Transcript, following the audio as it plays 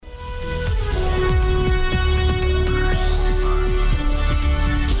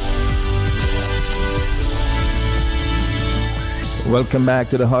Welcome back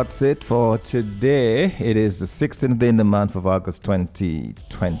to the Hot Seat for today. It is the 16th day in the month of August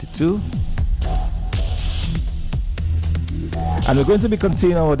 2022. And we're going to be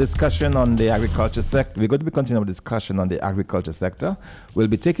continuing our discussion on the agriculture sector. We'll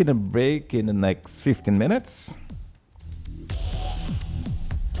be taking a break in the next 15 minutes.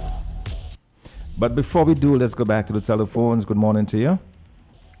 But before we do, let's go back to the telephones. Good morning to you.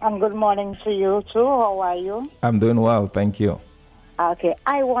 And good morning to you too. How are you? I'm doing well, thank you. Okay,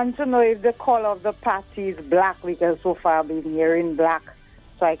 I want to know if the color of the party is black, because so far I've been hearing black,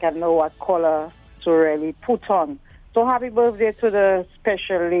 so I can know what color to really put on. So happy birthday to the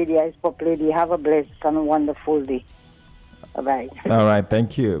special lady, Ice Pop Lady. Have a blessed and wonderful day. Bye-bye. All right,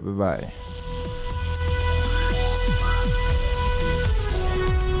 thank you. Bye-bye.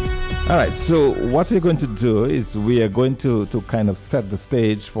 All right, so what we're going to do is we are going to kind of set the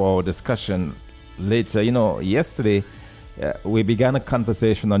stage for our discussion later. You know, yesterday we began a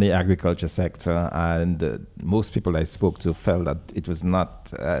conversation on the agriculture sector, and most people I spoke to felt that it was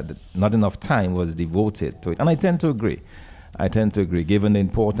not enough time was devoted to it. And I tend to agree. Given the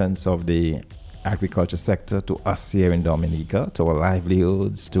importance of the agriculture sector to us here in Dominica, to our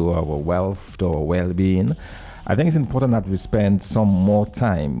livelihoods, to our wealth, to our well-being, I think it's important that we spend some more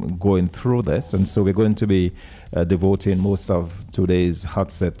time going through this. And so we're going to be devoting most of today's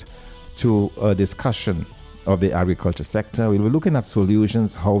hot set to a discussion of the agriculture sector. We'll be looking at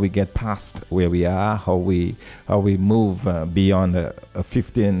solutions, how we get past where we are, how we move beyond a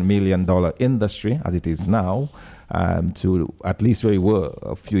 $15 million industry as it is now, to at least where we were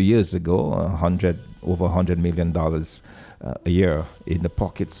a few years ago, over $100 million a year in the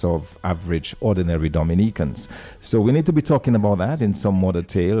pockets of average ordinary Dominicans. So we need to be talking about that in some more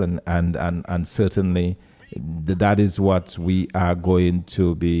detail, and certainly that is what we are going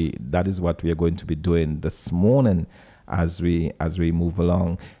to be doing this morning as we move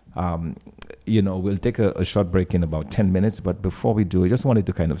along. We'll take a short break in about 10 minutes, but before we do, I just wanted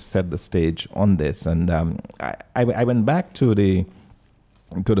to kind of set the stage on this. And I went back to the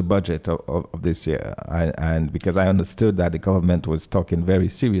budget of this year, and because I understood that the government was talking very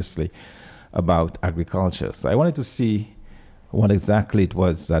seriously about agriculture. So I wanted to see what exactly it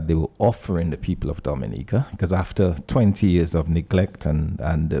was that they were offering the people of Dominica, because after 20 years of neglect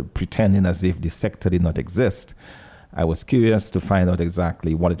and pretending as if the sector did not exist, I was curious to find out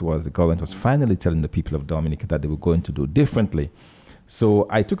exactly what it was the government was finally telling the people of Dominica that they were going to do differently. So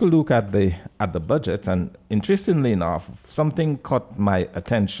I took a look at the budget, and interestingly enough, something caught my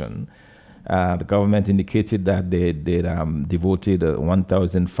attention. The government indicated that they devoted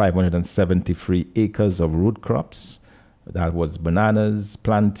 1,573 acres of root crops. That was bananas,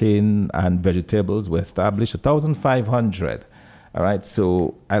 plantain, and vegetables were established, 1,500. All right,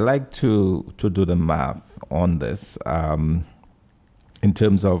 so I like to do the math on this in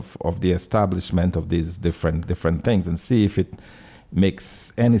terms of the establishment of these different things, and see if it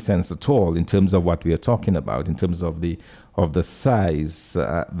makes any sense at all in terms of what we are talking about, in terms of the size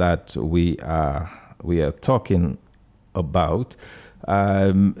that we are talking about.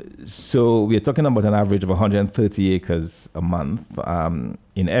 So we are talking about an average of 130 acres a month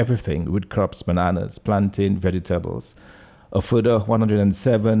in everything: root crops, bananas, plantain, vegetables. A further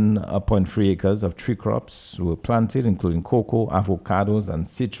 107.3 acres of tree crops were planted, including cocoa, avocados, and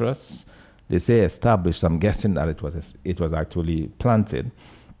citrus. They say established. I'm guessing that it was actually planted.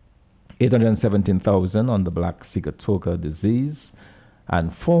 817,000 on the black sigatoka disease.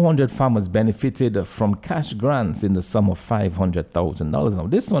 And 400 farmers benefited from cash grants in the sum of $500,000. Now,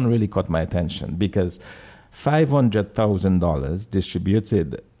 this one really caught my attention, because $500,000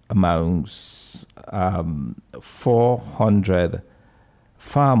 distributed amongst 400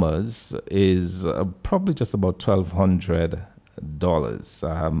 farmers is probably just about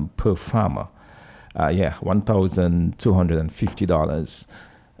 $1,200 per farmer. $1,250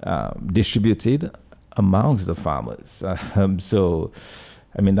 distributed amongst the farmers. So,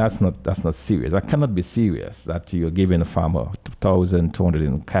 I mean, that's not serious. That cannot be serious, that you're giving a farmer $2,200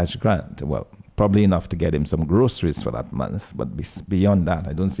 in cash grant. Well, probably enough to get him some groceries for that month. But beyond that,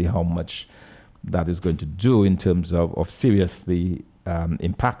 I don't see how much that is going to do in terms of seriously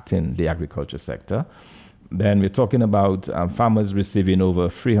impacting the agriculture sector. Then we're talking about farmers receiving over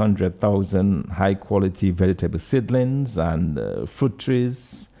 300,000 high-quality vegetable seedlings and fruit tree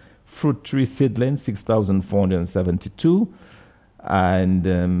seedlings, 6,472, and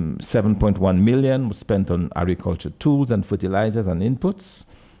 7.1 million was spent on agriculture tools and fertilizers and inputs,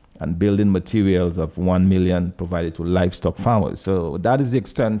 and building materials of 1 million provided to livestock farmers. So that is the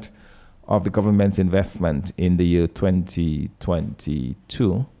extent of the government's investment in the year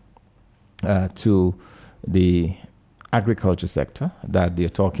 2022 to the agriculture sector that they're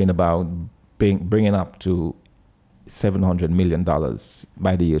talking about bringing up to $700 million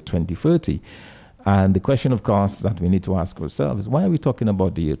by the year 2030. And the question, of course, that we need to ask ourselves is, why are we talking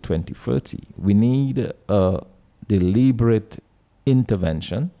about the year 2030? We need a deliberate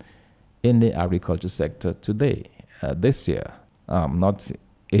intervention in the agriculture sector today, this year, not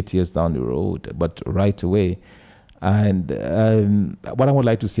 8 years down the road, but right away. And what I would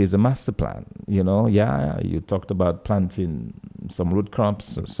like to say is a master plan. You talked about planting some root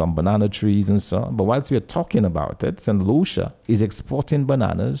crops, some banana trees and so on. But whilst we are talking about it, St. Lucia is exporting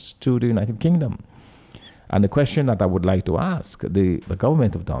bananas to the United Kingdom. And the question that I would like to ask the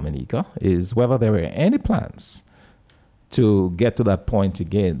government of Dominica is whether there are any plans to get to that point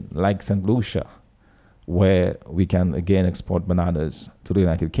again, like St. Lucia, where we can again export bananas to the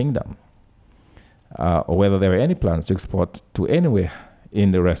United Kingdom. Or whether there are any plans to export to anywhere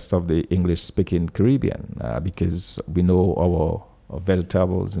in the rest of the English-speaking Caribbean, because we know our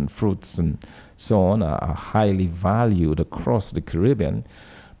vegetables and fruits and so on are highly valued across the Caribbean.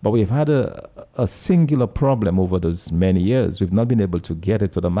 But we've had a singular problem over those many years. We've not been able to get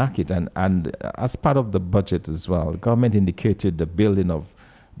it to the market. And as part of the budget as well, the government indicated the building of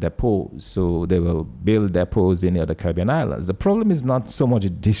depots, so they will build depots in the other Caribbean islands. The problem is not so much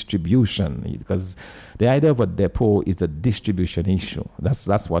distribution, because the idea of a depot is a distribution issue.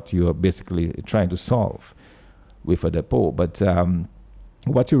 That's what you are basically trying to solve with a depot. But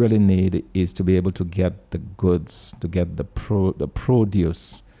what you really need is to be able to get the goods, to get the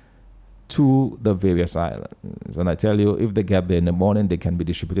produce to the various islands. And I tell you, if they get there in the morning, they can be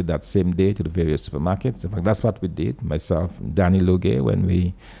distributed that same day to the various supermarkets. In fact, that's what we did, myself and Danny Loge, when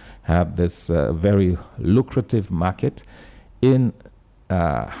we had this very lucrative market in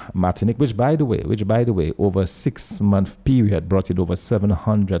Martinique, which by the way, over a 6-month period brought in over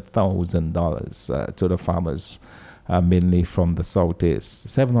 $700,000 to the farmers, mainly from the Southeast.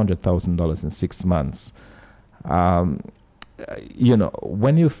 $700,000 in 6 months.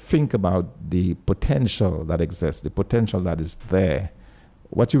 When you think about the potential that exists, the potential that is there,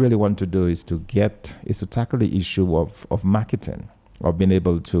 what you really want to do is to tackle the issue of marketing, of being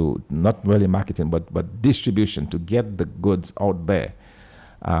able to, not really marketing, but distribution, to get the goods out there.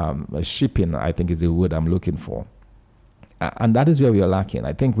 Shipping, I think, is the word I'm looking for. And that is where we are lacking.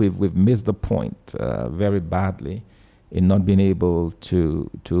 I think we've missed the point very badly in not being able to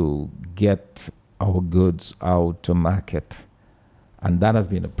get our goods out to market. And that has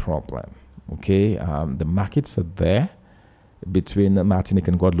been a problem, okay? The markets are there. Between Martinique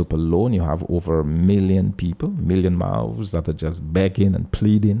and Guadeloupe alone, you have over 1 million people, 1 million mouths that are just begging and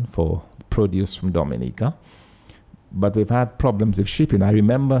pleading for produce from Dominica. But we've had problems with shipping. I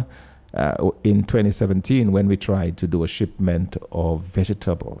remember in 2017 when we tried to do a shipment of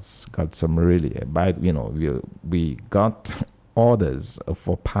vegetables, got some really, we got orders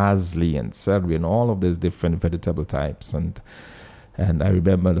for parsley and celery and all of these different vegetable types. And I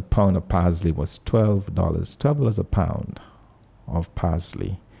remember the pound of parsley was $12 a pound of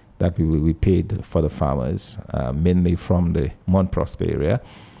parsley that we paid for the farmers, mainly from the Mont Prosper area.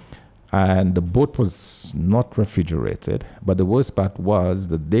 And the boat was not refrigerated, but the worst part was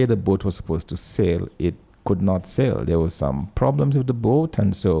the day the boat was supposed to sail, it could not sail. There were some problems with the boat,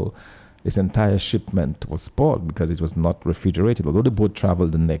 and so this entire shipment was spoiled because it was not refrigerated. Although the boat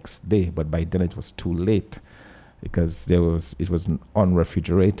traveled the next day, but by then it was too late because it was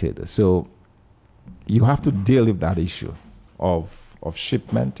unrefrigerated. So you have to deal with that issue of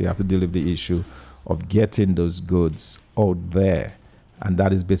shipment. You have to deal with the issue of getting those goods out there. And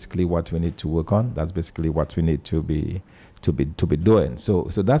that is basically what we need to work on. That's basically what we need to be doing. So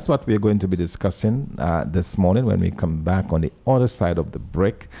that's what we're going to be discussing this morning when we come back on the other side of the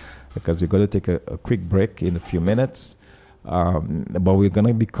break, because we're going to take a quick break in a few minutes. But we're going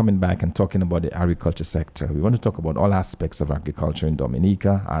to be coming back and talking about the agriculture sector. We want to talk about all aspects of agriculture in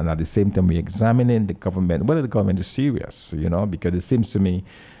Dominica, and at the same time we're examining the government, whether the government is serious, because it seems to me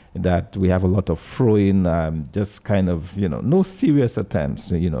that we have a lot of throwing, just kind of, no serious attempts.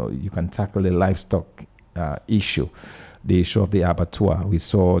 You can tackle the livestock issue, the issue of the abattoir. We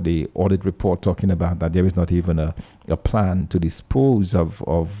saw the audit report talking about that there is not even a plan to dispose of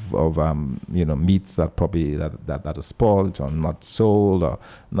meats that probably that are spoiled or not sold or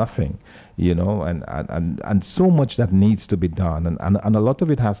nothing, and so much that needs to be done, and a lot of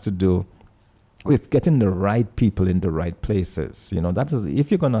it has to do with getting the right people in the right places. That is,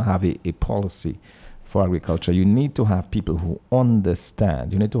 if you're going to have a policy for agriculture, you need to have people who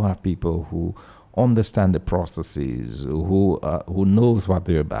understand. You need to have people who understand the processes, who knows what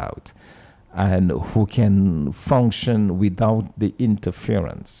they're about. and who can function without the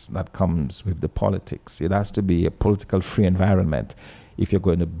interference that comes with the politics. It has to be a political free environment if you're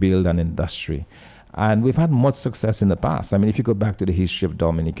going to build an industry. And we've had much success in the past. I mean, if you go back to the history of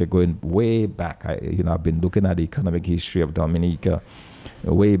Dominica, going way back, I've been looking at the economic history of Dominica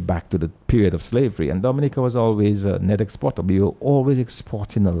way back to the period of slavery. And Dominica was always a net exporter. We were always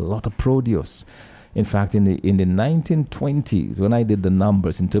exporting a lot of produce. In fact, in the 1920s, when I did the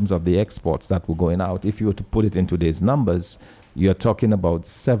numbers in terms of the exports that were going out, if you were to put it in today's numbers, you're talking about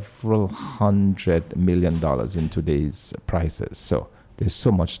several $100 million in today's prices. So there's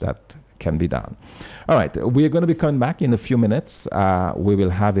so much that can be done. All right, we're going to be coming back in a few minutes. We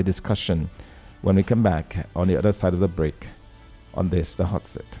will have a discussion when we come back on the other side of the break on this, the Hot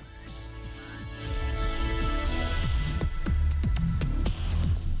Seat.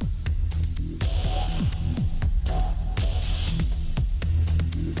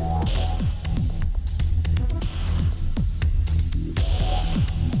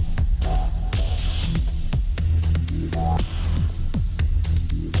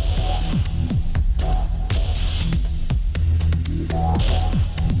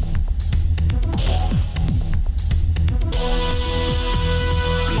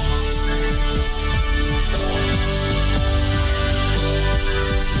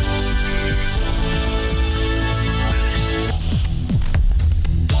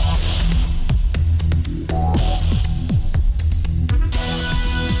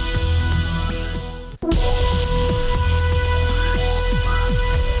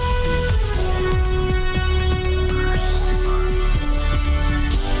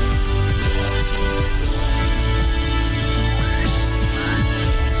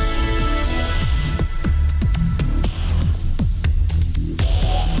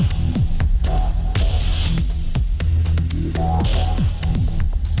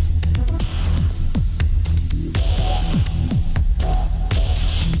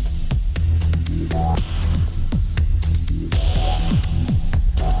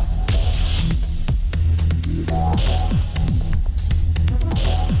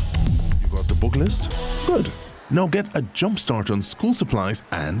 Now get a jump start on school supplies,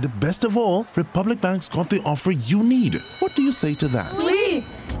 and best of all, Republic Bank's got the offer you need. What do you say to that? Sweet!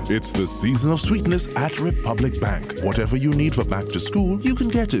 It's the season of sweetness at Republic Bank. Whatever you need for back to school, you can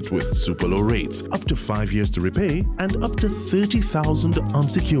get it with super low rates, up to 5 years to repay, and up to 30,000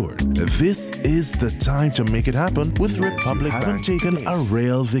 unsecured. This is the time to make it happen with Republic Bank. Haven't taken a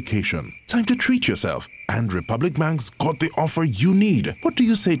real vacation. Time to treat yourself. And Republic Bank's got the offer you need. What do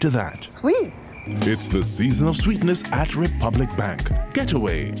you say to that? Sweet! It's the season of sweetness at Republic Bank. Get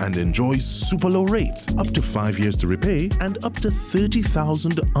away and enjoy super low rates, up to 5 years to repay, and up to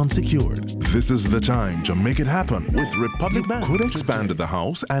 30,000 unsecured. This is the time to make it happen with Republic Bank. You could expand the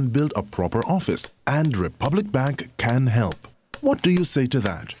house and build a proper office, and Republic Bank can help. What do you say to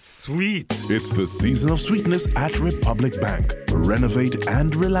that? Sweet! It's the season of sweetness at Republic Bank. Renovate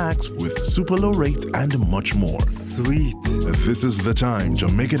and relax with super low rates and much more. Sweet! This is the time to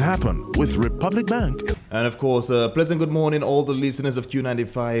make it happen with Republic Bank. And of course, pleasant good morning all the listeners of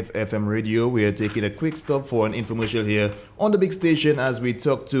Q95 FM radio. We are taking a quick stop for an infomercial here on the big station as we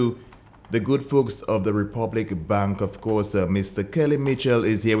talk to the good folks of the Republic Bank. Of course, Mr. Kelly Mitchell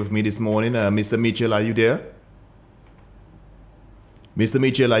is here with me this morning. Mr. Mitchell, are you there? Mr.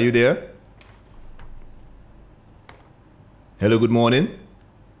 Mitchell, are you there? Hello, good morning.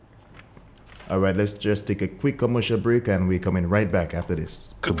 All right, let's just take a quick commercial break and we're coming right back after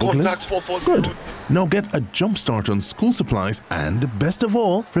this. The book list? Good. Now get a jump start on school supplies, and best of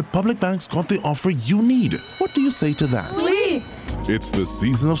all, Republic Bank's got the offer you need. What do you say to that? Sweet! It's the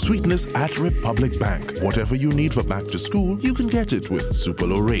season of sweetness at Republic Bank. Whatever you need for back to school, you can get it with super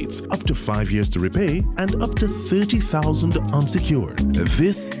low rates, up to 5 years to repay, and up to 30,000 unsecured.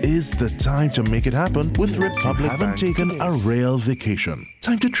 This is the time to make it happen with Republic Bank. Haven't taken a real vacation.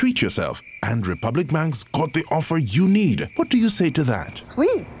 Time to treat yourself, and Republic Bank's got the offer you need. What do you say to that?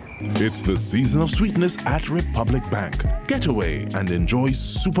 Sweet! It's the season of sweetness at Republic Bank. Get away and enjoy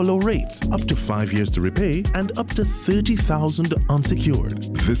super low rates, up to 5 years to repay, and up to 30,000 unsecured.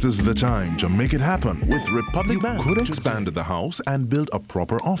 This is the time to make it happen with Republic Bank. You could expand the house and build a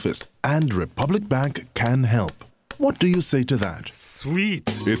proper office, and Republic Bank can help. What do you say to that? Sweet!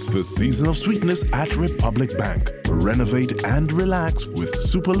 It's the season of sweetness at Republic Bank. Renovate and relax with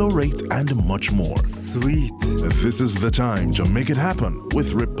super low rates and much more. Sweet! This is the time to make it happen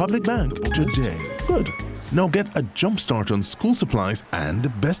with Republic Bank today. Good. Now get a jump start on school supplies, and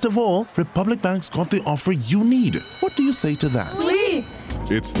best of all, Republic Bank's got the offer you need. What do you say to that? Sweet!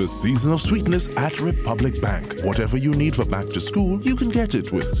 It's the season of sweetness at Republic Bank. Whatever you need for back to school, you can get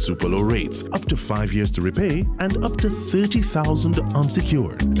it with super low rates, up to 5 years to repay, and up to 30,000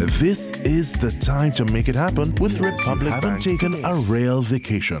 unsecured. This is the time to make it happen with Republic Bank. Haven't taken a real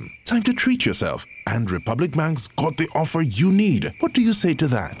vacation. Time to treat yourself. And Republic Bank's got the offer you need. What do you say to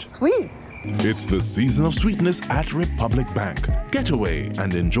that? Sweet. It's the season of sweetness at Republic Bank. Get away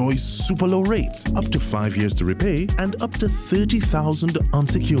and enjoy super low rates, up to 5 years to repay, and up to 30,000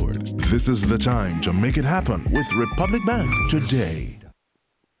 unsecured. This is the time to make it happen with Republic Bank today.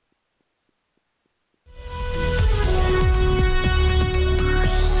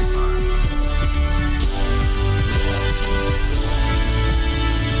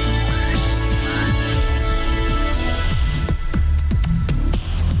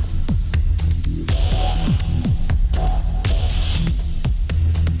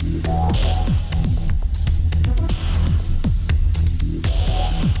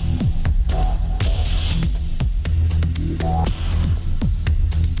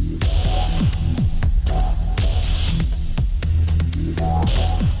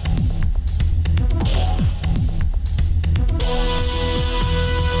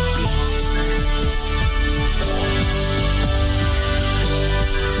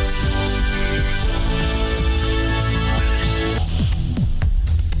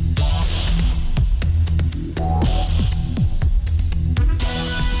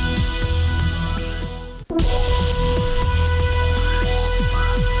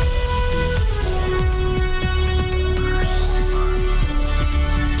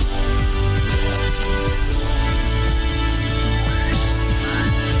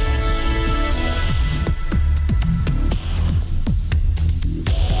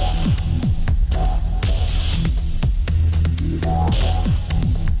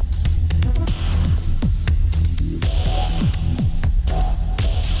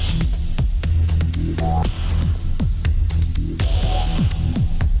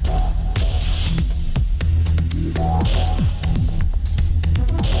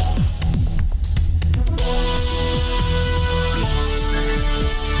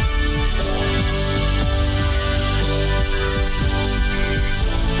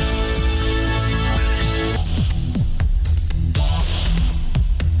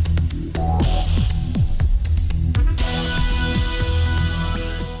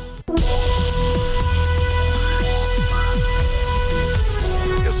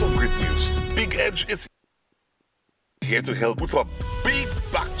 Is here to help with a big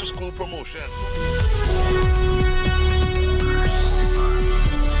back-to-school promotion.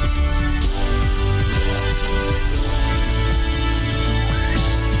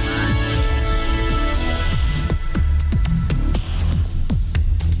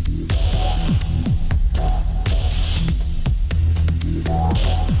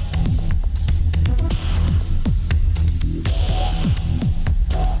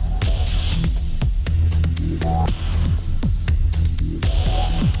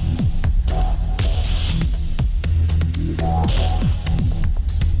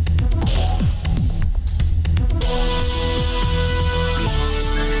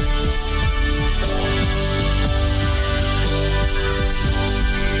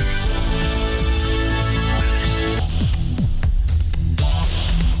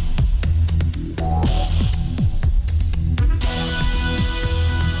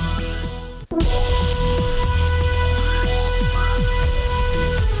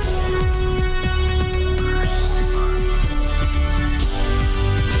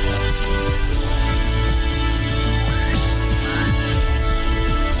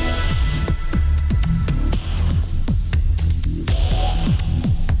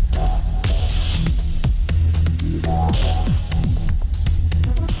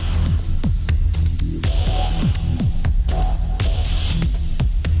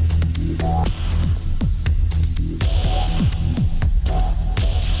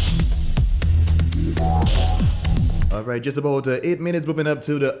 All right, just about 8 minutes moving up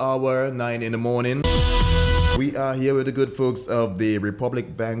to the hour, 9 in the morning. We are here with the good folks of the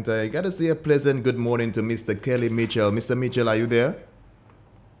Republic Bank. I got to say a pleasant good morning to Mr. Kelly Mitchell. Mr. Mitchell, are you there?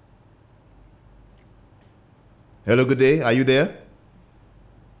 Hello, good day. Are you there?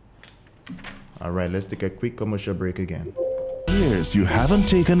 All right, let's take a quick commercial break again. Years you haven't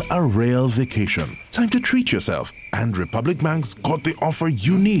taken a real vacation. Time to treat yourself. And Republic Bank's got the offer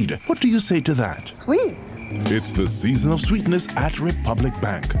you need. What do you say to that? Sweet. It's the season of sweetness at Republic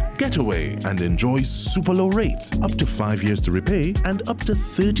Bank. Get away and enjoy super low rates, up to 5 years to repay and up to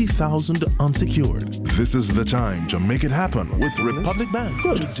 30,000 unsecured. This is the time to make it happen with Republic Bank.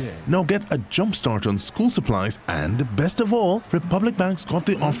 Good. Now get a jump start on school supplies and best of all, Republic Bank's got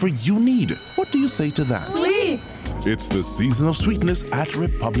the offer you need. What do you say to that? Sweet. It's the season of sweetness at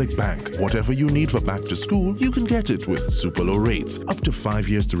Republic Bank. Whatever you need for back to school, you can get it with super low rates, up to 5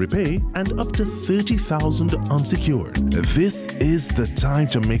 years to repay and up to 30,000 unsecured. This is the time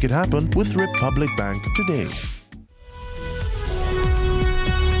to make it happen with Republic Bank today.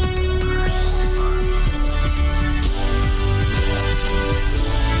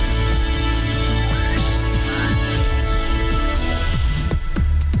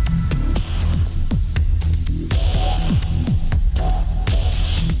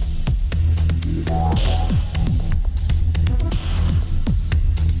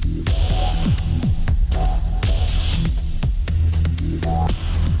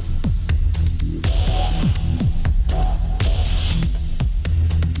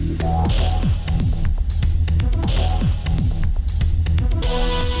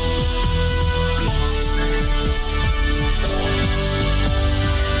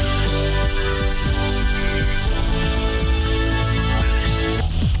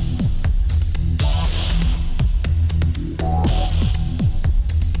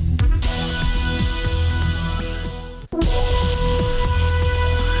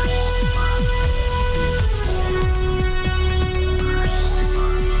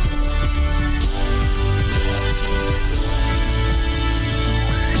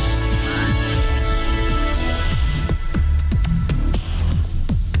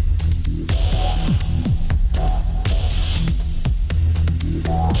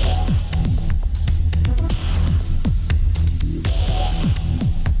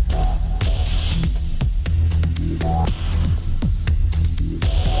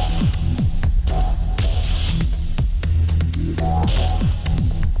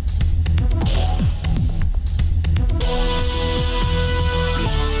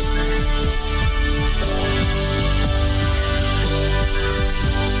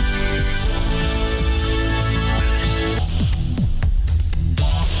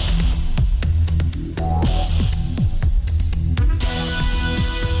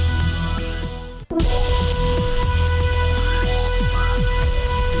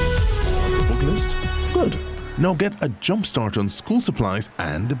 Now get a jump start on school supplies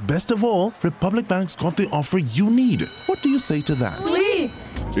and best of all, Republic Bank's got the offer you need. What do you say to that? Sweet.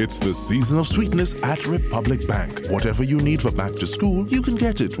 It's the season of sweetness at Republic Bank. Whatever you need for back to school, you can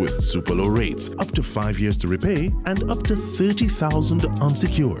get it with super low rates, up to 5 years to repay and up to 30,000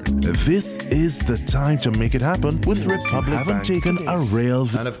 unsecured. This is the time to make it happen with Republic Bank. Haven't taken a real...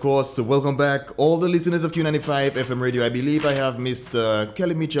 And of course, welcome back all the listeners of Q95 FM radio. I believe I have Mr.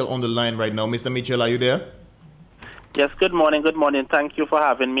 Kelly Mitchell on the line right now. Mr. Mitchell, are you there? Yes, good morning. Good morning. Thank you for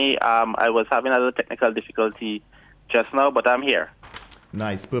having me. I was having a little technical difficulty just now, but I'm here.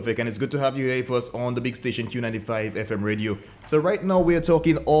 Nice, perfect. And it's good to have you here for us on the big station Q95 FM radio. So right now we are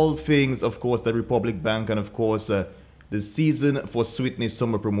talking all things, of course, the Republic Bank and, of course, the season for sweetness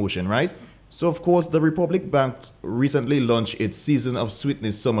summer promotion, right? So, of course, the Republic Bank recently launched its season of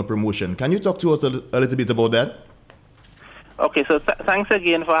sweetness summer promotion. Can you talk to us a little bit about that? Okay, so thanks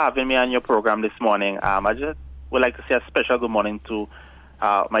again for having me on your program this morning. I just would like to say a special good morning to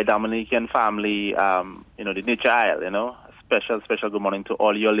my Dominican family, the Nature Isle, a special good morning to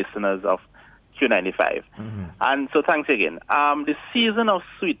all your listeners of Q95. Mm-hmm. And so thanks again. The season of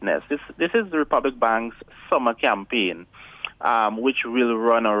sweetness, this is the Republic Bank's summer campaign, which will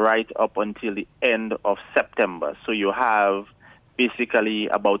run right up until the end of September. So you have basically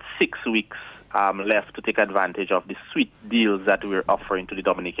about 6 weeks left to take advantage of the sweet deals that we're offering to the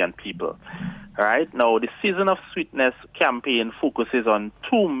Dominican people. All right. Now, the Season of Sweetness campaign focuses on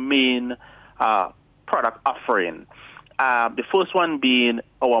two main product offerings. The first one being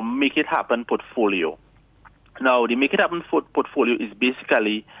our Make It Happen portfolio. Now, the Make It Happen portfolio is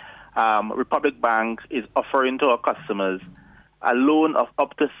basically Republic Bank is offering to our customers a loan of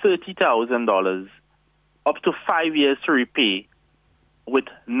up to $30,000, up to 5 years to repay, with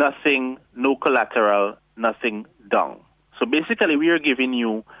nothing, no collateral, nothing down. So basically, we are giving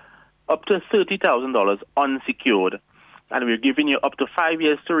you up to $30,000 unsecured, and we're giving you up to 5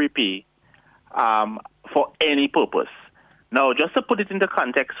 years to repay for any purpose. Now, just to put it into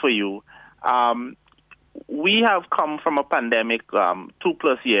context for you, we have come from a pandemic 2+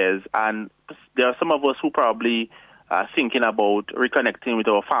 years, and there are some of us who probably thinking about reconnecting with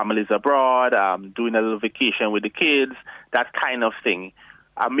our families abroad, doing a little vacation with the kids, that kind of thing,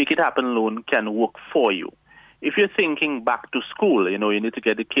 a Make It Happen loan can work for you. If you're thinking back to school, you need to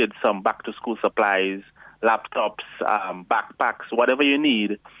get the kids some back-to-school supplies, laptops, backpacks, whatever you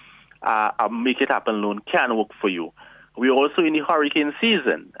need, a Make It Happen loan can work for you. We're also in the hurricane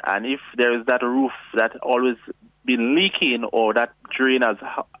season, and if there is that roof that always been leaking or that drain has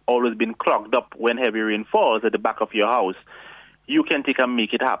always been clogged up when heavy rain falls at the back of your house, you can take a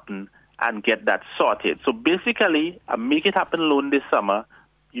Make It Happen and get that sorted. So basically, a Make It Happen loan this summer,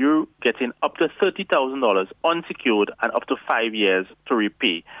 you're getting up to $30,000 unsecured and up to 5 years to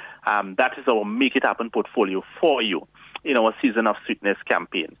repay. That is our Make It Happen portfolio for you in our Season of Sweetness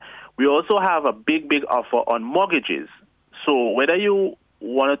campaign. We also have a big offer on mortgages. So whether you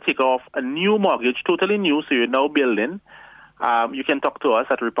want to take off a new mortgage, totally new, so you're now building, you can talk to us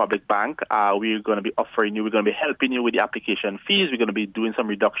at Republic Bank. We're going to be offering you, we're going to be helping you with the application fees. We're going to be doing some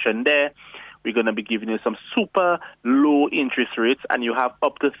reduction there. We're going to be giving you some super low interest rates, and you have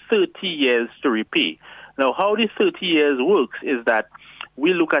up to 30 years to repay. Now, how this 30 years works is that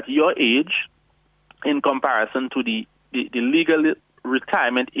we look at your age in comparison to the legal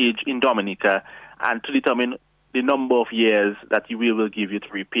retirement age in Dominica and to determine the number of years that we will give you to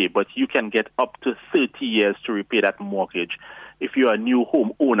repay. But you can get up to 30 years to repay that mortgage if you're a new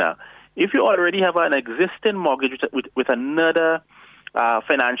home owner. If you already have an existing mortgage with another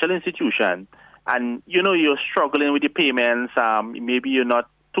financial institution and you're struggling with the payments, maybe you're not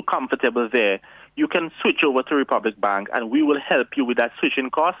too comfortable there, you can switch over to Republic Bank and we will help you with that switching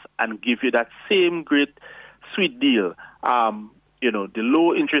cost and give you that same great sweet deal. The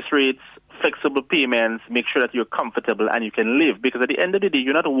low interest rates, flexible payments, make sure that you're comfortable and you can live. Because at the end of the day,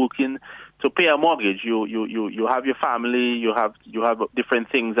 you're not working to pay a mortgage. You have your family, you have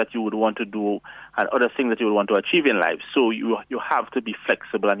different things that you would want to do and other things that you would want to achieve in life. So you have to be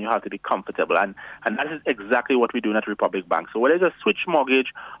flexible and you have to be comfortable. And that is exactly what we're doing at Republic Bank. So whether it's a switch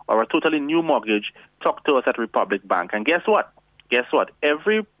mortgage or a totally new mortgage, talk to us at Republic Bank. And guess what?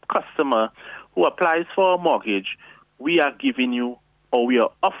 Every customer who applies for a mortgage, we are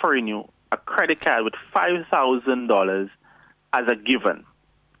offering you a credit card with $5,000 as a given.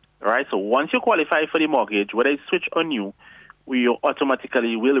 All right? So once you qualify for the mortgage, whether it's switch or new, we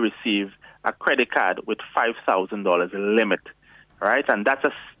automatically will receive a credit card with $5,000 limit. All right? And that's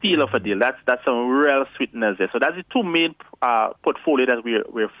a steal of a deal. That's some real sweetness there. So that's the two main portfolio that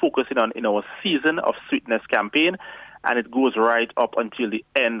we're focusing on in our Season of Sweetness campaign, and it goes right up until the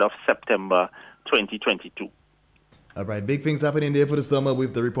end of September 2022. All right, big things happening there for the summer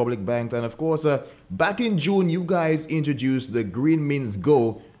with the Republic Bank. And of course, back in June, you guys introduced the Green Means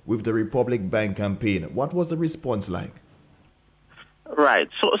Go with the Republic Bank campaign. What was the response like? Right.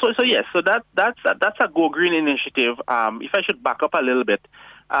 So yes. So that's a Go Green initiative. If I should back up a little bit,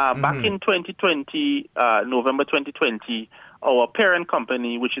 back in 2020, November 2020, our parent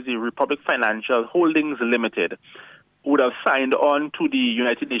company, which is the Republic Financial Holdings Limited, would have signed on to the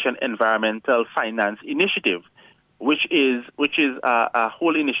United Nations Environmental Finance Initiative, which is a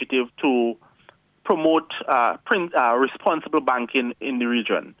whole initiative to promote responsible banking in the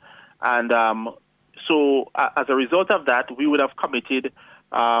region. And so as a result of that, we would have committed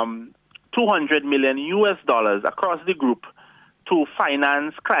 $200 million across the group to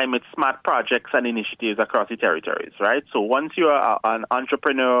finance climate smart projects and initiatives across the territories, right? So once you're an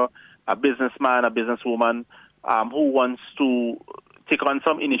entrepreneur, a businessman, a businesswoman who wants to take on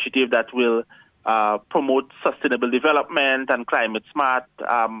some initiative that will promote sustainable development and climate smart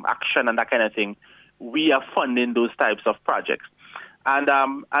action and that kind of thing, we are funding those types of projects. And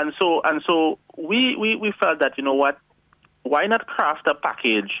so we felt that, you know what, why not craft a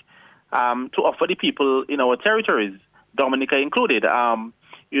package to offer the people in our territories, Dominica included,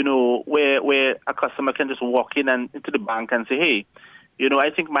 where a customer can just walk in and into the bank and say, hey,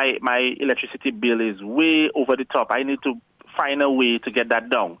 I think my electricity bill is way over the top. I need to find a way to get that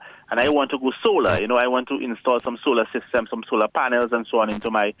down. And I want to go solar. I want to install some solar systems, some solar panels and so on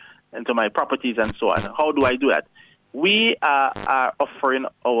into my properties and so on. How do I do that? We are offering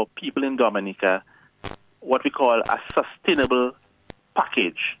our people in Dominica what we call a sustainable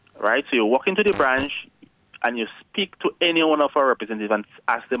package, right? So you walk into the branch and you speak to any one of our representatives and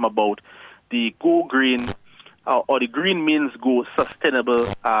ask them about the Go Green or the Green Means Go sustainable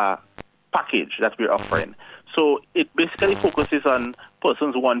package that we're offering. So it basically focuses on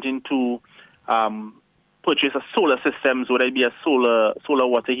persons wanting to purchase a solar systems, whether it be a solar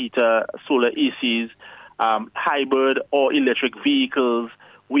water heater, solar ACs, hybrid or electric vehicles,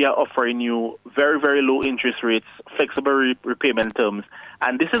 we are offering you very, very low interest rates, flexible repayment terms.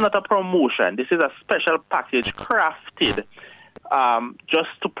 And this is not a promotion. This is a special package crafted just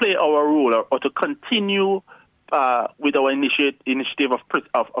to play our role or to continue with our initiative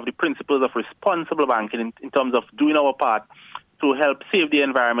of the principles of responsible banking in terms of doing our part to help save the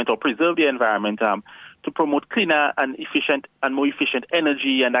environment or preserve the environment, to promote cleaner and efficient and more efficient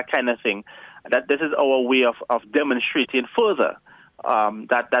energy and that kind of thing. That this is our way of demonstrating further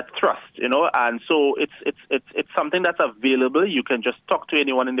that trust, and so it's something that's available. You can just talk to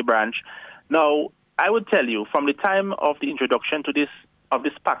anyone in the branch. Now, I would tell you, from the time of the introduction to this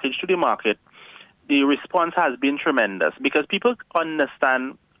package to the market, the response has been tremendous because people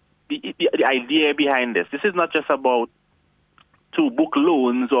understand the idea behind this. This is not just about to book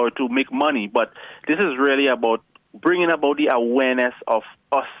loans or to make money, but this is really about bringing about the awareness of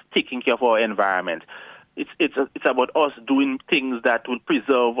us taking care of our environment. It's about us doing things that will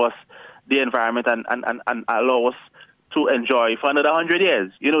preserve us, the environment, and allow us to enjoy for another 100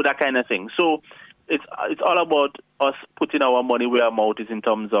 years, that kind of thing. So it's all about us putting our money where our mouth is in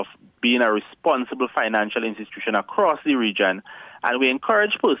terms of being a responsible financial institution across the region. And we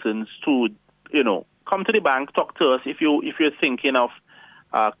encourage persons to, come to the bank, talk to us if you're thinking of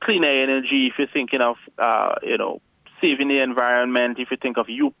cleaner energy, if you're thinking of, saving the environment, if you think of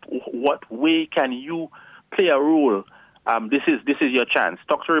what way can you play a role, this is your chance.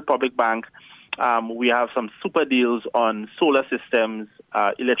 Talk to Republic Bank. We have some super deals on solar systems,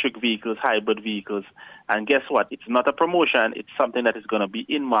 electric vehicles, hybrid vehicles. And guess what? It's not a promotion. It's something that is going to be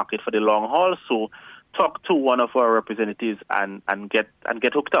in market for the long haul. So talk to one of our representatives and get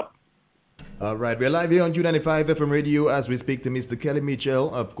hooked up. All right, we're live here on Q95 FM Radio as we speak to Mr. Kelly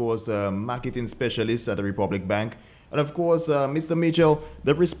Mitchell, of course, marketing specialist at the Republic Bank. And of course, Mr. Mitchell,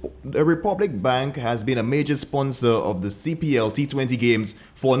 the Republic Bank has been a major sponsor of the CPL T20 games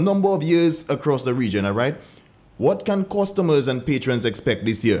for a number of years across the region, all right? What can customers and patrons expect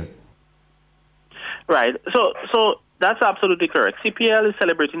this year? Right, so that's absolutely correct. CPL is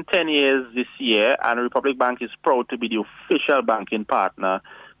celebrating 10 years this year, and Republic Bank is proud to be the official banking partner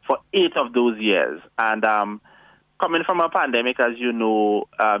for 8 of those years. And coming from a pandemic, as you know,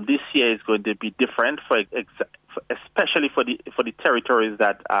 this year is going to be different, especially for the territories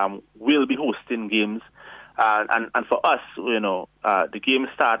that will be hosting games. And for us, the games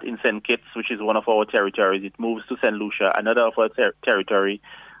start in St. Kitts, which is one of our territories. It moves to St. Lucia, another of our territory,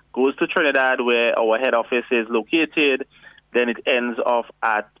 goes to Trinidad, where our head office is located. Then it ends off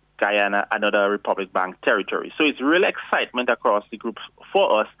at Guyana, another Republic Bank territory. So it's real excitement across the group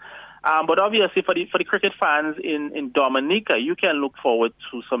for us. But obviously, for the cricket fans in Dominica, you can look forward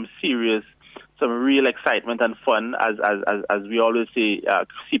to some real excitement and fun. As we always say,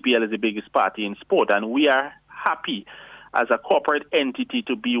 CPL is the biggest party in sport, and we are happy as a corporate entity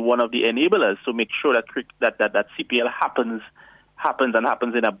to be one of the enablers to make sure that CPL happens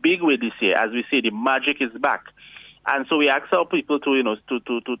in a big way this year. As we say, the magic is back. And so we ask our people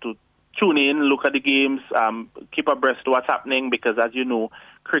to tune in, look at the games, keep abreast of what's happening, because as you know,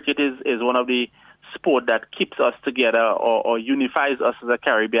 cricket is one of the sport that keeps us together or unifies us as a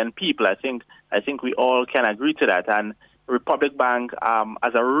Caribbean people. I think we all can agree to that. And Republic Bank,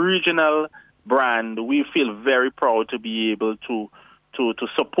 as a regional brand, we feel very proud to be able to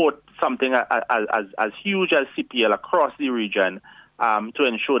support something as huge as CPL across the region, to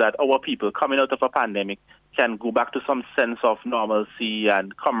ensure that our people coming out of a pandemic can go back to some sense of normalcy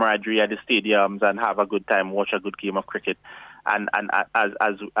and camaraderie at the stadiums and have a good time, watch a good game of cricket, and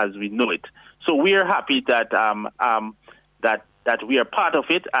as we know it. So we are happy that we are part of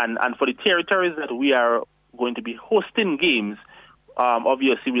it, and for the territories that we are going to be hosting games,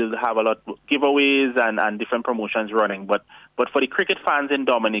 obviously we'll have a lot of giveaways and different promotions running. But for the cricket fans in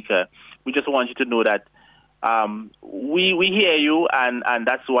Dominica, we just want you to know that we hear you, and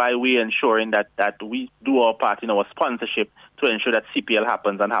that's why we're ensuring that we do our part in our sponsorship to ensure that CPL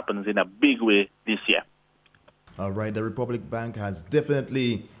happens in a big way this year. All right, the Republic Bank has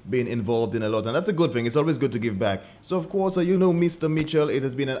definitely been involved in a lot, and that's a good thing. It's always good to give back. So, of course, Mr. Mitchell, it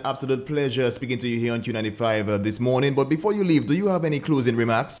has been an absolute pleasure speaking to you here on Q95 this morning. But before you leave, do you have any closing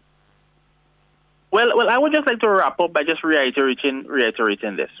remarks? Well, I would just like to wrap up by just reiterating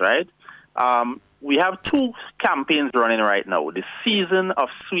this, right? We have 2 campaigns running right now. The Season of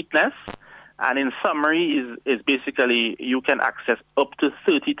Sweetness, and in summary, is basically you can access up to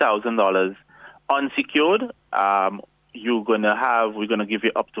 $30,000 unsecured. We're gonna give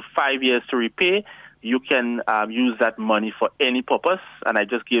you up to 5 years to repay. You can use that money for any purpose, and I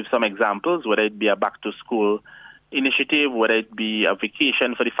just gave some examples, whether it be a back-to-school initiative, whether it be a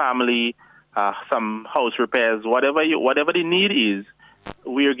vacation for the family, some house repairs, whatever the need is.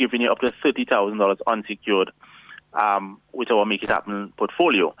 we are giving you up to $30,000 unsecured with our Make It Happen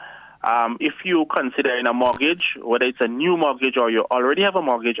portfolio. If you consider in a mortgage, whether it's a new mortgage or you already have a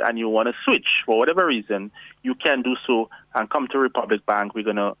mortgage and you want to switch for whatever reason, you can do so and come to Republic Bank. We're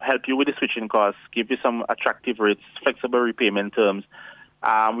going to help you with the switching costs, give you some attractive rates, flexible repayment terms.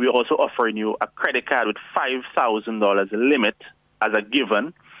 We're also offering you a credit card with $5,000 limit as a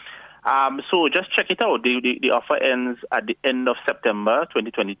given. So just check it out. The offer ends at the end of September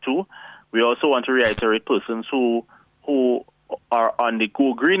 2022. We also want to reiterate persons who are on the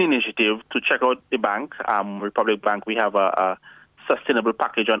Go Green initiative to check out the bank, Republic Bank. We have a sustainable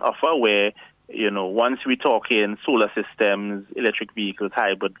package on offer where, once we talk in solar systems, electric vehicles,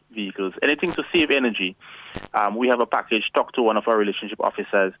 hybrid vehicles, anything to save energy, we have a package. Talk to one of our relationship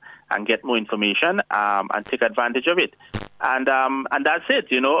officers and get more information and take advantage of it. And that's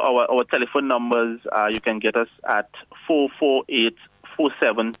it. Our telephone numbers, you can get us at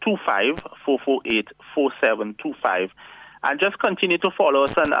 448-4725, 448-4725. And just continue to follow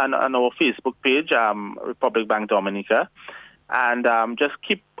us on our Facebook page, Republic Bank Dominica, and just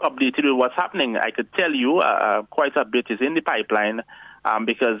keep updated with what's happening. I could tell you quite a bit is in the pipeline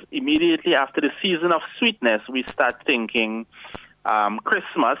because immediately after the season of sweetness, we start thinking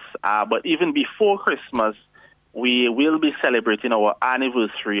Christmas. But even before Christmas, we will be celebrating our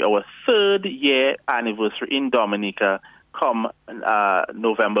anniversary, our 3rd year anniversary in Dominica come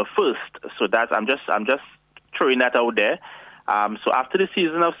November 1st. So I'm just throwing that out there. So after the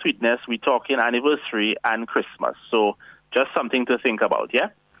season of sweetness, we're talking anniversary and Christmas. So just something to think about,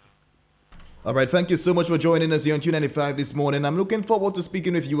 yeah? All right, thank you so much for joining us here on Q95 this morning. I'm looking forward to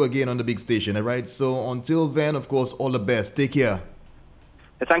speaking with you again on the big station, all right? So until then, of course, all the best. Take care.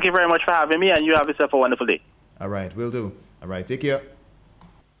 Thank you very much for having me, and you have yourself a wonderful day. All right, will do. All right, take care.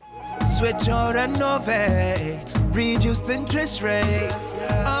 Switch or renovate, reduced interest rates,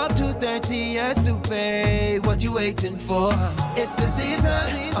 up to 30 years to pay. What you waiting for? It's the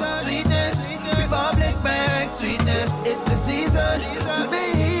season of sweetness. Republic Bank sweetness. It's the season to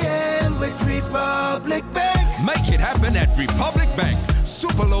be in with Republic Bank. Make it happen at Republic Bank.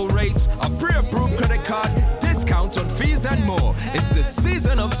 Super low rates, a pre-approved credit card, discounts on fees and more. It's the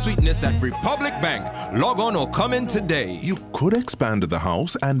season of sweetness at Republic Bank. Log on or come in today. You could expand the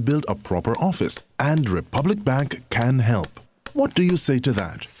house and build a proper office, and Republic Bank can help. What do you say to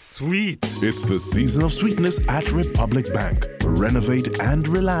that? Sweet. It's the season of sweetness at Republic Bank. Renovate and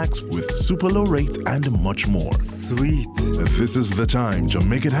relax with super low rates and much more. Sweet. This is the time to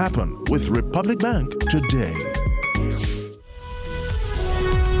make it happen with Republic Bank today.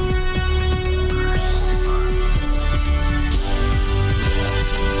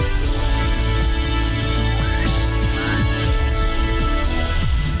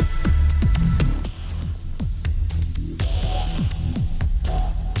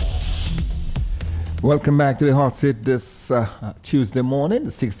 Welcome back to the Hot Seat this Tuesday morning,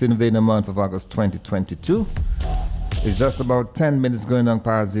 the 16th day in the month of August 2022. It's just about 10 minutes going on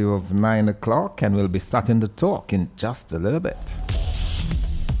past of 9 o'clock, and we'll be starting the talk in just a little bit.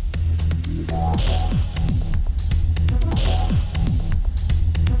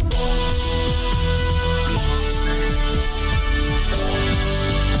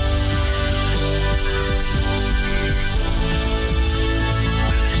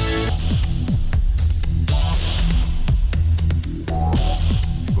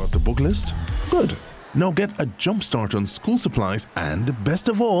 List? Good. Now get a jump start on school supplies, and best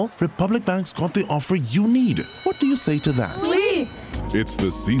of all, Republic Bank's got the offer you need. What do you say to that? Sweet! It's the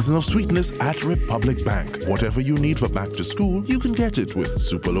season of sweetness at Republic Bank. Whatever you need for back to school, you can get it with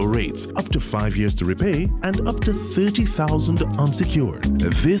super low rates, up to 5 years to repay, and up to 30,000 unsecured.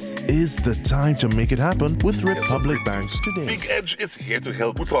 This is the time to make it happen with Republic Bank today. Big Edge is here to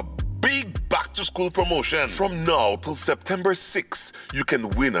help with a big back-to-school promotion. From now till September 6th, you can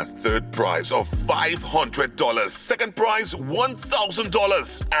win a third prize of $500, second prize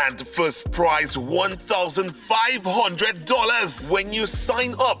 $1,000, and first prize $1,500 when you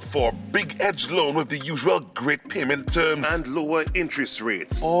sign up for Big Edge loan with the usual great payment terms and lower interest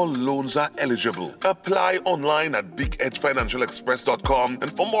rates. All loans are eligible. Apply online at bigedgefinancialexpress.com,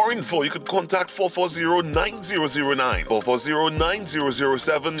 and for more info, you could contact 440-9009,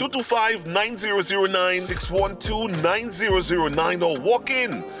 440-9007, 225-9009, 612-9009, or walk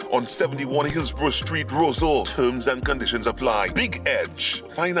in on 71 Hillsborough Street, Roseau. Terms and conditions apply. Big Edge,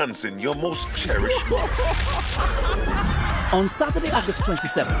 financing your most cherished moment. On Saturday, August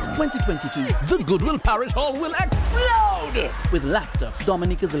 27th, 2022, the Goodwill Parish Hall will explode with laughter.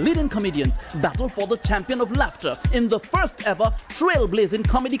 Dominica's leading comedians battle for the champion of laughter in the first ever trailblazing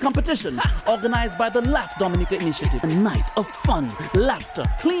comedy competition organized by the Laugh Dominica Initiative. A night of fun, laughter,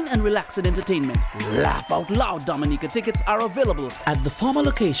 clean and relaxing entertainment. Laugh Out Loud Dominica tickets are available at the former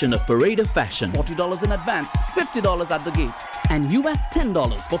location of Parade of Fashion. $40 in advance, $50 at the gate, and US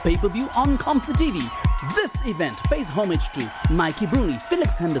 $10 for pay-per-view on Comsa TV. This event pays homage to Mikey Bruni,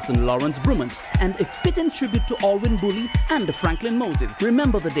 Felix Henderson, Lawrence Brumant, and a fitting tribute to Alwyn Bully and Franklin Moses.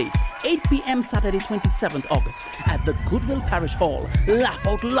 Remember the date, 8 p.m. Saturday, 27th August at the Goodwill Parish Hall. Laugh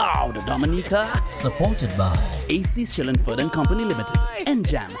Out Loud, Dominica. Supported by AC Schillenford and Company Limited,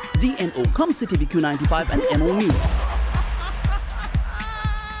 NJAM, DNO, Comsa TV Q95, and NO News.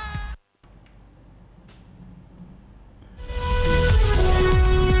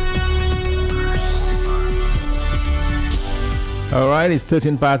 All right, it's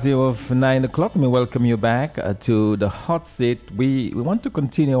 13 past of 9 o'clock. Let me welcome you back to the hot seat. We want to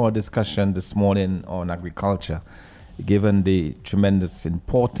continue our discussion this morning on agriculture, given the tremendous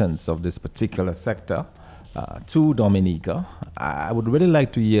importance of this particular sector to Dominica. I would really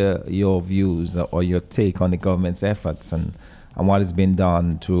like to hear your views or your take on the government's efforts and what has been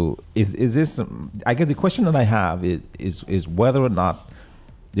done to. Is this? I guess the question that I have is whether or not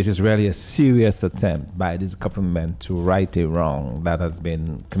this is really a serious attempt by this government to right a wrong that has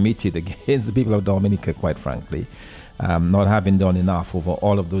been committed against the people of Dominica, quite frankly, not having done enough over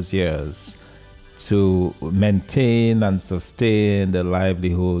all of those years to maintain and sustain the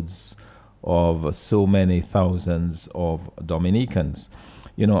livelihoods of so many thousands of Dominicans.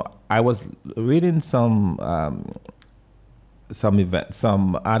 You know, I was reading some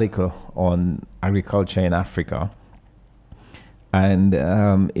article on agriculture in Africa. And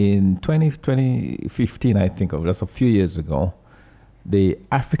in 2015, I think, of just a few years ago, the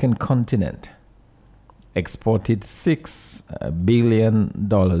African continent exported $6 billion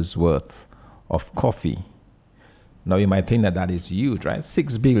worth of coffee. Now, you might think that is huge, right?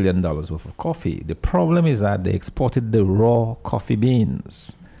 $6 billion worth of coffee. The problem is that they exported the raw coffee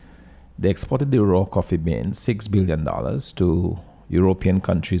beans. They exported the raw coffee beans, $6 billion, to European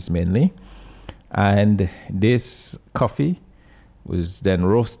countries mainly. And this coffee was then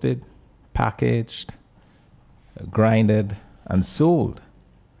roasted, packaged, grinded, and sold.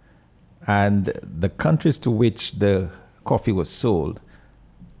 And the countries to which the coffee was sold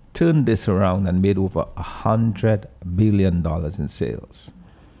turned this around and made over $100 billion in sales.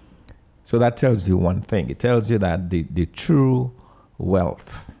 So that tells you one thing. It tells you that the true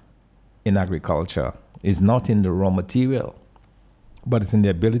wealth in agriculture is not in the raw material, but it's in the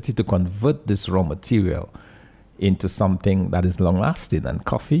ability to convert this raw material into something that is long-lasting. And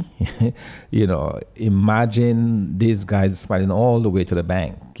coffee, you know, imagine these guys spending all the way to the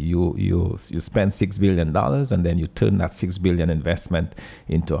bank. You spend $6 billion and then you turn that $6 billion investment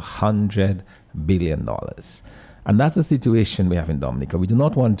into $100 billion. And that's the situation we have in Dominica. We do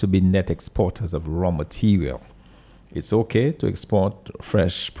not want to be net exporters of raw material. It's okay to export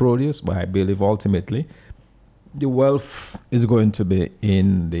fresh produce, but I believe ultimately the wealth is going to be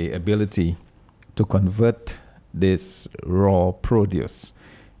in the ability to convert this raw produce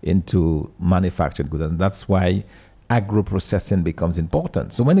into manufactured goods. And that's why agro-processing becomes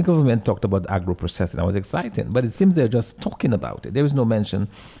important. So when the government talked about agro-processing, I was excited, but it seems they're just talking about it. There is no mention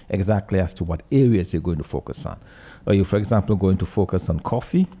exactly as to what areas you're going to focus on. Are you, for example, going to focus on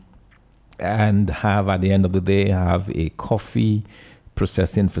coffee and have, at the end of the day, have a coffee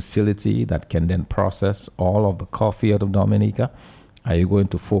processing facility that can then process all of the coffee out of Dominica? Are you going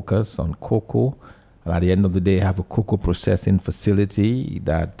to focus on cocoa? And at the end of the day, have a cocoa processing facility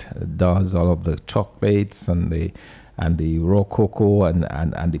that does all of the chocolates and the raw cocoa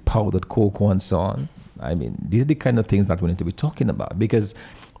and the powdered cocoa and so on. I mean, these are the kind of things that we need to be talking about, because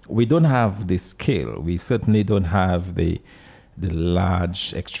we don't have the scale. We certainly don't have the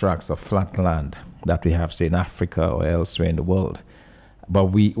large extracts of flat land that we have, say, in Africa or elsewhere in the world. But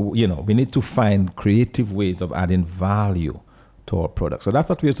we need to find creative ways of adding value to our product. So that's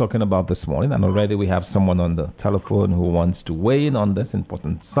what we're talking about this morning. And already we have someone on the telephone who wants to weigh in on this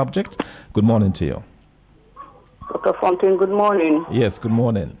important subject. Good morning to you. Dr. Fontaine, good morning. Yes, good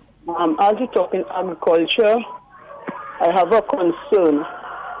morning. As you talk in agriculture, I have a concern.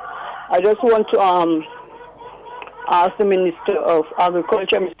 I just want to ask the Minister of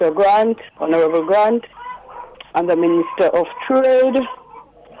Agriculture, Mr. Grant, Honorable Grant, and the Minister of Trade,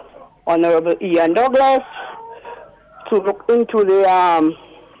 Honorable Ian Douglas, to look into the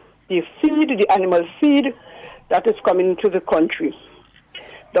feed, the animal feed that is coming into the country.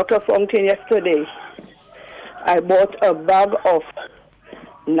 Dr. Fontaine, yesterday, I bought a bag of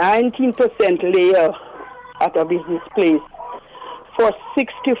 19% layer at a business place for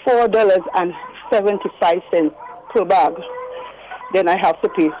 $64.75 per bag. Then I have to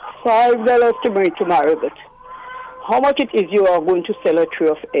pay $5 to bring it to Margaret. How much it is you are going to sell a tray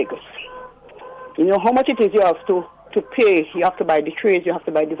of eggs? You know how much it is you have to pay? You have to buy the trays, you have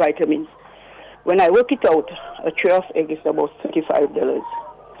to buy the vitamins. When I work it out, a tray of eggs is about $35.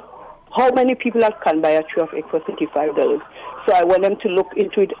 How many people can buy a tray of eggs for $35? So I want them to look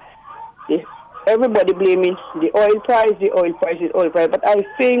into it. Everybody blaming the oil price, the oil price. But I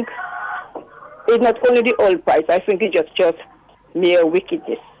think it's not only the oil price. I think it's just mere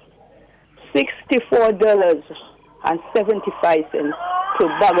wickedness. $64.75 per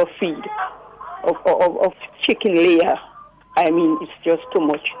bag of feed of chicken layer. I mean, it's just too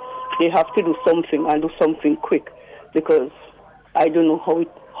much. They have to do something and do something quick, because I don't know how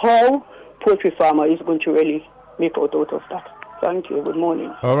poultry farmer is going to really make out of that. Thank you. Good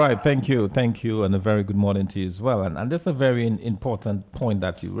morning. All right. Thank you, and a very good morning to you as well. And that's a very important point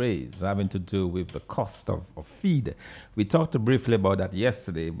that you raised, having to do with the cost of feed. We talked briefly about that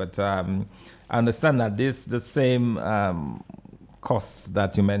yesterday, but I understand that the same costs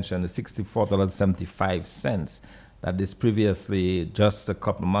that you mentioned, the $64.75, that this previously, just a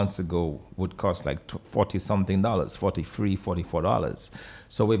couple of months ago, would cost like $40-something, $43, $44.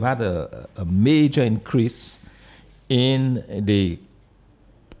 So we've had a major increase in the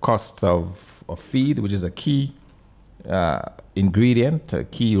cost of feed, which is a key ingredient, a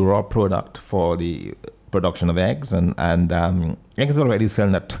key raw product for the production of eggs. And eggs are already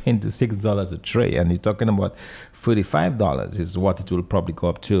selling at $26 a tray, and you're talking about $35 is what it will probably go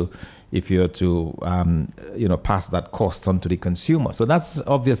up to if you're to pass that cost on to the consumer. So that's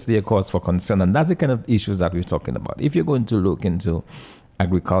obviously a cause for concern, and that's the kind of issues that we're talking about. If you're going to look into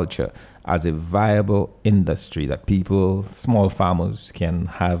agriculture as a viable industry, that people, small farmers, can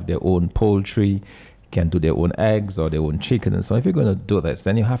have their own poultry, can do their own eggs or their own chicken. And so if you're going to do this,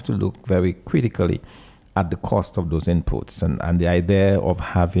 then you have to look very critically at the cost of those inputs, and the idea of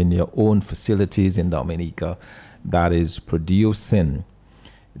having your own facilities in Dominica that is producing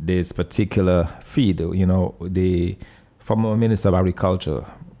this particular feed. The former Minister of Agriculture,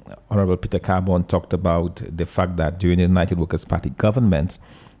 Honorable Peter Carbone, talked about the fact that during the United Workers' Party government,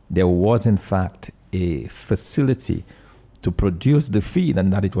 there was in fact a facility to produce the feed,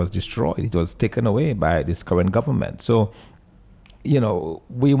 and that it was destroyed. It was taken away by this current government. So,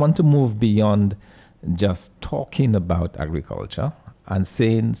 we want to move beyond just talking about agriculture and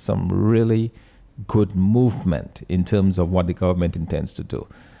seeing some really good movement in terms of what the government intends to do.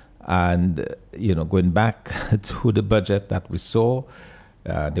 And, going back to the budget that we saw,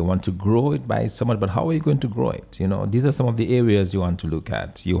 they want to grow it by so much, but how are you going to grow it? These are some of the areas you want to look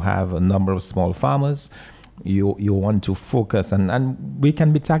at. You have a number of small farmers. You want to focus, and we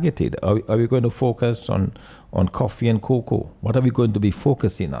can be targeted. Are we going to focus on coffee and cocoa? What are we going to be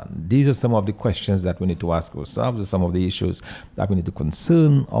focusing on? These are some of the questions that we need to ask ourselves, some of the issues that we need to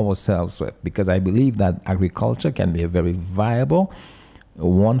concern ourselves with, because I believe that agriculture can be a very viable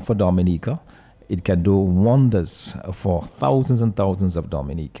one for Dominica. It can do wonders for thousands and thousands of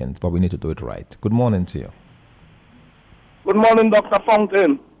Dominicans, but we need to do it right. Good morning to you. Good morning, Dr.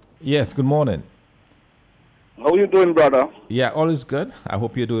 Fountain. Yes, good morning. How are you doing, brother? Yeah, all is good. I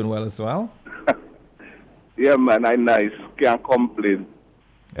hope you're doing well as well. Yeah, man, I'm nice. Can't complain.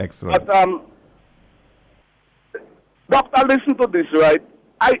 Excellent. But, Doctor, listen to this, right?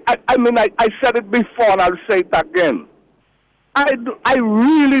 I said it before and I'll say it again. I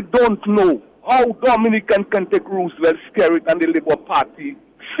really don't know how Dominican can take Roosevelt Skerrit and the Labour Party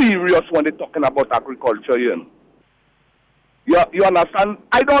serious when they're talking about agriculture, You understand?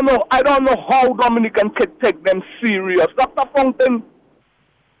 I don't know how Dominican can take them serious. Dr. Fountain,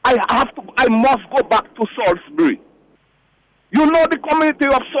 I must go back to Salisbury. The community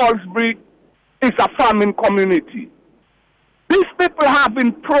of Salisbury is a farming community. These people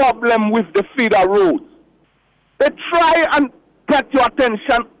having problem with the feeder roads. They try and get your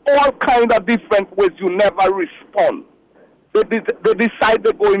attention all kind of different ways. You never respond. They decide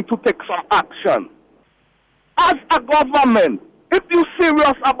they're going to take some action. As a government, if you're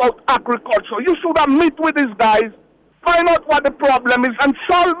serious about agriculture, you should have met with these guys, find out what the problem is, and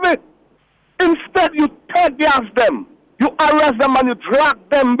solve it. Instead, you tear gas them, you arrest them, and you drag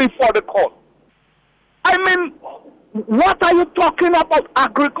them before the court. I mean, what are you talking about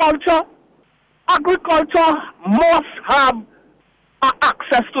agriculture? Agriculture must have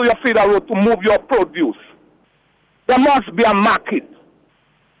access to your feeder road to move your produce. There must be a market.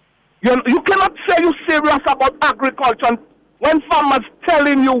 You cannot say you're serious about agriculture when farmers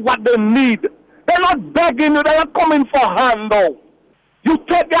telling you what they need. They not begging you, they're not coming for handout. You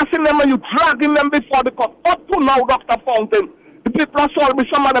take gas in them and you dragging them before the court. Up to now, Dr. Fountain, the people are solving,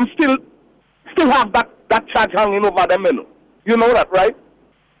 some of them still have that charge hanging over them, you know. You know that, right?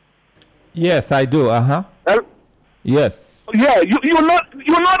 Yes, I do. Yes. Yeah, you know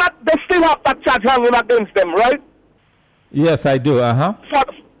that they still have that charge hanging against them, right? Yes, I do.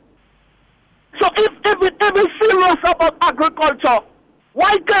 So if it's serious about agriculture,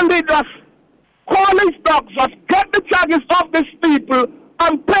 why can't they just call these dogs, just get the charges of these people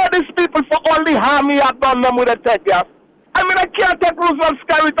and pay these people for all the harm he had done them with the tech gas? I mean, I can't take Roosevelt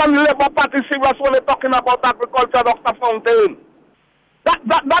Scarrett and the Labour Party serious when they're talking about agriculture, Dr. Fountain.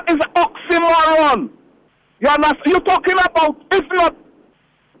 That is an oxymoron. You understand? You're talking about, if not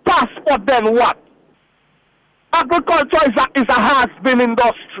passport, then what? Agriculture is a has-been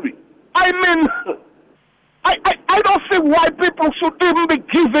industry. I mean, I don't see why people should even be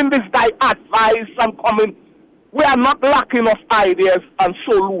giving this guy advice and coming. We are not lacking of ideas and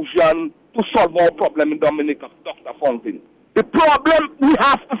solutions to solve our problem in Dominica, Dr. Fountain. The problem we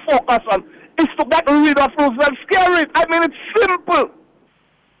have to focus on is to get rid of Roosevelt Scarrett. I mean, it's simple.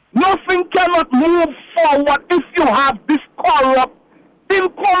 Nothing cannot move forward if you have this corrupt,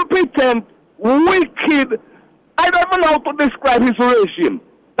 incompetent, wicked, I don't even know how to describe his regime.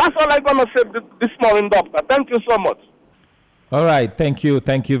 That's all I'm going to say this morning, Doctor. Thank you so much. All right. Thank you.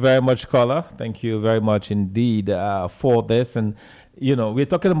 Thank you very much, caller. Thank you very much indeed for this. And, you know, we're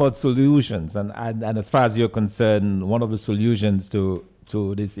talking about solutions. And as far as you're concerned, one of the solutions to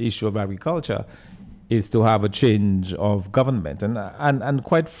this issue of agriculture is to have a change of government. And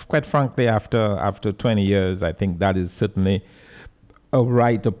quite frankly, after 20 years, I think that is certainly a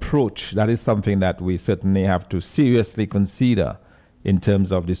right approach. That is something that we certainly have to seriously consider in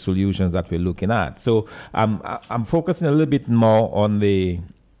terms of the solutions that we're looking at. So I'm focusing a little bit more on the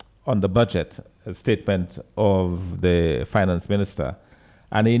budget statement of the finance minister,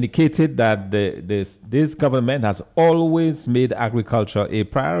 and he indicated that this government has always made agriculture a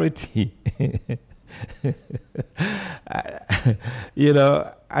priority. You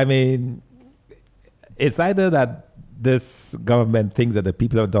know, I mean, it's either that this government thinks that the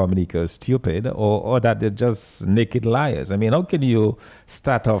people of Dominica are stupid or that they're just naked liars. I mean, how can you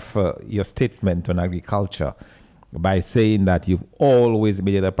start off your statement on agriculture by saying that you've always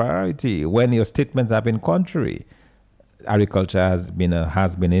made it a priority when your statements have been contrary? Agriculture has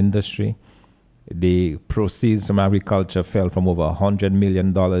been industry. The proceeds from agriculture fell from over $100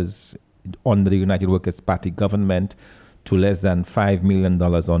 million under the United Workers' Party government to less than $5 million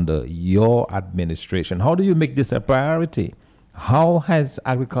under your administration. How do you make this a priority? How has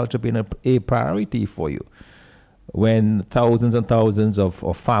agriculture been a priority for you when thousands and thousands of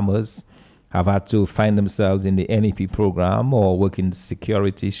farmers have had to find themselves in the NEP program or working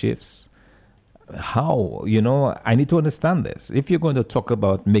security shifts? How? You know, I need to understand this. If you're going to talk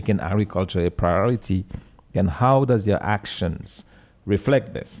about making agriculture a priority, then how does your actions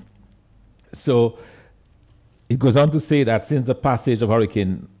reflect this? So it goes on to say that since the passage of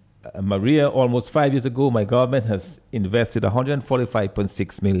Hurricane Maria almost 5 years ago, my government has invested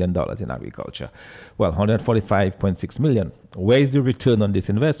 $145.6 million in agriculture. Well, $145.6 million. Where is the return on this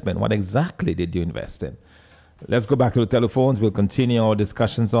investment? What exactly did you invest in? Let's go back to the telephones. We'll continue our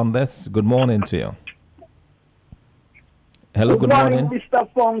discussions on this. Good morning to you. Hello, good morning. Mr.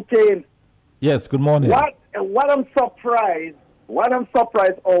 Fountain. Yes, good morning. What I'm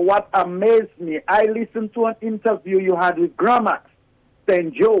surprised or what amazed me, I listened to an interview you had with Gramax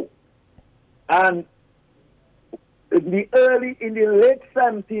St. Joe, and in the late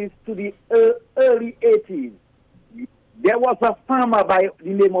 70s to the early 80s, there was a farmer by the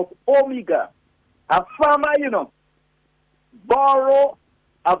name of Omega. A farmer, you know, borrow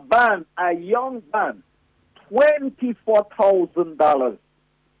a young man, $24,000.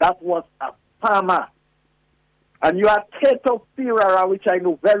 That was a farmer. And you are Tato Ferrara, which I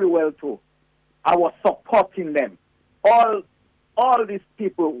know very well too. I was supporting them. All these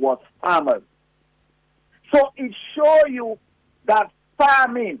people was farmers. So it shows you that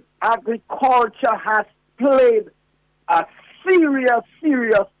farming, agriculture has played a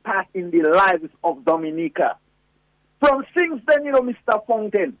serious part in the lives of Dominica. From since then, you know, Mr.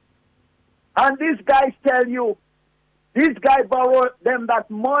 Fountain, and these guys tell you, this guy borrowed them that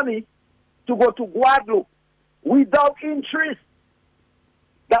money to go to Guadeloupe without interest.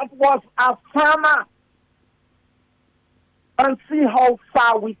 That was a farmer. And see how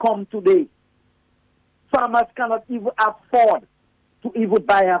far we come today. Farmers cannot even afford to even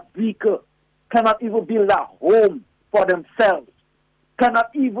buy a vehicle, cannot even build a home for themselves, cannot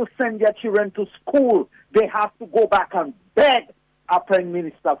even send their children to school. They have to go back and beg a prime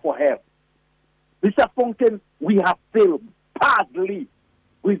minister for help. Mr. Fontaine, we have failed badly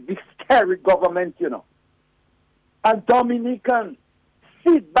with this scary government, you know. And Dominicans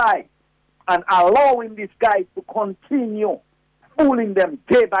sit by and allowing these guys to continue fooling them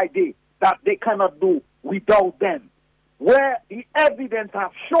day by day that they cannot do without them. Where the evidence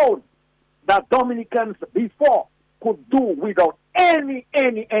have shown that Dominicans before could do without any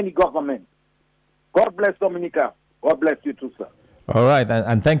government. God bless Dominica. God bless you too, sir. All right,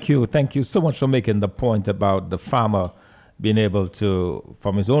 and thank you so much for making the point about the farmer being able to,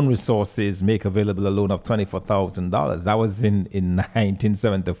 from his own resources, make available a loan of $24,000. That was in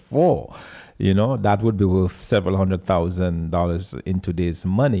 1974. You know, that would be worth several $100,000 in today's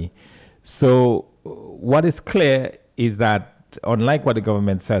money. So what is clear is that, unlike what the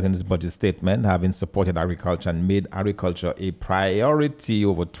government says in its budget statement, having supported agriculture and made agriculture a priority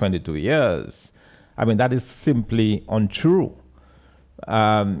over 22 years, I mean, that is simply untrue.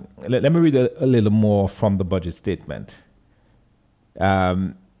 Let me read a little more from the budget statement.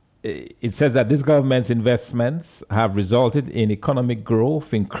 It says that this government's investments have resulted in economic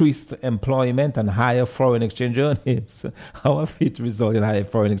growth, increased employment, and higher foreign exchange earnings. How have it resulted in higher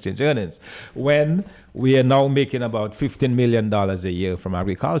foreign exchange earnings? When we are now making about $15 million a year from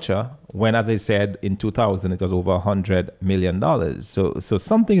agriculture, when, as I said, in 2000 it was over $100 million. So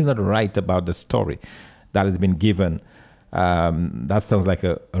something is not right about the story that has been given. That sounds like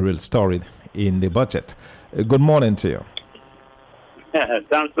a real story in the budget. Good morning to you.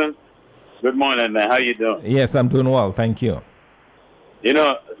 Thompson, good morning, man. How you doing? Yes, I'm doing well. Thank you. You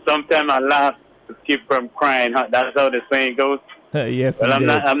know, sometimes I laugh to keep from crying. That's how the saying goes. Yes, but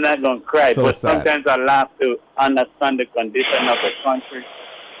I'm not going to cry. So but sad. Sometimes I laugh to understand the condition of the country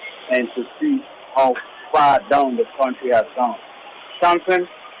and to see how far down the country has gone. Thompson,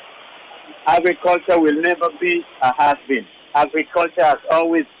 agriculture will never be a has-been. Agriculture has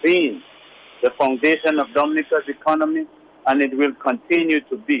always been the foundation of Dominica's economy, and it will continue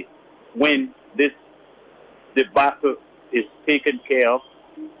to be when this debacle is taken care of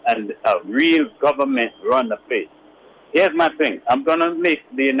and a real government run the place. Here's my thing. I'm going to make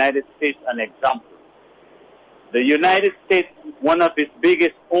the United States an example. The United States, one of its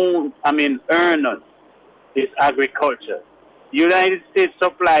biggest earners is agriculture. The United States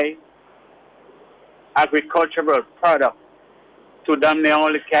supply agricultural products to damn near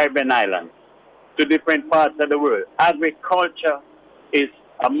all the Caribbean islands, to different parts of the world. Agriculture is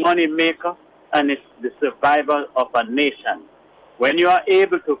a money maker and it's the survival of a nation. When you are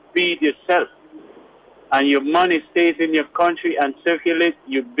able to feed yourself and your money stays in your country and circulates,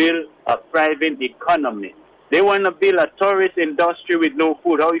 you build a thriving economy. They want to build a tourist industry with no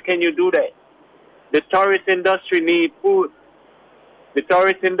food. How can you do that? The tourist industry needs food. The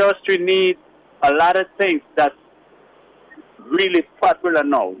tourist industry needs a lot of things that's really popular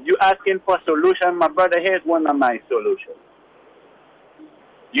now. You asking for a solution, my brother, here's one of my solutions.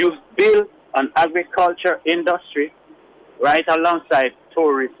 You build an agriculture industry right alongside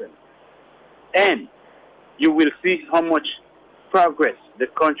tourism, and you will see how much progress the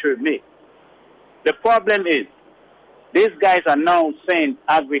country makes. The problem is, these guys are now saying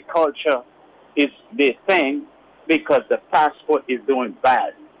agriculture is the thing because the passport is doing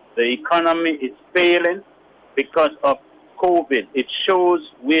bad. The economy is failing because of COVID. It shows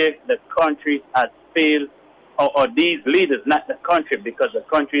where the country has failed, or these leaders, not the country, because the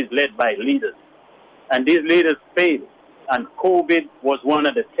country is led by leaders. And these leaders failed. And COVID was one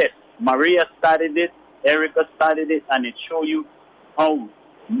of the tests. Maria started it, Erica started it, and it shows you how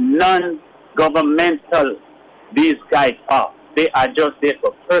non-governmental these guys are. They are just there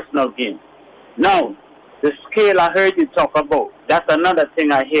for personal gain. Now, the scale I heard you talk about, that's another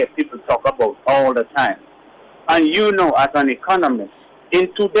thing I hear people talk about all the time. And you know, as an economist,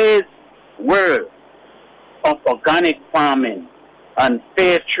 in today's world of organic farming and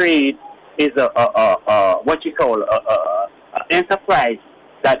fair trade is a enterprise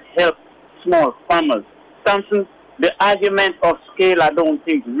that helps small farmers. Thompson, the argument of scale, I don't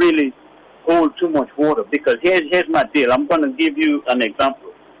think really hold too much water, because here's my deal. I'm going to give you an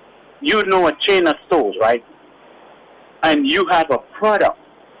example. You know a chain of stores, right? And you have a product.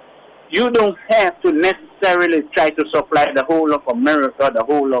 You don't have to necessarily try to supply the whole of America, the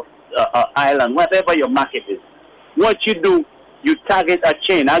whole of island, whatever your market is. What you do, you target a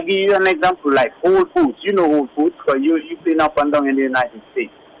chain. I'll give you an example like Whole Foods. You know Whole Foods because you've been up and down in the United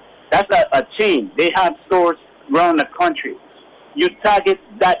States. That's a chain. They have stores around the country. You target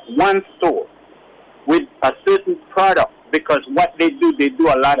that one store with a certain product, because what they do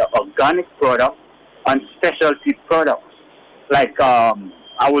a lot of organic products and specialty products. Like,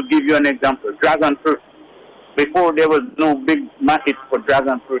 I will give you an example, dragon fruit. Before there was no big market for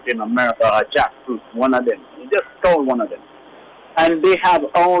dragon fruit in America or jackfruit, one of them. He just stole one of them. And they have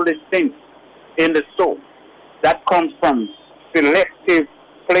all these things in the store that comes from selective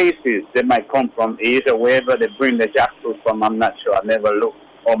places. They might come from Asia, wherever they bring the jackfruit from, I'm not sure, I never looked.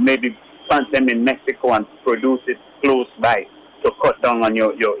 Or maybe plant them in Mexico and produce it close by to cut down on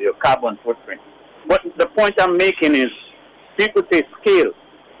your carbon footprint. But the point I'm making is, people say scale.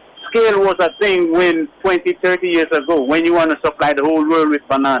 Scale was a thing when 20, 30 years ago, when you want to supply the whole world with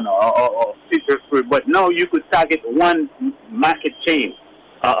banana or citrus fruit. But now you could target one market chain,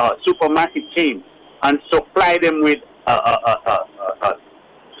 supermarket chain, and supply them with a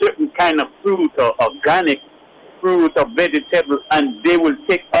certain kind of fruit or organic fruit or vegetable, and they will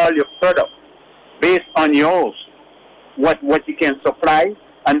take all your products based on yours, what you can supply,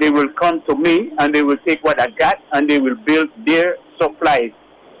 and they will come to me, and they will take what I got, and they will build their supplies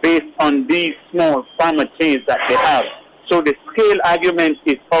based on these small farmer chains that they have. So the scale argument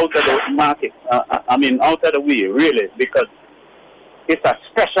is out of the market. Out of the way, really, because it's a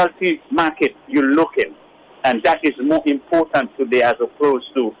specialty market you're looking, and that is more important today as opposed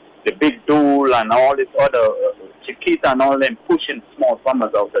to the big Dole and all this other Chiquita and all them pushing small farmers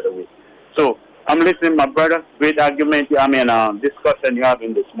out of the way. So I'm listening, my brother. Great argument. Discussion you're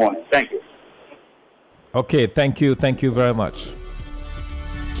having this morning. Thank you. Okay, thank you. Thank you very much.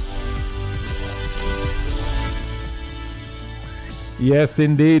 Yes,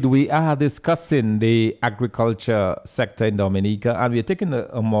 indeed. We are discussing the agriculture sector in Dominica, and we're taking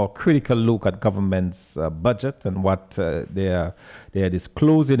a more critical look at government's budget and what they are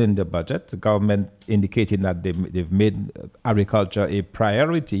disclosing in the budget. The government indicating that they've made agriculture a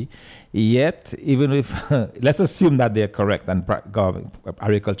priority. Yet, even if, let's assume that they're correct and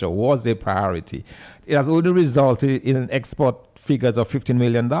agriculture was a priority, it has only resulted in export figures of $15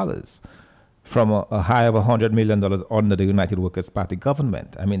 million. From a high of $100 million under the United Workers' Party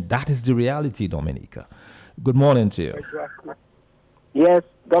government. I mean, that is the reality, Dominica. Good morning to you. Exactly. Yes,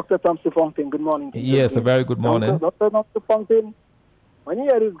 Dr. Thompson Fontaine, good morning to you. Yes, a very good morning. Dr. Fontaine, when you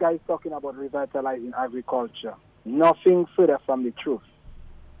hear these guys talking about revitalizing agriculture, nothing further from the truth.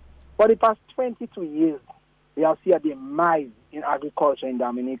 For the past 22 years, we have seen a demise in agriculture in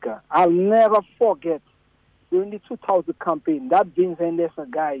Dominica. I'll never forget, during the 2000 campaign, that Vince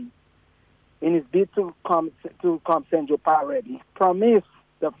Henderson guy, in his bid to come St. Joe Parade, he promised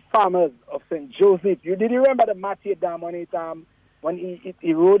the farmers of St. Joseph. Did you remember the Matthew Dam when it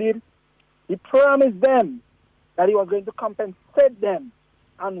eroded? He promised them that he was going to compensate them,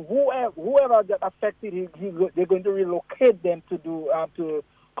 and whoever got affected, they're going to relocate them to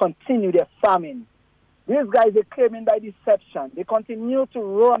continue their farming. These guys, they came in by deception. They continue to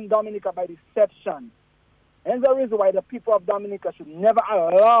run Dominica by deception. And the reason why the people of Dominica should never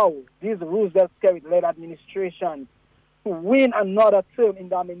allow this Roosevelt Skerrit-led administration to win another term in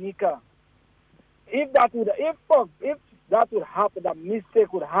Dominica. If that would happen, that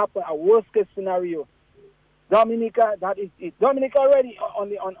mistake would happen, a worst case scenario, Dominica, that is it. Dominica already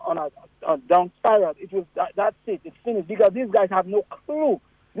on a down spiral. That's it. It's finished because these guys have no clue.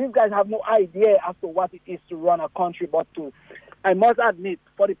 These guys have no idea as to what it is to run a country. But I must admit,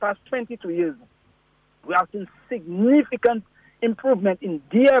 for the past 22 years, we have seen significant improvement in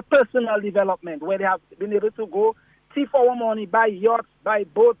their personal development, where they have been able to go thief our money, buy yachts, buy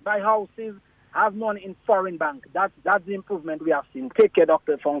boats, buy houses, have money in foreign bank. That's the improvement we have seen. Take care,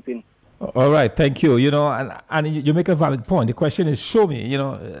 Dr. Fontaine. All right, thank you. And you make a valid point. The question is, show me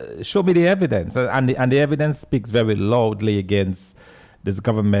the evidence, and the evidence speaks very loudly against this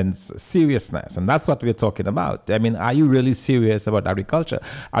government's seriousness, and that's what we're talking about. I mean, are you really serious about agriculture?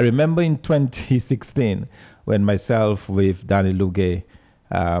 I remember in 2016 when myself with Danny Luge,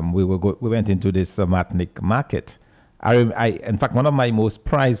 we went into this Matnik market. In fact, one of my most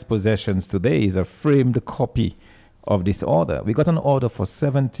prized possessions today is a framed copy of this order. We got an order for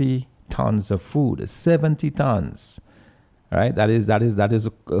 70 tons of food, 70 tons, right? That is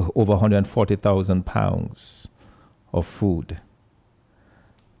over 140,000 pounds of food.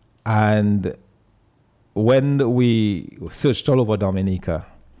 And when we searched all over Dominica,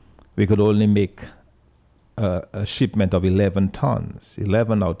 we could only make a shipment of 11 tons,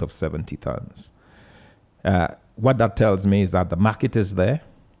 11 out of 70 tons. What that tells me is that the market is there.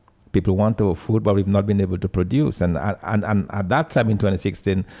 People want our food, but we've not been able to produce. And at that time in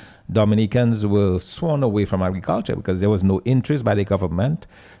 2016, Dominicans were sworn away from agriculture because there was no interest by the government.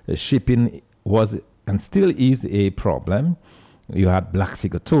 The shipping was and still is a problem. You had black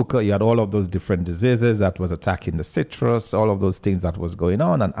sigatoka, you had all of those different diseases that was attacking the citrus, all of those things that was going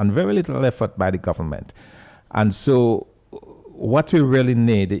on, and very little effort by the government. And so what we really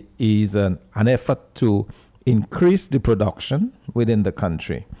need is an effort to increase the production within the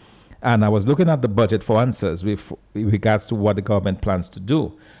country. And I was looking at the budget for answers with regards to what the government plans to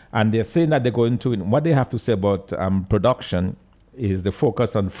do. And they're saying that they're going to, what they have to say about production is the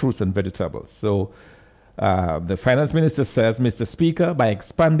focus on fruits and vegetables. So the finance minister says, Mr. Speaker, by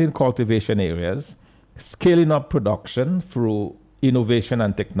expanding cultivation areas, scaling up production through innovation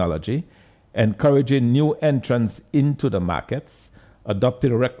and technology, encouraging new entrants into the markets,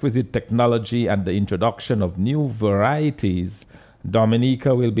 adopting requisite technology and the introduction of new varieties,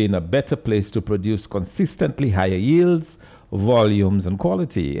 Dominica will be in a better place to produce consistently higher yields, volumes, and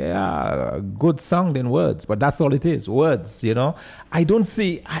quality. Yeah, good sounding words, but that's all it is, words, you know. I don't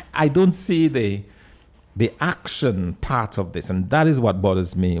see the action part of this, and that is what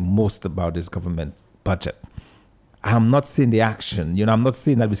bothers me most about this government budget. I'm not seeing the action. You know, I'm not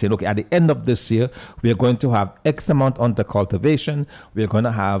seeing that we say, okay, at the end of this year, we are going to have X amount under cultivation. We're going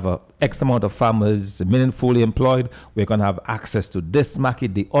to have X amount of farmers meaningfully employed. We're going to have access to this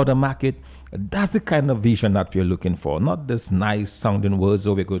market, the other market. That's the kind of vision that we're looking for. Not this nice sounding words,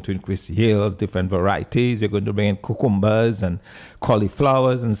 oh, we're going to increase yields, different varieties. We're going to bring in cucumbers and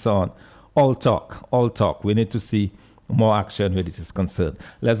cauliflowers and so on. All talk, all talk. We need to see more action where this is concerned.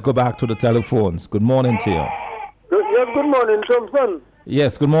 Let's go back to the telephones. Good morning to you. Yes, good morning, Thompson.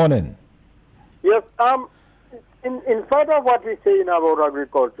 Yes, good morning. Yes, in spite of what we say about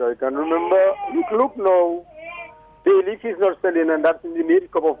agriculture, I can remember, look now, the leaf is not selling, and that's in the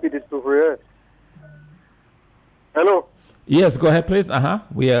need cup of Peter Soufriere. Hello? Yes, go ahead, please.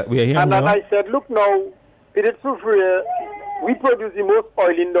 We are here and now. And I said, look now, Peter Soufriere, we produce the most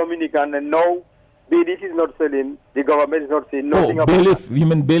oil in Dominican, and now the leaf is not selling, the government is not saying nothing about Bayleaf, you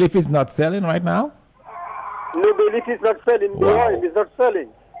mean Bayleaf is not selling right now? No, the leaf is not selling. The oil is not selling.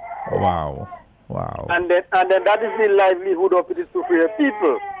 Wow. Wow. And then that is the livelihood of the Soufriere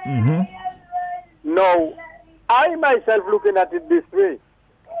people. Mm-hmm. Now, I myself looking at it this way.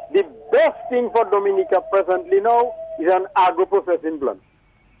 The best thing for Dominica presently now is an agro-processing plant.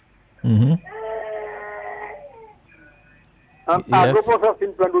 Mm-hmm. An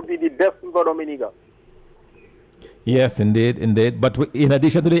agro-processing plant would be the best thing for Dominica. Yes, indeed. But in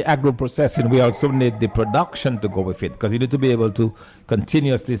addition to the agro-processing, we also need the production to go with it, because you need to be able to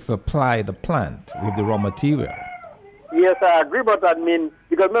continuously supply the plant with the raw material. Yes, I agree, but I mean,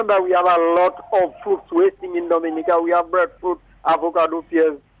 because remember, we have a lot of fruits wasting in Dominica. We have breadfruit, avocado,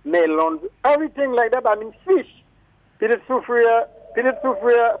 pears, melons, everything like that. I mean, fish. Peter Soufriere,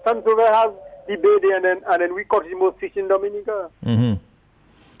 Saint-Sauveur has the bay, and then we caught the most fish in Dominica. Mm-hmm.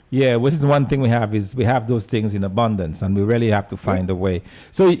 Yeah, which is one thing we have those things in abundance, and we really have to find a way.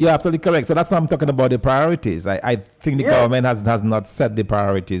 So you're absolutely correct. So that's why I'm talking about the priorities. I think the government has not set the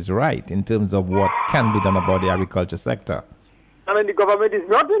priorities right in terms of what can be done about the agriculture sector. I mean, the government is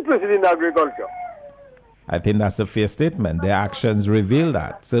not interested in agriculture. I think that's a fair statement. Their actions reveal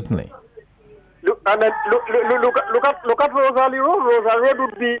that, certainly. Look at Rosalie Road.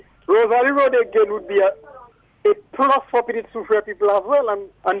 Rosalie Road again would be a plus for Peter Soufriere people as well,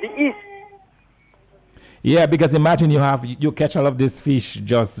 and the east. Yeah, because imagine you catch all of this fish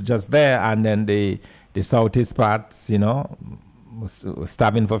just there, and then the southeast parts, you know,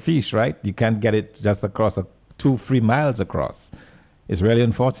 starving for fish, right? You can't get it just across 2-3 miles across. It's really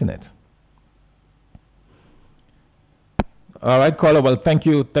unfortunate. All right, caller. Well, thank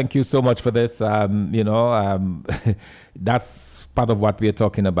you so much for this. That's part of what we're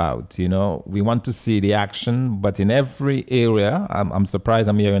talking about. You know, we want to see the action, but in every area, I'm surprised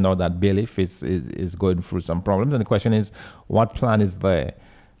I'm hearing now that Bayleaf is going through some problems. And the question is, what plan is there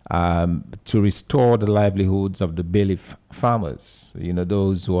to restore the livelihoods of the Bayleaf farmers? You know,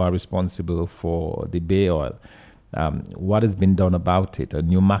 those who are responsible for the bay oil. What has been done about it? A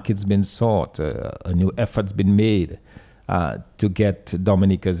new market's been sought. A new effort's been made to get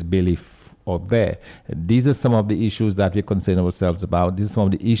Dominica's Bayleaf out there. These are some of the issues that we concern ourselves about. These are some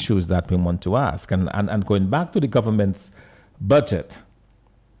of the issues that we want to ask. And going back to the government's budget,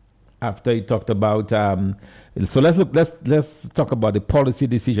 after he talked about, so let's talk about the policy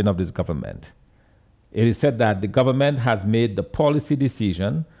decision of this government. It is said that the government has made the policy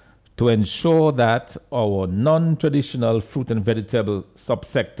decision to ensure that our non-traditional fruit and vegetable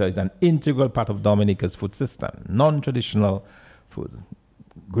subsector is an integral part of Dominica's food system. Non-traditional food.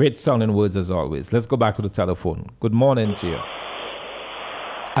 Great sounding words as always. Let's go back to the telephone. Good morning to you.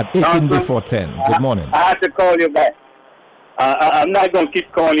 At 18 before 10. Good morning. I have to call you back. I'm not going to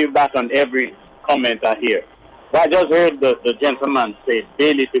keep calling you back on every comment I hear. But I just heard the gentleman say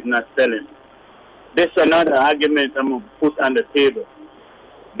Bayleaf is not selling. This is another argument I'm going to put on the table.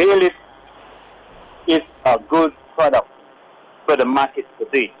 Bayleaf is a good product for the market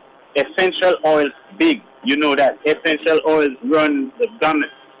today. Essential oils big You know that essential oils run the gamut.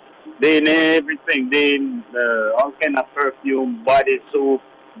 They in everything. They in all kind of perfume, body soap,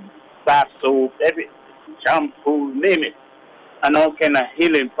 bath soap, every shampoo, name it. And all kind of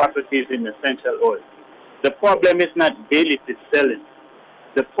healing properties in essential oils. The problem is not Baileys is selling.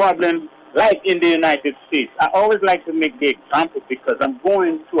 The problem, like in the United States, I always like to make the example because I'm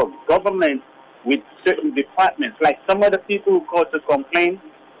going to a government with certain departments. Like some of the people who call to complain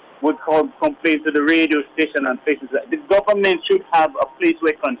would complain to the radio station and places like that. The government should have a place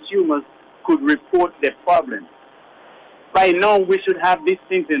where consumers could report their problems. By now, we should have these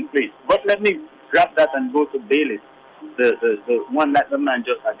things in place. But let me drop that and go to Baileys, the one that the man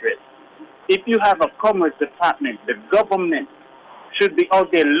just addressed. If you have a commerce department, the government should be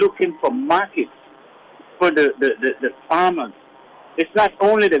out there looking for markets for the farmers. It's not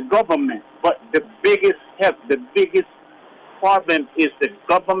only the government, but the biggest help, the biggest problem is the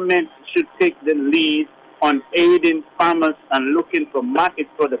government should take the lead on aiding farmers and looking for markets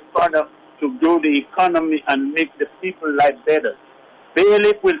for the product to grow the economy and make the people life better.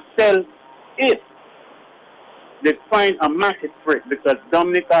 Bailey will sell it. They find a market for it because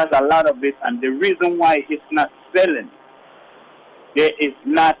Dominica has a lot of it, and the reason why it's not selling, there is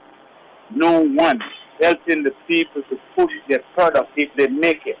not no one helping the people to push their product if they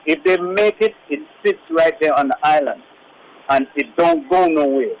make it. If they make it, it sits right there on the island and it don't go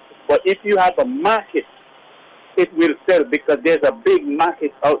nowhere. But if you have a market, it will sell because there's a big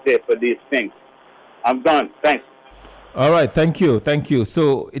market out there for these things. I'm done. Thanks. All right. Thank you.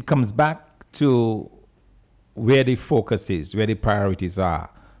 So it comes back to where the focus is, where the priorities are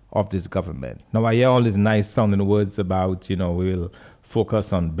of this government. Now, I hear all these nice sounding words about, we'll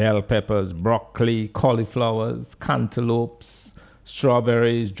focus on bell peppers, broccoli, cauliflowers, cantaloupes,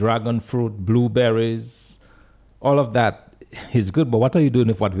 strawberries, dragon fruit, blueberries. All of that is good, but what are you doing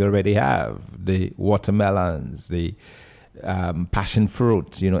with what we already have? The watermelons, the passion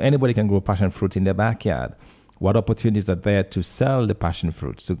fruit. Anybody can grow passion fruit in their backyard. What opportunities are there to sell the passion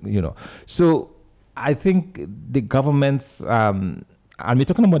fruits? So I think the government's, and we're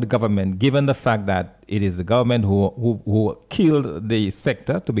talking about the government, given the fact that it is the government who killed the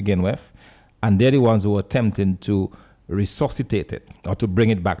sector to begin with, and they're the ones who are attempting to resuscitate it or to bring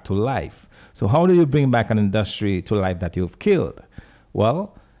it back to life. So how do you bring back an industry to life that you've killed?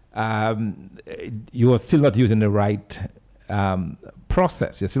 Well, you are still not using the right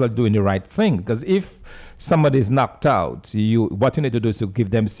process. You're still not doing the right thing. Because if somebody is knocked out, what you need to do is to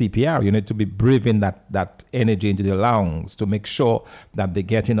give them CPR. You need to be breathing that energy into their lungs to make sure that they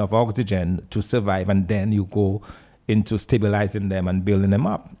get enough oxygen to survive, and then you go into stabilizing them and building them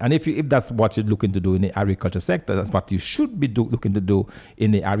up. And if that's what you're looking to do in the agriculture sector, that's what you should be looking to do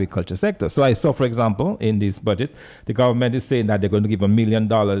in the agriculture sector. So I saw, for example, in this budget, the government is saying that they're going to give $1 million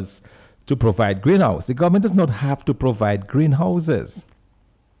to provide greenhouse. The government does not have to provide greenhouses.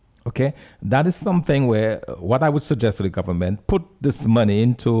 Okay, that is something where what I would suggest to the government, put this money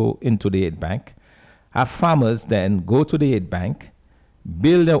into the aid bank, have farmers then go to the aid bank,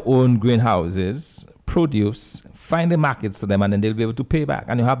 build their own greenhouses, produce, find the markets for them, and then they'll be able to pay back.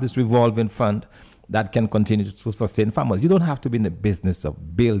 And you have this revolving fund that can continue to sustain farmers. You don't have to be in the business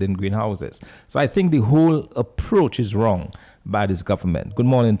of building greenhouses. So I think the whole approach is wrong by this government. Good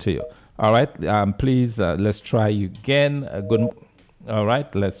morning to you. All right, please, let's try you again. All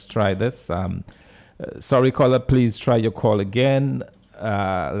right, let's try this. Sorry, caller, please try your call again.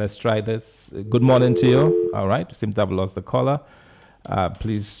 Let's try this. Good morning to you. All right, seem to have lost the caller.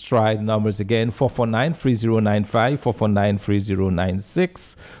 Please try the numbers again. 449-3095,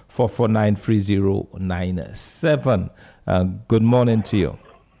 449-3096, 449-3097. Good morning to you.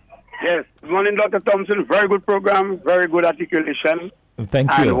 Yes, good morning, Dr. Thompson. Very good program, very good articulation.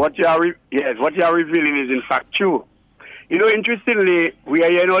 Thank you. And what you are revealing is in fact true. Interestingly, we are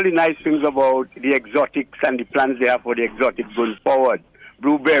hearing all the nice things about the exotics and the plans they have for the exotics going forward.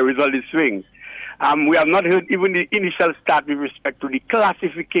 Blueberries, all these things. We have not heard even the initial start with respect to the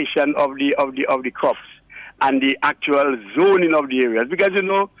classification of the crops and the actual zoning of the areas. Because,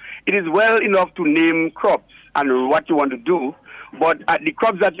 it is well enough to name crops and what you want to do, but the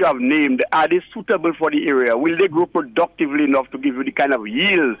crops that you have named, are they suitable for the area? Will they grow productively enough to give you the kind of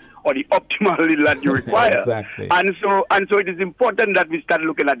yield or the optimal yield that you require? Exactly. And so it is important that we start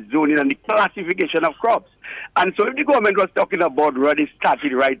looking at zoning and the classification of crops. And so if the government was talking about already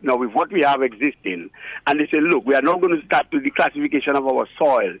started right now with what we have existing, and they say, look, we are now going to start with the classification of our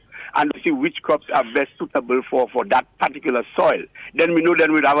soil and see which crops are best suitable for that particular soil, then we know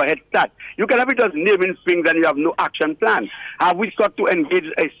then we'll have a head start. You can have it as naming things and you have no action plan. Have we got to engage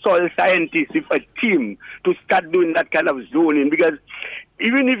a soil scientist, a team, to start doing that kind of zoning? Because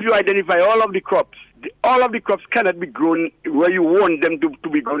even if you identify all of the crops, all of the crops cannot be grown where you want them to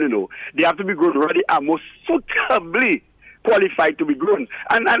be grown, you know. They have to be grown where they are most suitably qualified to be grown.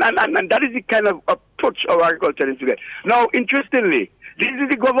 And that is the kind of approach our agriculture is today. Now, interestingly, this is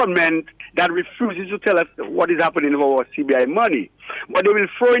the government that refuses to tell us what is happening with our CBI money. But they will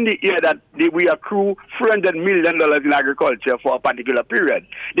throw in the air that we accrue $400 million in agriculture for a particular period.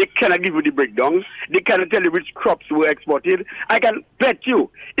 They cannot give you the breakdown. They cannot tell you which crops were exported. I can bet you,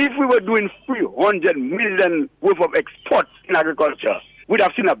 if we were doing $300 million worth of exports in agriculture, we'd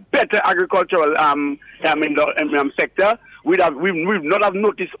have seen a better agricultural sector. We'd not have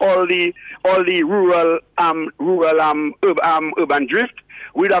noticed all the rural urban drift.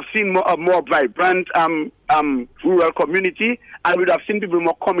 We'd have seen a more vibrant rural community, and we'd have seen people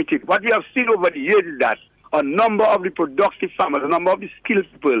more committed. What we have seen over the years is that a number of the productive farmers, a number of the skilled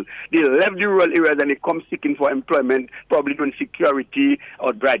people, they left the rural areas and they come seeking for employment, probably doing security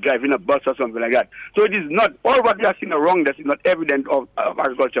or driving a bus or something like that. So it is not, all what we are seeing around us is not evident of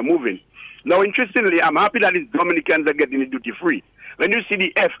agriculture moving. Now, interestingly, I'm happy that these Dominicans are getting it duty-free. When you see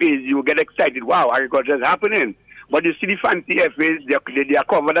the FAs, you get excited. Wow, agriculture is happening. But you see the fancy FAs, they are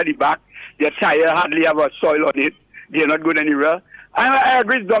covered at the back. Their tire hardly have a soil on it. They're not going anywhere. I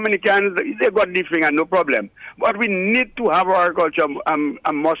agree with Dominicans, they got the thing and no problem. But we need to have our agriculture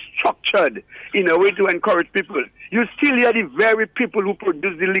more structured in a way to encourage people. You still hear the very people who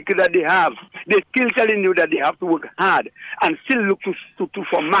produce the liquor that they have. They're still telling you that they have to work hard and still look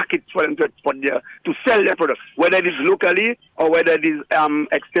for markets for them to export to sell their products, whether it is locally or whether it is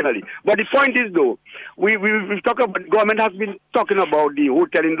externally. But the point is, though, we've talked about, government has been talking about the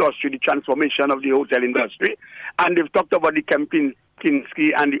hotel industry, the transformation of the hotel industry, and they've talked about the Kempinski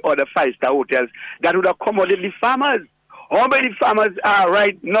and the other five-star hotels that would accommodate the farmers. How many farmers are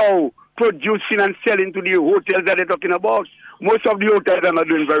right now producing and selling to the hotels that they're talking about? Most of the hotels are not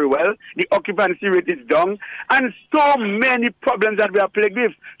doing very well. The occupancy rate is down. And so many problems that we are plagued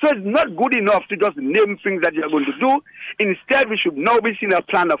with. So it's not good enough to just name things that you're going to do. Instead, we should now be seeing a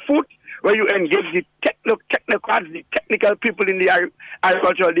plan afoot where you engage the technocrats, the technical people in the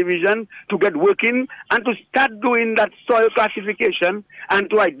agricultural division to get working and to start doing that soil classification and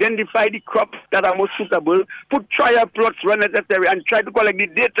to identify the crops that are most suitable, put trial plots where necessary and try to collect the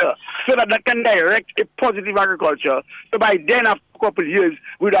data so that can direct a positive agriculture. So by then, after a couple of years,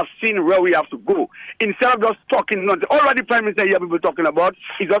 we would have seen where we have to go. Instead of just talking nonsense, all what the Prime Minister here people talking about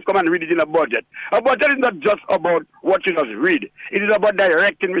is just come and read it in a budget. A budget is not just about what you just read. It is about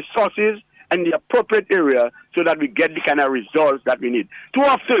directing resources in the appropriate area so that we get the kind of results that we need. Too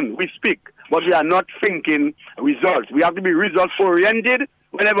often we speak, but we are not thinking results. We have to be results-oriented.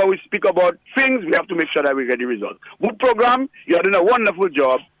 Whenever we speak about things, we have to make sure that we get the results. Good program, you are doing a wonderful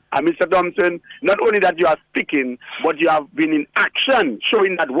job. And Mr. Thompson, not only that you are speaking, but you have been in action,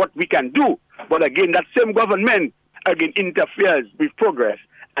 showing that what we can do. But again, that same government, again, interferes with progress,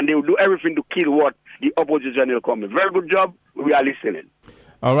 and they will do everything to kill what the opposition will come with. Very good job. We are listening.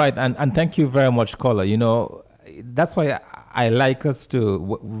 All right, and thank you very much, caller. You know, that's why I like us to,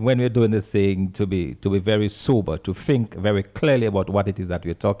 when we're doing this thing, to be very sober, to think very clearly about what it is that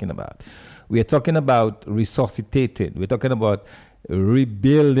we're talking about. We are talking about resuscitating. We're talking about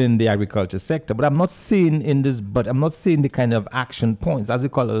rebuilding the agriculture sector. But I'm not seeing the kind of action points, as the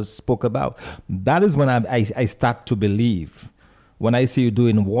callers spoke about. That is when I start to believe. When I see you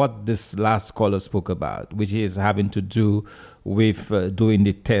doing what this last caller spoke about, which is having to do with doing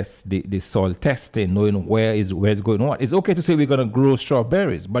the tests, the soil testing, knowing where it's going on. It's okay to say we're going to grow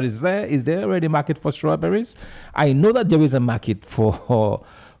strawberries, but is there already a market for strawberries? I know that there is a market for our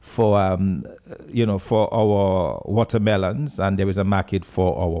watermelons, and there is a market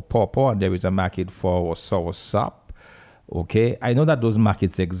for our pawpaw, and there is a market for our soursop. Okay, I know that those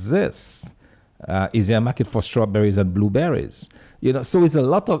markets exist. Is there a market for strawberries and blueberries? You know, so it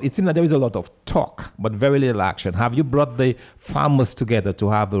seems that there is a lot of talk, but very little action. Have you brought the farmers together to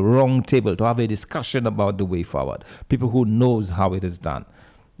have a round table, to have a discussion about the way forward? People who knows how it is done.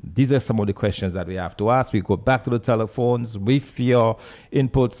 These are some of the questions that we have to ask. We go back to the telephones with your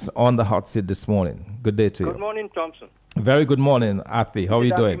inputs on the hot seat this morning. Good day to you. Good morning, Thompson. Very good morning, Afi. How are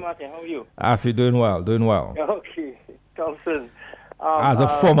you doing? Martin, how are you? Afi, doing well. Okay, Thompson. As a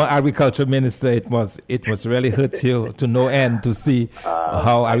former agriculture minister, it must really hurt you to no end to see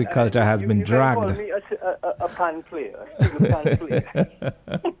how agriculture has been dragged. You call me a pan player, a pan player.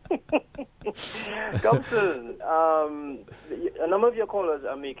 Thompson, a number of your callers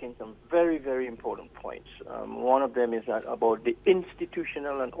are making some very, very important points. One of them is that about the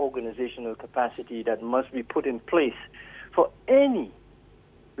institutional and organizational capacity that must be put in place for any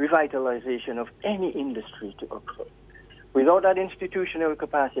revitalization of any industry to occur. Without that institutional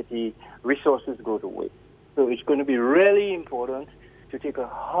capacity, resources go to waste. So it's going to be really important to take a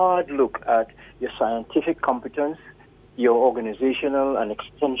hard look at your scientific competence, your organizational and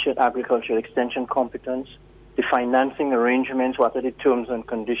agricultural extension competence, the financing arrangements, what are the terms and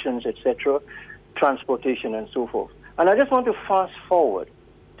conditions, etc., transportation and so forth. And I just want to fast forward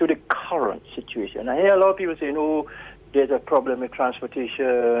to the current situation. I hear a lot of people saying, oh, there's a problem with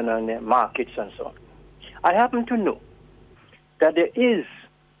transportation and markets and so on. I happen to know that there is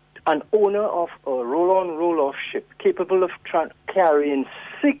an owner of a roll-on, roll-off ship capable of carrying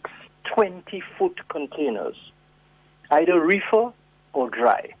 6 20-foot containers, either reefer or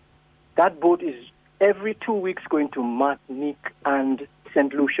dry. That boat is every 2 weeks going to Martinique and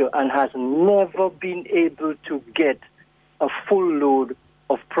St. Lucia and has never been able to get a full load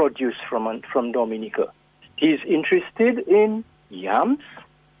of produce from Dominica. He's interested in yams,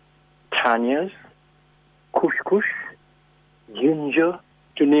 tanyas, couscous, ginger,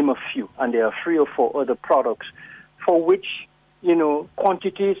 to name a few. And there are 3 or 4 other products for which,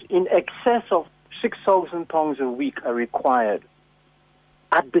 quantities in excess of 6,000 pounds a week are required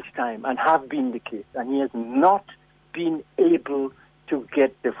at this time and have been the case. And he has not been able to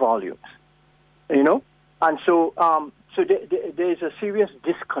get the volumes, And so, there is a serious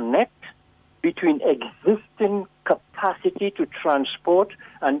disconnect between existing capacity to transport,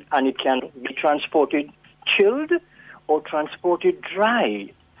 and it can be transported chilled or transported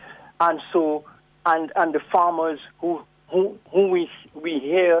dry. And so, and the farmers who we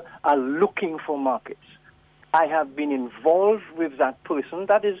hear are looking for markets. I have been involved with that person.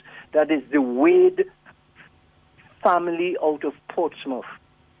 That is the Wade family out of Portsmouth.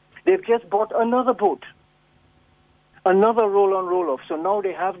 They've just bought another boat, another roll-on, roll-off. So now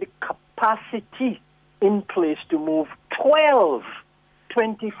they have the capacity in place to move 12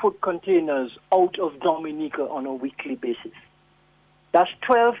 20-foot containers out of Dominica on a weekly basis. That's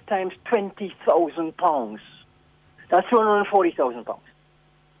 12 times 20,000 pounds. That's 240,000 pounds,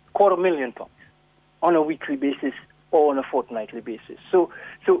 £250,000 on a weekly basis or on a fortnightly basis. So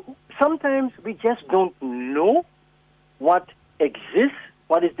sometimes we just don't know what exists,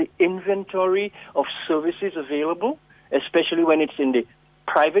 what is the inventory of services available, especially when it's in the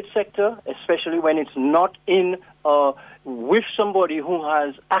private sector, especially when it's not in with somebody who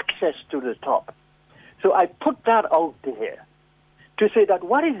has access to the top. So I put that out there to say that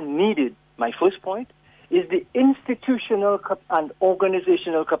what is needed, my first point, is the institutional and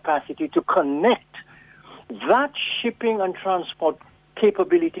organizational capacity to connect that shipping and transport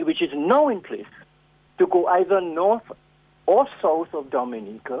capability, which is now in place, to go either north or south of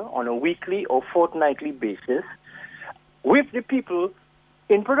Dominica on a weekly or fortnightly basis with the people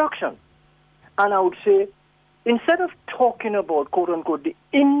in production. And I would say, instead of talking about, quote unquote, the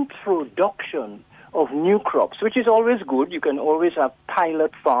introduction of new crops, which is always good, you can always have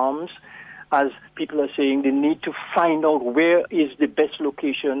pilot farms, as people are saying, they need to find out where is the best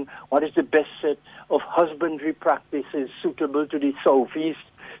location, what is the best set of husbandry practices suitable to the southeast,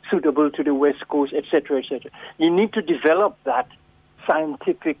 suitable to the west coast, etc., etc. You need to develop that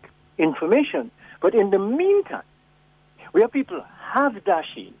scientific information. But in the meantime, where people have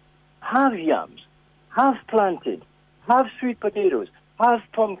dasheen, have yams, have planted, have sweet potatoes, have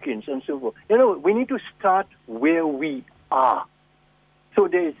pumpkins, and so forth. We need to start where we are. So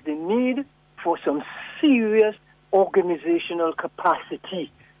there is the need for some serious organizational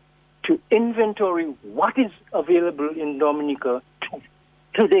capacity to inventory what is available in Dominica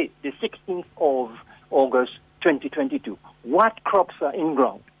today, the 16th of August 2022. What crops are in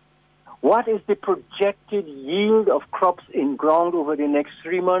ground? What is the projected yield of crops in ground over the next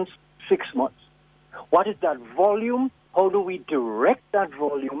 3 months, 6 months? What is that volume? How do we direct that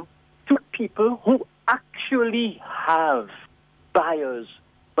volume to people who actually have buyers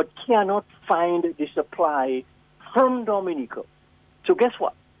but cannot find the supply from Dominica? So guess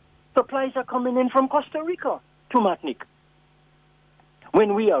what? Supplies are coming in from Costa Rica to Martinique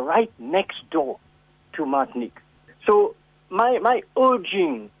when we are right next door to Martinique. So my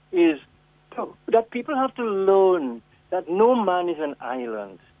urging is that people have to learn that no man is an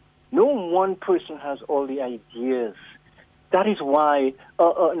island. No one person has all the ideas. That is why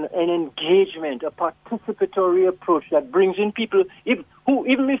an engagement, a participatory approach that brings in people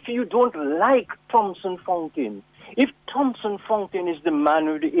even if you don't like Thomson Fountain, if Thomson Fountain is the man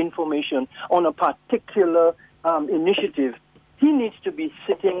with the information on a particular initiative, he needs to be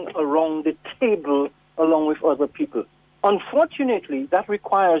sitting around the table along with other people. Unfortunately, that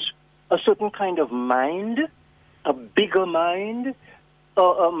requires a certain kind of mind, a bigger mind,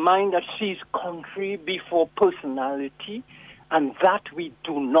 a mind that sees country before personality, and that we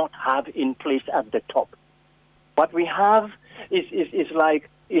do not have in place at the top. What we have is like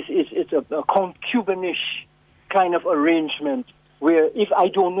it's a concubinish kind of arrangement where if I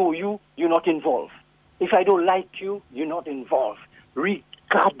don't know you, you're not involved. If I don't like you, you're not involved,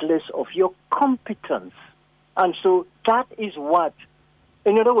 regardless of your competence. And so that is what,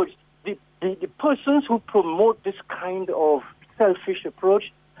 in other words, the persons who promote this kind of selfish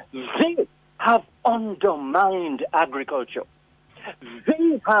approach, they have undermined agriculture.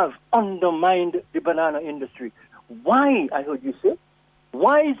 They have undermined the banana industry. Why, I heard you say,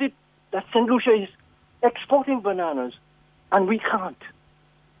 why is it that St. Lucia is exporting bananas and we can't?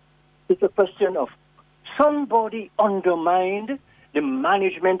 It's a question of somebody undermined the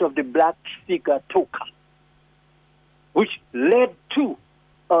management of the black sticker toka, which led to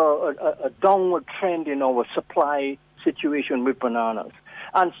a downward trend in our supply situation with bananas.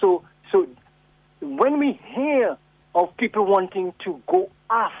 And so when we hear of people wanting to go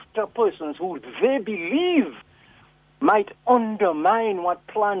after persons who they believe might undermine what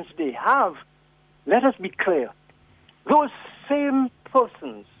plans they have, let us be clear. Those same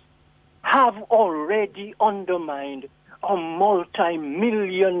persons have already undermined a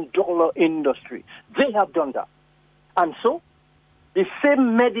multi-million-dollar industry. They have done that. And so, the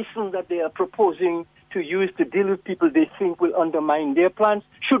same medicine that they are proposing to use to deal with people they think will undermine their plans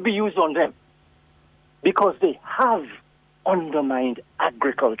should be used on them, because they have undermined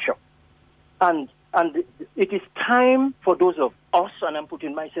agriculture. And it is time for those of us, and I'm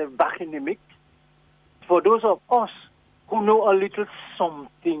putting myself back in the mix, for those of us who know a little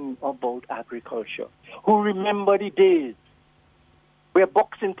something about agriculture, who remember the days where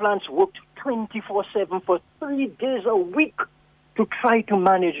boxing plants worked 24/7 for 3 days a week to try to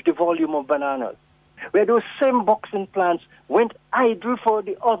manage the volume of bananas, where those same boxing plants went idle for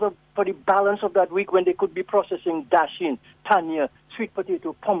the balance of that week when they could be processing dasheen, tanya, sweet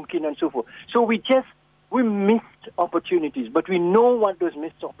potato, pumpkin, and so forth. So we missed opportunities, but we know what those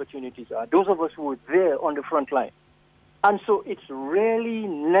missed opportunities are, those of us who were there on the front line. And so it's really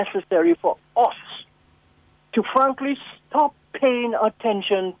necessary for us to frankly stop paying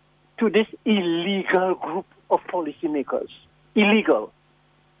attention to this illegal group of policymakers. Illegal.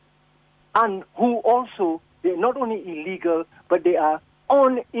 And who also, they're not only illegal, but they are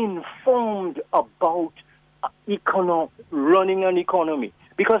uninformed about running an economy,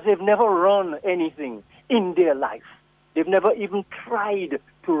 because they've never run anything in their life. They've never even tried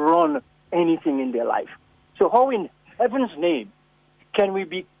to run anything in their life. So how in heaven's name can we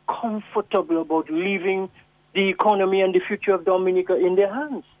be comfortable about leaving the economy and the future of Dominica in their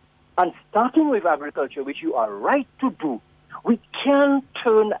hands? And starting with agriculture, which you are right to do, we can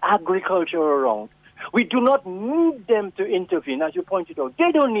turn agriculture around. We do not need them to intervene, as you pointed out.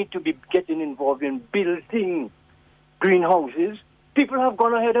 They don't need to be getting involved in building greenhouses. People have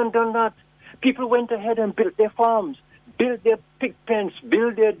gone ahead and done that. People went ahead and built their farms, built their pig pens,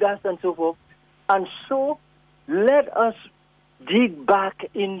 built their dust and so forth. And so let us dig back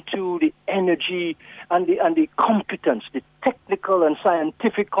into the energy and the competence, the technical and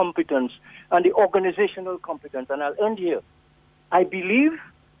scientific competence and the organizational competence. And I'll end here. I believe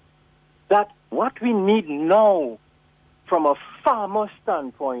that what we need now, from a farmer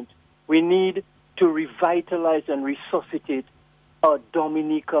standpoint, we need to revitalize and resuscitate a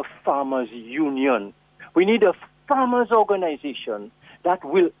Dominica Farmers Union. We need a farmers organization that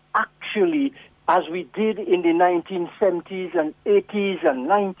will actually, as we did in the 1970s and 80s and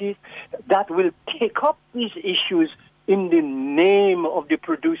 90s, that will take up these issues in the name of the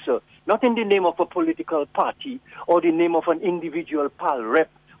producer, not in the name of a political party or the name of an individual PAL rep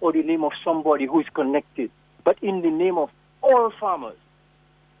or the name of somebody who is connected, but in the name of all farmers,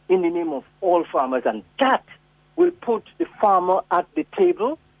 in the name of all farmers. And that will put the farmer at the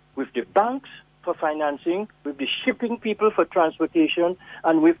table with the banks for financing, with the shipping people for transportation,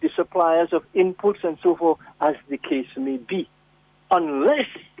 and with the suppliers of inputs and so forth, as the case may be. Unless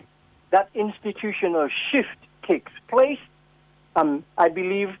that institutional shift takes place, I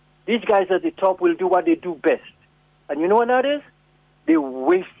believe these guys at the top will do what they do best. And you know what that is? They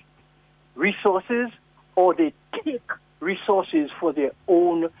waste resources, or they take resources for their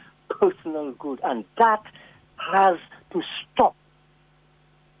own personal good. And that has to stop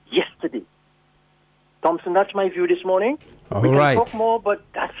yesterday. Thompson, that's my view this morning. All we can right. talk more, but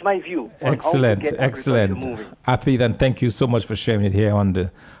that's my view. Excellent, excellent. Happy, and thank you so much for sharing it here on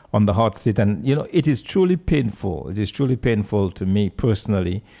the hot seat. And you know, it is truly painful. It is truly painful to me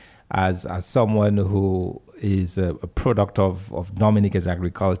personally, as someone who is a product of Dominica's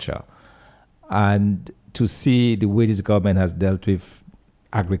agriculture, and to see the way this government has dealt with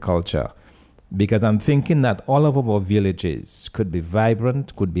agriculture. because I'm thinking that all of our villages could be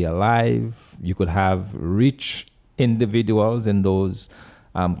vibrant, could be alive. You could have rich individuals in those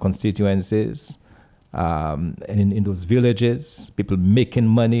constituencies, in those villages, people making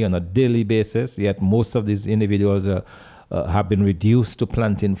money on a daily basis, yet most of these individuals have been reduced to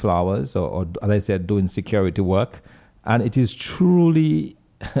planting flowers or, as I said, doing security work. And it is truly,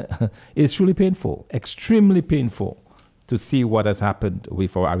 it's truly painful, extremely painful to see what has happened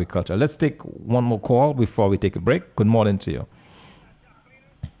with our agriculture. Let's take one more call before we take a break. Good morning to you.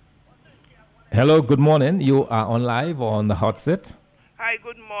 Hello, good morning. You are on live or on the hot seat. Hi,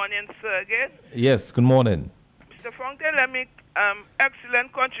 good morning, Sergey. Yes, good morning. Mr. Fontaine, let me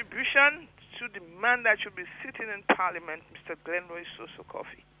excellent contribution to the man that should be sitting in Parliament, Mr. Glenroy Soso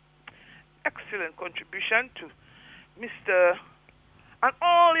Coffee. Excellent contribution to Mr. and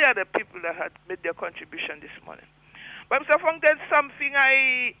all the other people that had made their contribution this morning. But Mr. Fontaine, something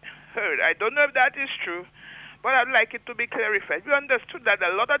I heard, I don't know if that is true, but I'd like it to be clarified. We understood that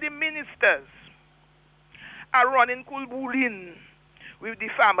a lot of the ministers are running kulbulin with the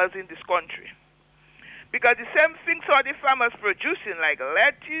farmers in this country. Because the same things are the farmers producing, like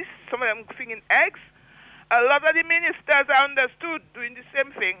lettuce, some of them thinking eggs. A lot of the ministers are understood doing the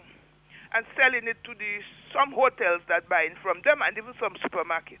same thing and selling it to some hotels that buy it from them and even some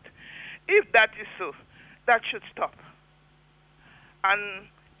supermarket. If that is so, that should stop. And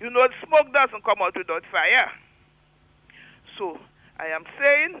you know, smoke doesn't come out without fire. So I am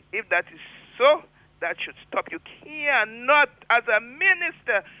saying, if that is so, that should stop. You cannot, as a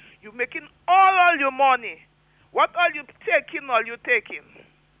minister, you're making all your money. What are you taking, all you taking?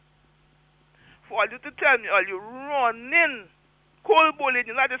 For all you to tell me, all you running coal bullying,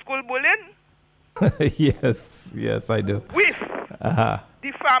 you know this coal bullying? Yes, I do. With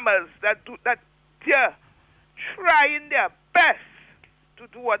the farmers that they're trying their best to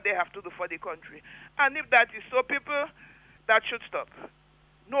do what they have to do for the country. And if that is so, people, that should stop.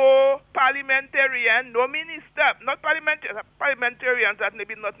 No parliamentarian, no minister, not parliamentarians that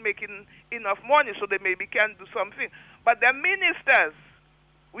maybe not making enough money, so they maybe can do something. But the ministers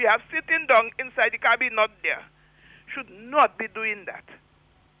we have sitting down inside the cabinet there should not be doing that.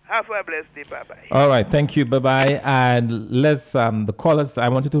 Have a blessed day. Bye-bye. All right. Thank you. Bye-bye. And let's, the callers, I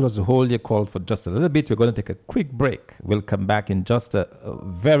want you to just hold your calls for just a little bit. We're going to take a quick break. We'll come back in just a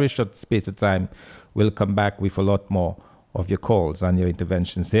very short space of time. We'll come back with a lot more of your calls and your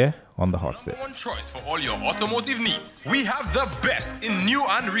interventions here on the hot seat. One choice for all your automotive needs. We have the best in new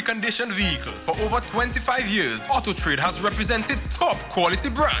and reconditioned vehicles. For over 25 years, AutoTrade has represented top quality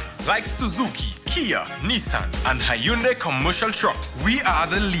brands like Suzuki, Kia, Nissan, and Hyundai commercial trucks. We are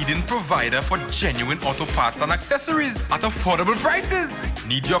the leading provider for genuine auto parts and accessories at affordable prices.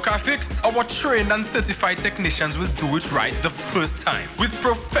 Need your car fixed? Our trained and certified technicians will do it right the first time with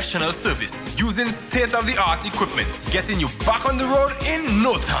professional service, using state-of-the-art equipment, getting you back on the road in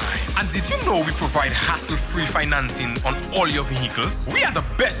no time. And did you know we provide hassle-free financing on all your vehicles? We are the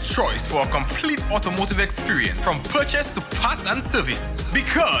best choice for a complete automotive experience from purchase to parts and service.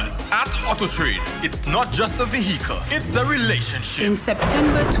 Because at AutoTrade, it's not just a vehicle, it's a relationship. In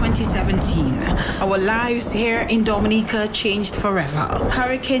September 2017, our lives here in Dominica changed forever.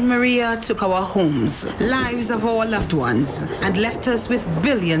 Hurricane Maria took our homes, lives of our loved ones, and left us with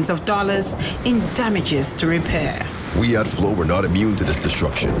billions of dollars in damages to repair. We at Flow were not immune to this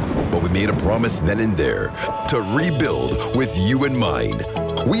destruction, but we made a promise then and there to rebuild with you in mind.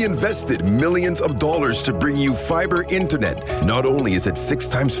 We invested millions of dollars to bring you fiber internet. Not only is it 6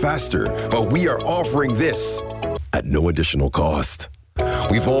 times faster, but we are offering this at no additional cost.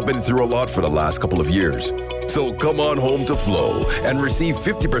 We've all been through a lot for the last couple of years. So come on home to Flow and receive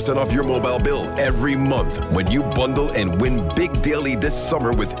 50% off your mobile bill every month when you bundle and win big daily this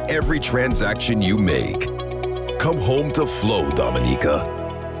summer with every transaction you make. Come home to Flow, Dominica.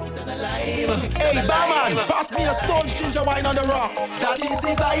 Hey, barman, pass me a Stone Ginger wine on the rocks. That is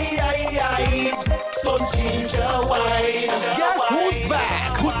the vibe. Stone Ginger wine. Guess who's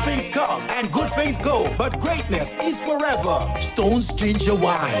back? Good things come and good things go, but greatness is forever. Stone's Ginger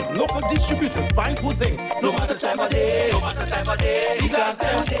wine. Local distributors, Pine Foods Inc. No matter time of day. No matter time of day. The glass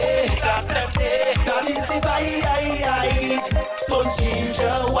them day. The glass them day. That is the vibe. Stone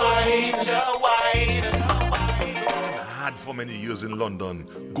Ginger wine. For many years in London,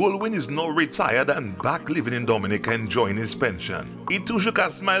 Goldwyn is now retired and back living in Dominica enjoying his pension. He toujours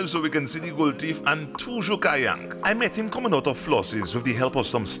can smile so we can see the gold teeth and toujours young. I met him coming out of Floss's with the help of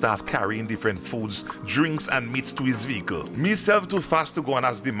some staff carrying different foods, drinks and meats to his vehicle. Myself too fast to go and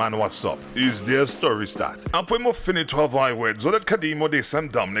ask the man what's up. Is their story start? Après mo fini travail word, so that Kadimo de Sam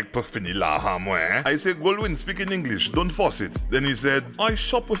Dominic per fini la hamwe. I said, Goldwyn, speak in English, don't force it. Then he said, I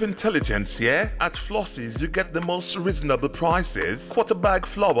shop with intelligence, yeah? At Floss's, you get the most reasonable prices. Quarter bag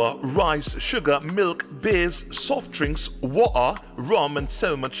flour, rice, sugar, milk, beers, soft drinks, water, rum, and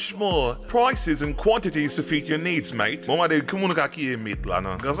so much more. Prices and quantities to fit your needs, mate. Mama, they communicate here, mate,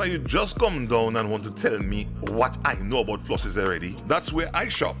 because you just come down and want to tell me what I know about Floss's already. That's where I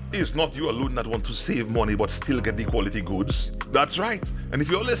shop. It's not you alone that want to save money but still get the quality goods. That's right. And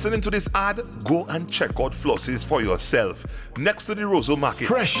if you're listening to this ad, go and check out Floss's for yourself. Next to the Roseau Market.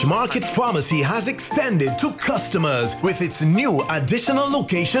 Fresh Market Pharmacy has extended to customers with its new additional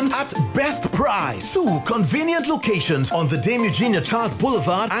location at Best Price. 2 convenient locations on the Dame Eugenia Charles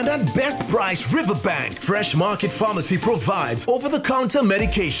Boulevard and at Best Price Riverbank. Fresh Market Pharmacy provides over-the-counter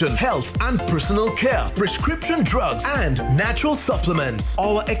medication, health and personal care, prescription drugs and natural supplements.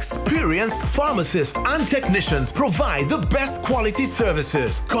 Our experienced pharmacists and technicians provide the best quality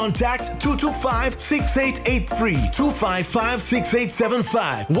services. Contact 225-6883,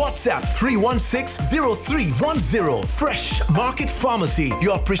 255-6875, WhatsApp 316-0310. Fresh Market Pharmacy,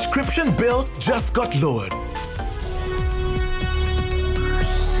 your prescription bill just got lowered.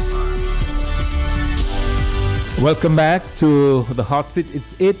 Welcome back to the hot seat.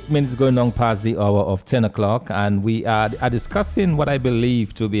 It's 8 minutes going on past the hour of 10 o'clock, and we are discussing what I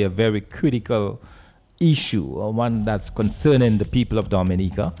believe to be a very critical issue, one that's concerning the people of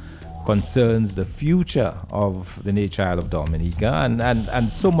Dominica, concerns the future of the nature of Dominica,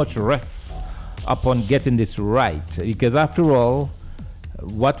 and so much rests upon getting this right, because after all,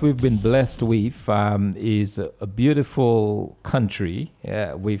 what we've been blessed with is a beautiful country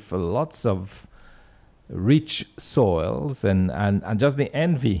with lots of rich soils and just the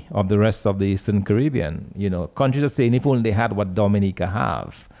envy of the rest of the Eastern Caribbean. You know, countries are saying if only they had what Dominica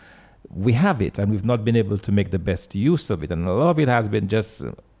have. We have it, and we've not been able to make the best use of it. And a lot of it has been just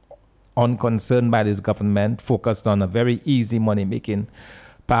unconcerned by this government, focused on a very easy money-making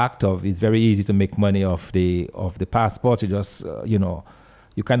part of. It's very easy to make money off the passports. You just, you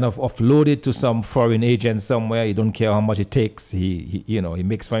kind of offload it to some foreign agent somewhere. You don't care how much it takes. He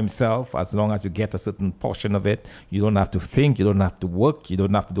makes for himself. As long as you get a certain portion of it, you don't have to think, you don't have to work, you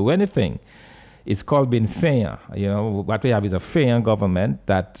don't have to do anything. It's called being fair. What we have is a fair government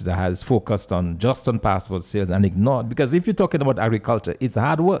that has focused on passport sales and ignored. Because if you're talking about agriculture, it's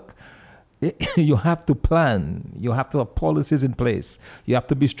hard work. You have to plan. You have to have policies in place. You have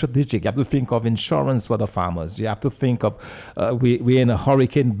to be strategic. You have to think of insurance for the farmers. You have to think of, we're in a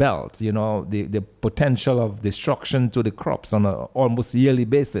hurricane belt, the potential of destruction to the crops on an almost yearly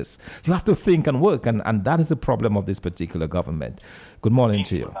basis. You have to think and work, and that is the problem of this particular government. Good morning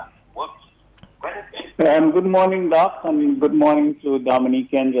to you. Good morning, Doc, and good morning to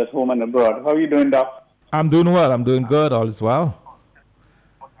Dominicans at home and abroad. How are you doing, Doc? I'm doing well. I'm doing good. All is well.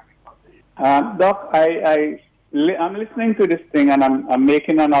 Doc, I'm listening to this thing and I'm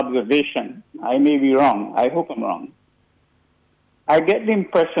making an observation. I may be wrong. I hope I'm wrong. I get the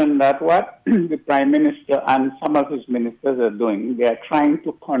impression that what the Prime Minister and some of his ministers are doing, they are trying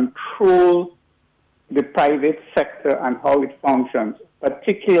to control the private sector and how it functions.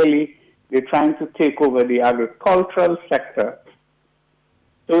 Particularly, they're trying to take over the agricultural sector.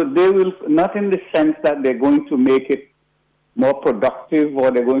 So they will, not in the sense that they're going to make it more productive or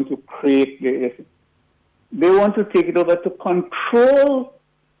they're going to create this. They want to take it over to control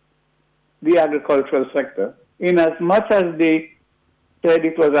the agricultural sector, in as much as they said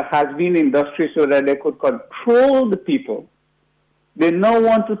it was a has-been industry so that they could control the people. They now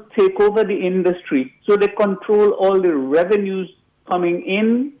want to take over the industry so they control all the revenues coming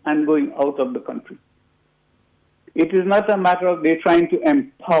in and going out of the country. It is not a matter of they're trying to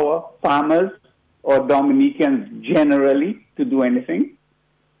empower farmers or Dominicans generally to do anything.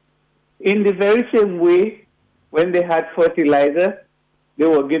 In the very same way, when they had fertilizer, they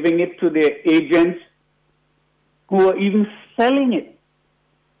were giving it to their agents who were even selling it.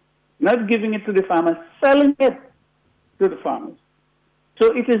 Not giving it to the farmers, selling it to the farmers.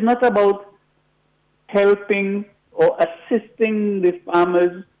 So it is not about helping or assisting the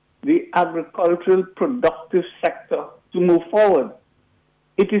farmers, the agricultural productive sector to move forward.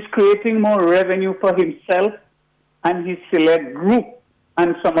 It is creating more revenue for himself and his select group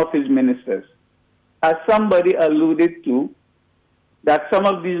and some of his ministers. As somebody alluded to, that some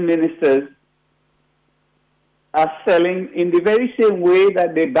of these ministers are selling in the very same way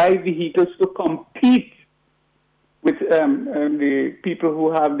that they buy vehicles to compete with the people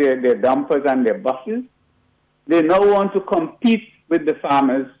who have their dumpers and their buses. They now want to compete with the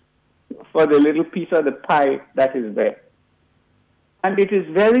farmers for the little piece of the pie that is there. And it is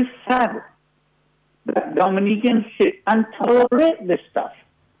very sad that Dominicans sit and tolerate this stuff.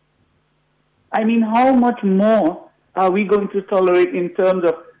 I mean, how much more are we going to tolerate in terms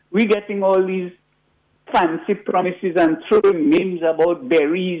of we getting all these fancy promises and throwing names about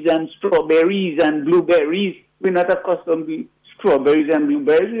berries and strawberries and blueberries? We're not accustomed to strawberries and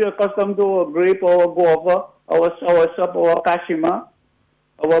blueberries. We're accustomed to our grape, our guava, our soursop, our kashima,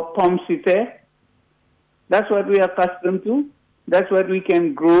 our pomsite. That's what we are accustomed to. That's what we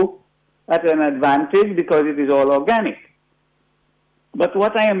can grow at an advantage because it is all organic. But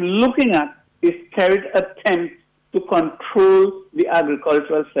what I am looking at is carried attempt to control the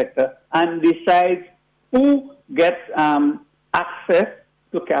agricultural sector and decide who gets access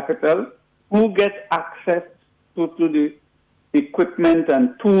to capital, who gets access to the equipment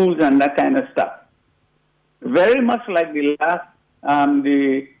and tools and that kind of stuff. Very much like the last,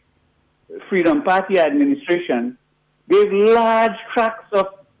 the Freedom Party administration gave large tracts of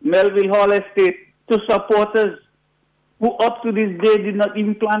Melville Hall Estate to supporters who up to this day did not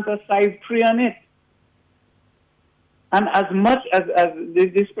even plant a side tree on it. And as much as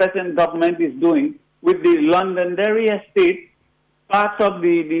this present government is doing with the Londonderry Estate, parts of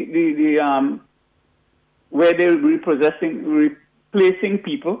the where they're replacing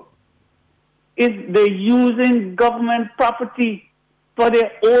people, is they're using government property for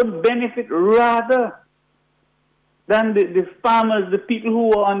their own benefit rather than the farmers, the people who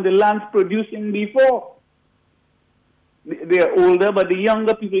were on the land producing before. They are older, but the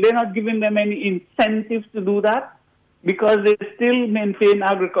younger people, they're not giving them any incentives to do that because they still maintain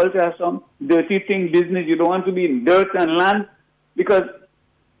agriculture as some dirty thing business. You don't want to be in dirt and land because,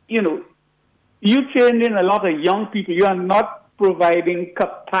 you know, you train in a lot of young people. You are not providing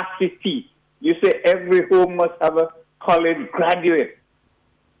capacity. You say every home must have a college graduate.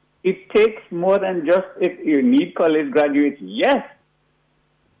 It takes more than just if you need college graduates, yes.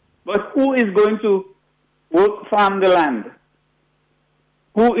 But who is going to farm the land?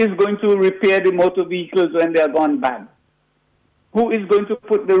 Who is going to repair the motor vehicles when they are gone bad? Who is going to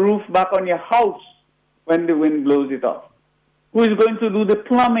put the roof back on your house when the wind blows it off? Who is going to do the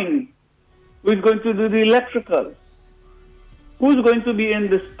plumbing? Who is going to do the electrical? Who is going to be in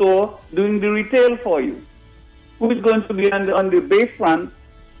the store doing the retail for you? Who is going to be on the bayfront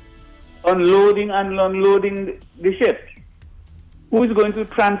unloading and unloading the ships? Who is going to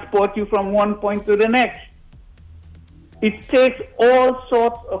transport you from one point to the next? It takes all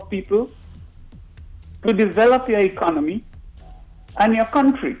sorts of people to develop your economy and your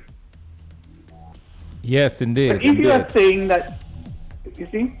country. Yes, indeed. But if you are saying that, you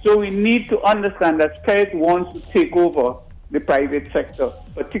see, so we need to understand that Spirit wants to take over the private sector,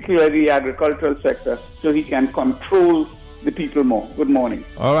 particularly the agricultural sector, so he can control the people more. Good morning.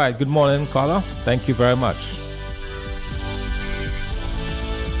 All right. Good morning, caller. Thank you very much.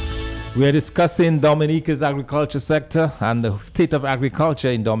 We are discussing Dominica's agriculture sector and the state of agriculture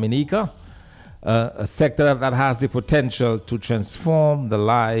in Dominica, a sector that has the potential to transform the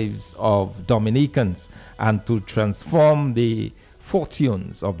lives of Dominicans and to transform the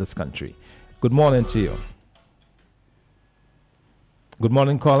fortunes of this country. Good morning to you. Good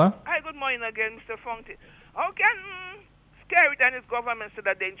morning, caller. Hi, good morning again, Mr. Fonte. How can Skerrit and his government say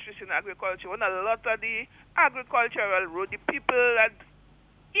that they're interested in agriculture when a lot of the agricultural road, the people that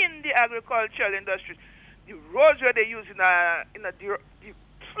in the agricultural industry, the roads where they use in a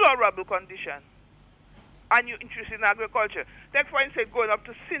deplorable condition, and you're interested in agriculture. Take for instance going up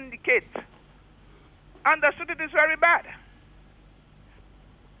to Syndicate. Understood it is very bad.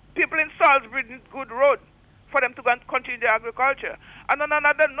 People in Salisbury need good road for them to go and continue their agriculture. And on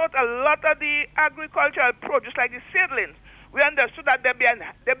another note, a lot of the agricultural produce like the seedlings, we understood that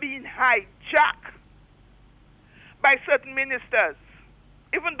they're being hijacked by certain ministers.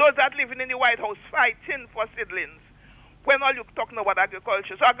 Even those that living in the White House fighting for seedlings. When all you're talking about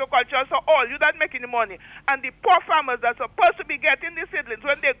agriculture. So agriculture, so all you that making the money. And the poor farmers that are supposed to be getting the seedlings,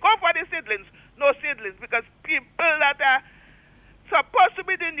 when they go for the seedlings, no seedlings. Because people that are supposed to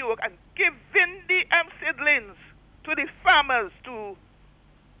be doing the work and giving the seedlings to the farmers to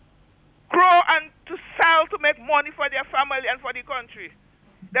grow and to sell to make money for their family and for the country.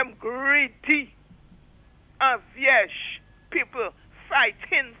 Them greedy and viesh people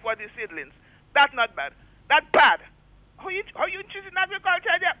fighting for the seedlings. That's not bad. That's bad. How you choosing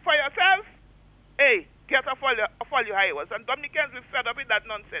agriculture for yourself? Hey, get off all your highways. And Dominicans will fed up with that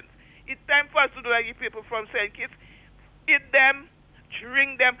nonsense. It's time for us to do like the people from St. Kitts. Eat them,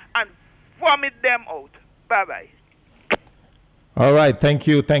 drink them, and vomit them out. Bye-bye. All right. Thank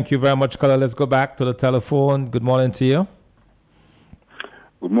you. Thank you very much, caller. Let's go back to the telephone. Good morning to you.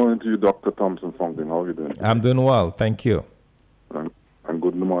 Good morning to you, Dr. Thompson Fontaine. How are you doing? I'm doing well. Thank you. And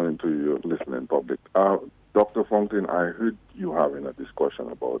good morning to you, listening public. Dr. Fontaine, I heard you having a discussion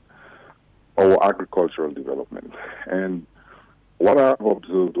about our agricultural development. And what I've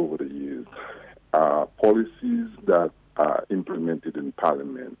observed over the years, policies that are implemented in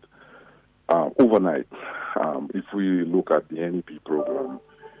Parliament overnight, if we look at the NEP program,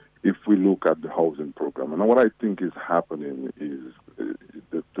 if we look at the housing program, and what I think is happening is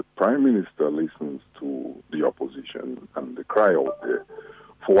the Prime Minister listens to the opposition and the cry out there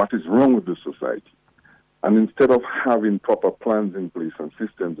for what is wrong with the society. And instead of having proper plans in place and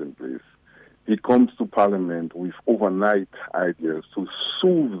systems in place, he comes to Parliament with overnight ideas to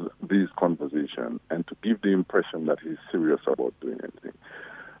soothe these conversations and to give the impression that he's serious about doing anything.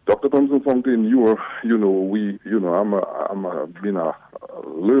 Dr. Thompson Fontaine, I'm been a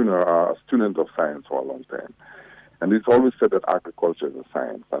learner, a student of science for a long time. And it's always said that agriculture is a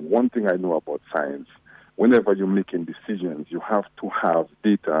science. And one thing I know about science, whenever you're making decisions, you have to have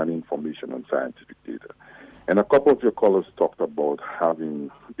data and information on scientific data. And a couple of your callers talked about having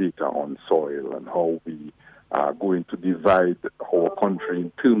data on soil and how we are going to divide our country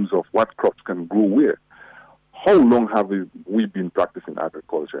in terms of what crops can grow where. How long have we been practicing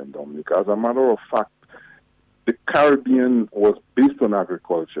agriculture in Dominica? As a matter of fact, the Caribbean was based on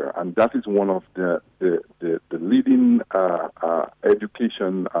agriculture, and that is one of the leading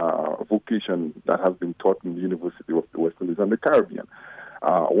education vocation that has been taught in the University of the West Indies and the Caribbean.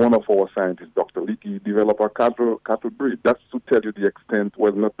 One of our scientists, Dr. Leakey, developed a cattle breed. That's to tell you the extent,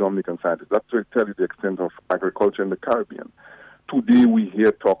 well, not Dominican scientists, that's to tell you the extent of agriculture in the Caribbean. Today we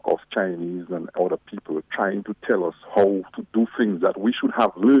hear talk of Chinese and other people trying to tell us how to do things that we should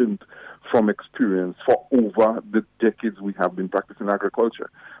have learned from experience for over the decades we have been practicing agriculture.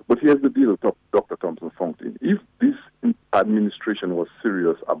 But here's the deal, Dr. Thompson Fontaine. If this administration was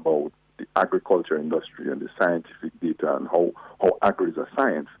serious about the agriculture industry and the scientific data and how agri is a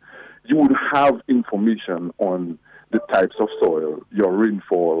science, you would have information on the types of soil, your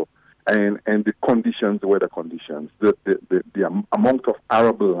rainfall, and the conditions, the weather conditions, the amount of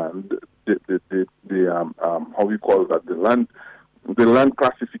arable land, how we call that, the land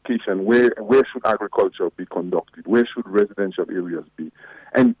classification, where should agriculture be conducted, where should residential areas be.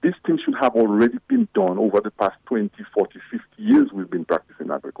 And this thing should have already been done over the past 20, 40, 50 years we've been practicing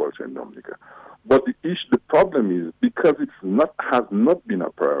agriculture in Dominica. But the problem is, because has not been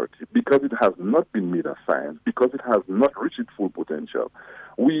a priority, because it has not been made a science, because it has not reached its full potential,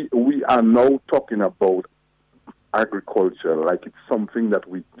 we are now talking about agriculture like it's something that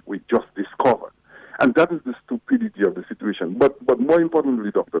we just discovered. And that is the stupidity of the situation. But more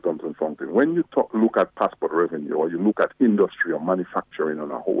importantly, Dr. Thompson Fontaine, when you look at passport revenue or you look at industry or manufacturing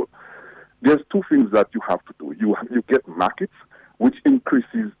on a whole, there's two things that you have to do. You get markets, which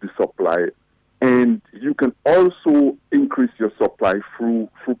increases the supply, and you can also increase your supply through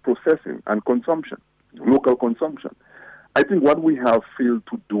processing and consumption, local consumption. I think what we have failed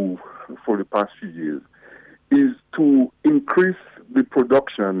to do for the past few years is to increase the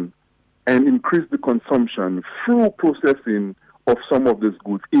production and increase the consumption through processing of some of these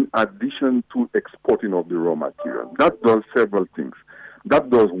goods in addition to exporting of the raw material. That does several things.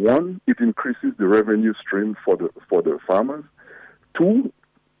 That does, one, it increases the revenue stream for the farmers. Two,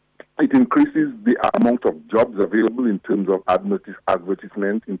 it increases the amount of jobs available in terms of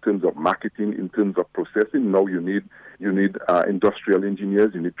advertisement, in terms of marketing, in terms of processing. Now you need industrial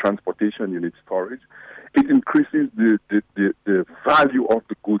engineers, you need transportation, you need storage. It increases the value of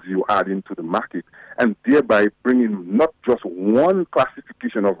the goods you add into the market, and thereby bringing not just one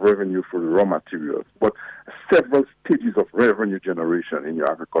classification of revenue for the raw materials, but several stages of revenue generation in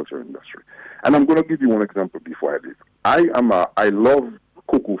your agriculture industry. And I'm going to give you one example before I leave. I love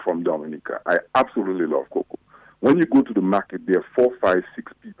cocoa from Dominica. I absolutely love cocoa. When you go to the market, there are 4, 5,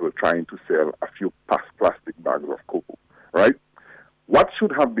 6 people trying to sell a few plastic bags of cocoa, right? What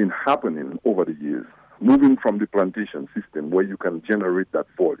should have been happening over the years, moving from the plantation system where you can generate that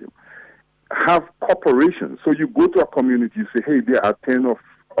volume, have corporations. So you go to a community, you say, hey, there are 10 or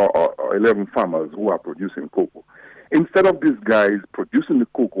 11 farmers who are producing cocoa. Instead of these guys producing the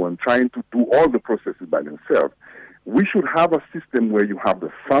cocoa and trying to do all the processes by themselves, we should have a system where you have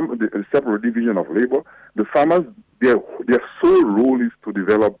the separate division of labor. The farmers, their sole role is to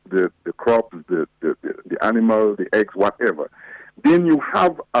develop the crops, the animal, the eggs, whatever. Then you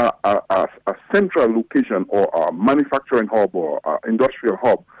have a central location or a manufacturing hub or industrial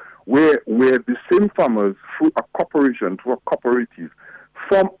hub where the same farmers, through a corporation, through a cooperative,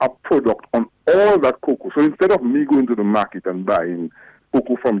 form a product on all that cocoa. So instead of me going to the market and buying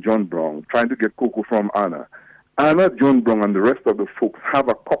cocoa from John Brown, trying to get cocoa from Anna, John Brown, and the rest of the folks have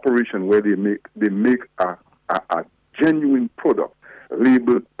a corporation where they make a genuine product,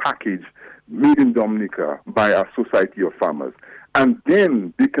 labeled, packaged, made in Dominica by a society of farmers. And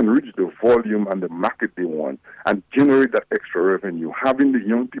then they can reach the volume and the market they want and generate that extra revenue. Having the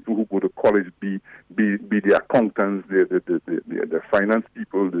young people who go to college be the accountants, the finance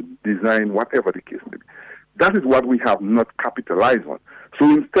people, the design, whatever the case may be. That is what we have not capitalized on. So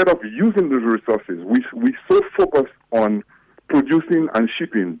instead of using those resources, we so focus on producing and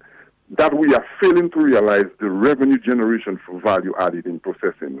shipping that we are failing to realize the revenue generation for value added in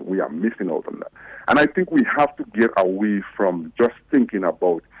processing. We are missing out on that. And I think we have to get away from just thinking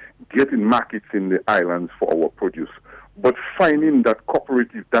about getting markets in the islands for our produce, but finding that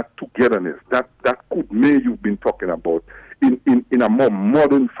cooperative, that togetherness, that may you've been talking about in a more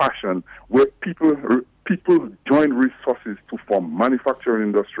modern fashion where people join resources to form manufacturing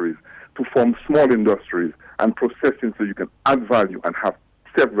industries, to form small industries and processing so you can add value and have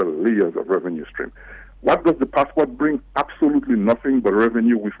several layers of revenue stream. What does the passport bring? Absolutely nothing but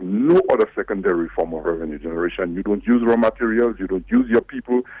revenue with no other secondary form of revenue generation. You don't use raw materials, you don't use your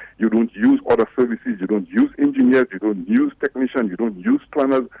people, you don't use other services, you don't use engineers, you don't use technicians, you don't use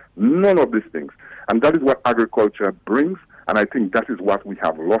planners, none of these things. And that is what agriculture brings, and I think that is what we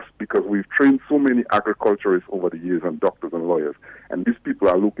have lost because we've trained so many agriculturists over the years and doctors and lawyers, and these people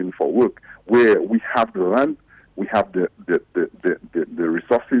are looking for work where we have the land, we have the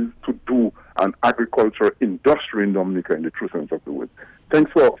resources to do an agriculture industry in Dominica in the true sense of the word.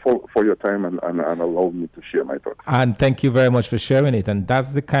 Thanks for your time and allowing me to share my thoughts. And thank you very much for sharing it. And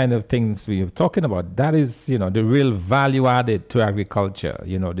that's the kind of things we are talking about. That is, the real value added to agriculture,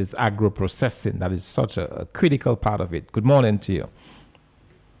 this agro-processing. That is such a critical part of it. Good morning to you.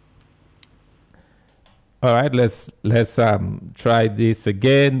 All right, let's try this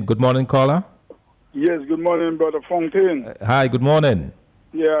again. Good morning, caller. Yes, good morning, Brother Fontaine. Hi, good morning.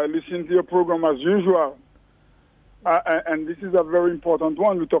 Yeah, I listen to your program as usual. And this is a very important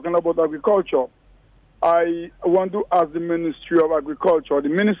one. We're talking about agriculture. I want to ask the Ministry of Agriculture, the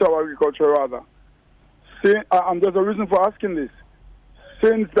Minister of Agriculture rather, and there's a reason for asking this.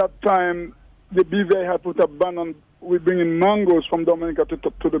 Since that time, the BVI had put a ban on we bringing mangoes from Dominica to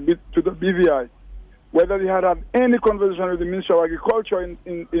the BVI. Whether they had any conversation with the Ministry of Agriculture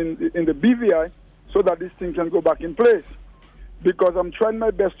in the BVI so that this thing can go back in place. Because I'm trying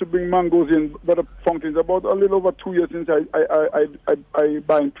my best to bring mangoes in, but Fountains, about a little over 2 years since I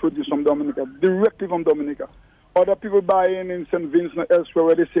buy produce from Dominica, directly from Dominica. Other people buy in St. Vincent elsewhere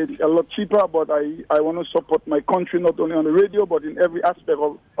where they say it's a lot cheaper, but I want to support my country not only on the radio, but in every aspect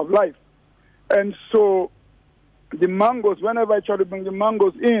of life. And so the mangoes, whenever I try to bring the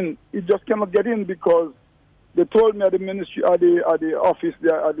mangoes in, it just cannot get in because they told me at the ministry, at the office,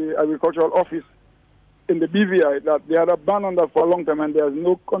 at the agricultural office in the BVI that they had a ban on that for a long time and there's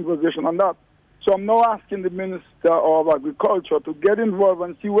no conversation on that. So I'm now asking the Minister of Agriculture to get involved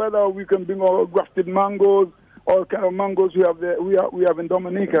and see whether we can bring our grafted mangoes, all kind of mangoes we have in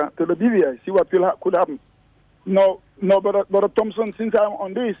Dominica to the BVI, see what could happen. No, Brother Thompson, since I'm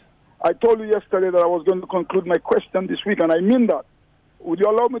on this, I told you yesterday that I was going to conclude my question this week, and I mean that. Would you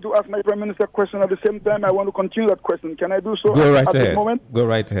allow me to ask my Prime Minister a question at the same time? I want to continue that question. Can I do so Go right at ahead. this moment? Go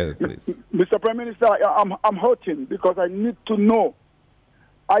right ahead, please. Mr. Prime Minister, I'm hurting because I need to know.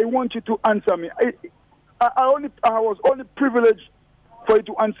 I want you to answer me. I was only privileged for you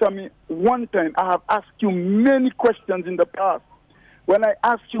to answer me one time. I have asked you many questions in the past. When I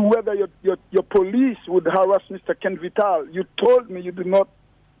asked you whether your police would harass Mr. Ken Vital, you told me you did not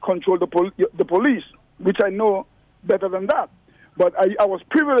control the police, which I know better than that. But I was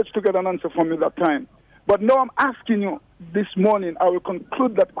privileged to get an answer from you that time. But now I'm asking you this morning, I will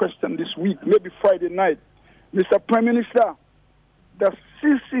conclude that question this week, maybe Friday night. Mr. Prime Minister, the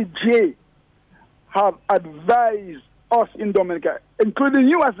CCJ have advised us in Dominica, including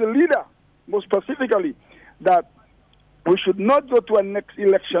you as the leader, most specifically, that we should not go to a next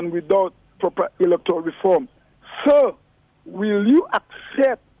election without proper electoral reform. So, will you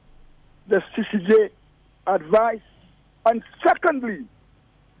accept the CCJ advice? And secondly,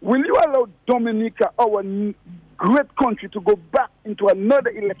 will you allow Dominica, our great country, to go back into another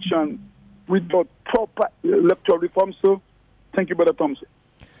election without proper electoral reform? So, thank you, Brother Thompson.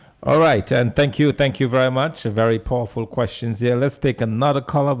 All right, and thank you very much. Very powerful questions here. Let's take another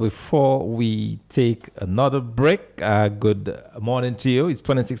caller before we take another break. Good morning to you. It's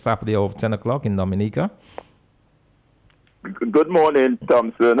 26 after the hour of 10 o'clock in Dominica. Good morning,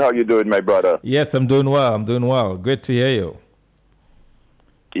 Thompson. How you doing, my brother? Yes, I'm doing well. I'm doing well. Great to hear you.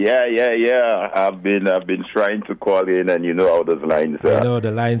 Yeah. I've been trying to call in, and you know how those lines are. I know the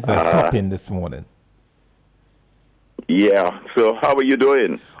lines are popping this morning. Yeah. So how are you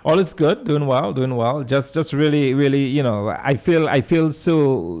doing? All is good. Doing well. Just really, you know, I feel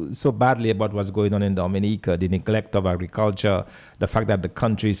so badly about what's going on in Dominica, the neglect of agriculture, the fact that the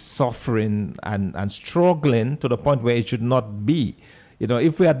country is suffering and struggling to the point where it should not be. You know,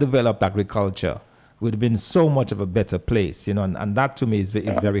 if we had developed agriculture, we'd have been so much of a better place, you know, and that to me is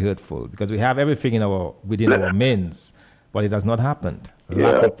very hurtful because we have everything within our means, but it has not happened.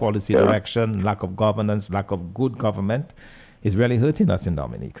 Lack of policy direction, lack of governance, lack of good government is really hurting us in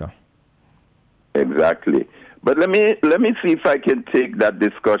Dominica. Exactly. But let me see if I can take that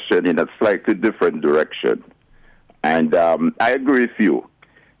discussion in a slightly different direction. And I agree with you.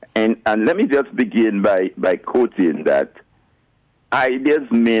 And let me just begin by quoting that ideas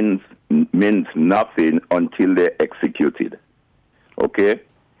means nothing until they're executed. Okay?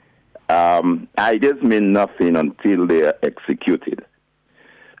 Ideas mean nothing until they are executed.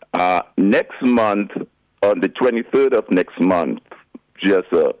 Next month, on the 23rd of next month, just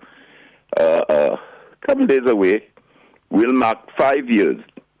a couple days away, we'll mark 5 years,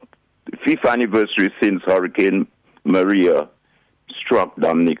 the 5th anniversary since Hurricane Maria struck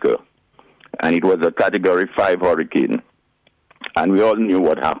Dominica. And it was a Category 5 hurricane. And we all knew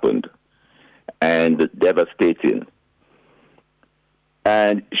what happened. And devastating.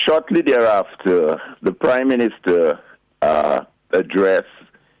 And shortly thereafter, the Prime Minister addressed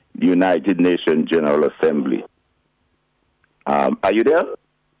the United Nations General Assembly. Are you there?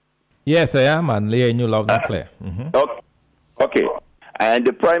 Yes, I am, and hearing you loud and clear. Okay. And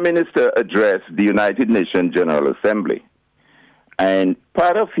the Prime Minister addressed the United Nations General Assembly. And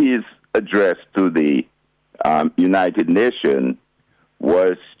part of his address to the United Nations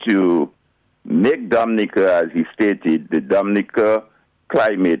was to make Dominica, as he stated, the Dominica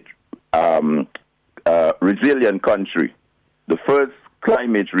climate resilient country, the first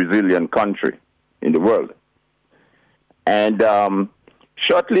climate resilient country in the world. And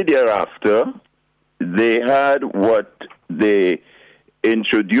shortly thereafter, they had what they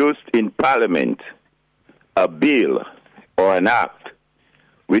introduced in Parliament, a bill or an act,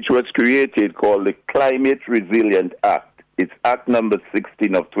 which was created called the Climate Resilient Act. It's Act number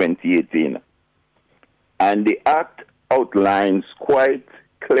 16 of 2018. And the act outlines quite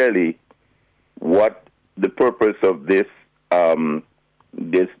clearly what the purpose of this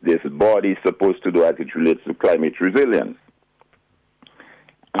body is supposed to do as it relates to climate resilience.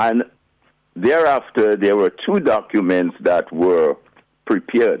 And thereafter, there were 2 documents that were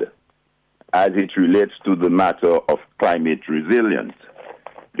prepared as it relates to the matter of climate resilience.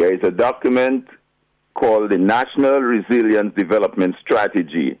 There is a document called the National Resilience Development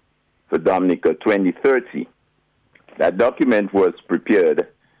Strategy for Dominica 2030. That document was prepared,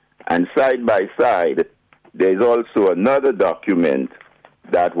 and side by side, there is also another document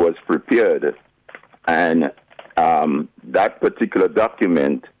that was prepared, and that particular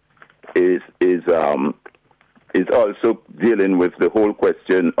document is also dealing with the whole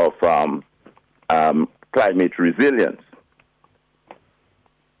question of climate resilience.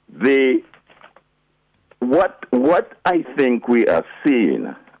 What I think we are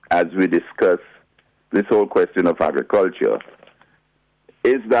seeing as we discuss this whole question of agriculture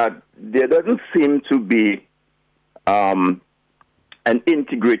is that there doesn't seem to be an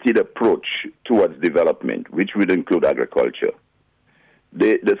integrated approach towards development, which would include agriculture.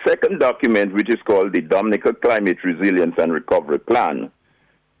 The second document, which is called the Dominica Climate Resilience and Recovery Plan,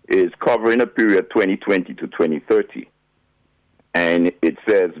 is covering a period 2020 to 2030. And it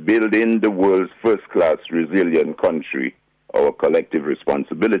says, building the world's first-class resilient country, our collective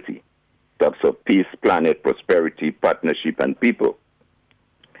responsibility. Talks of peace, planet, prosperity, partnership, and people.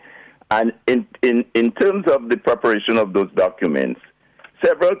 And in terms of the preparation of those documents,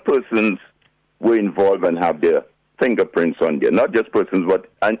 several persons were involved and have their fingerprints on there. Not just persons,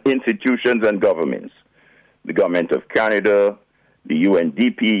 but institutions and governments. The government of Canada, the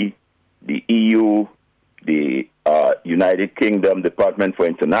UNDP, the EU, the United Kingdom Department for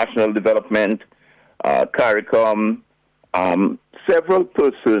International Development, CARICOM. Several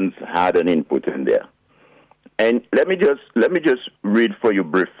persons had an input in there. And let me just read for you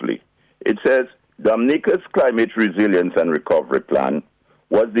briefly. It says, Dominica's Climate Resilience and Recovery Plan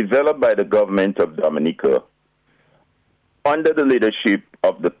was developed by the government of Dominica under the leadership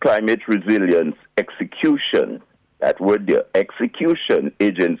of the Climate Resilience Execution, that word there, Execution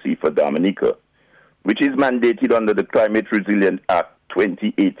Agency for Dominica, which is mandated under the Climate Resilience Act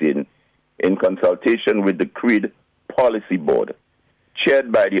 2018 in consultation with the CRED Policy Board,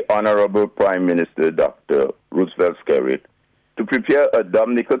 chaired by the Honorable Prime Minister Dr. Roosevelt Skerrit, to prepare a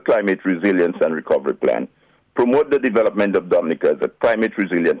Dominica Climate Resilience and Recovery Plan, promote the development of Dominica as a climate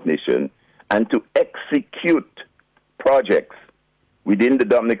resilient nation, and to execute projects within the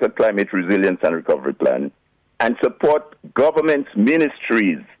Dominica Climate Resilience and Recovery Plan, and support government's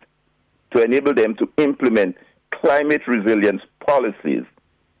ministries to enable them to implement climate resilience policies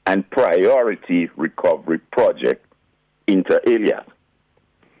and priority recovery projects inter alia.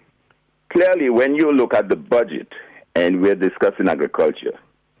 Clearly, when you look at the budget, and we're discussing agriculture,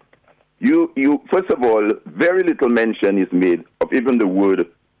 you first of all, very little mention is made of even the word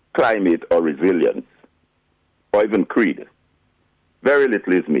climate or resilience, or even CREED. Very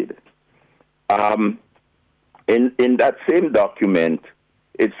little is made. In that same document,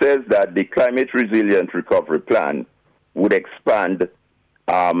 it says that the Climate Resilient Recovery Plan would expand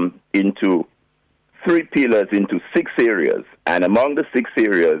into 3 pillars, into 6 areas. And among the 6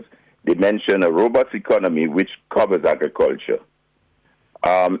 areas, they mention a robust economy, which covers agriculture.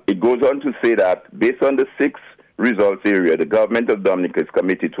 It goes on to say that based on the 6 results area, the government of Dominica is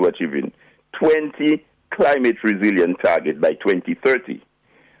committed to achieving 20 climate resilient targets by 2030.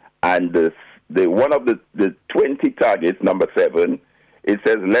 And one of the 20 targets, number 7, it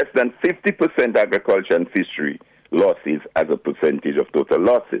says less than 50% agriculture and fishery losses as a percentage of total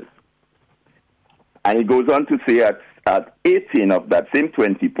losses. And it goes on to say at 18 of that same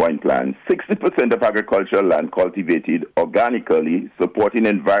 20-point plan, 60% of agricultural land cultivated organically, supporting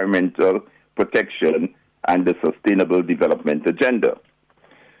environmental protection and the sustainable development agenda.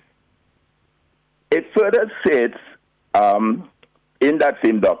 It further states in that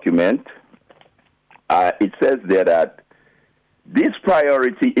same document, it says there that this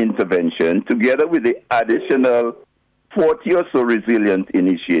priority intervention, together with the additional 40 or so resilient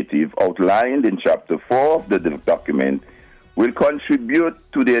initiative outlined in Chapter 4 of the document, will contribute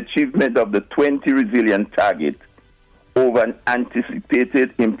to the achievement of the 20 resilient targets over an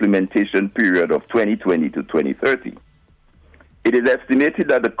anticipated implementation period of 2020 to 2030. It is estimated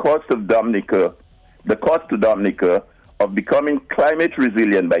that the cost to Dominica of becoming climate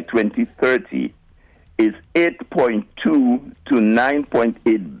resilient by 2030 is $8.2 to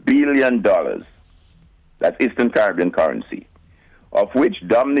 $9.8 billion. That's Eastern Caribbean currency, of which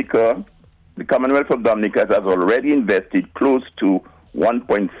Dominica, the Commonwealth of Dominica, has already invested close to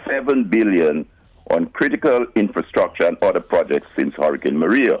 $1.7 billion on critical infrastructure and other projects since Hurricane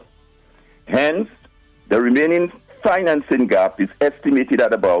Maria. Hence, the remaining financing gap is estimated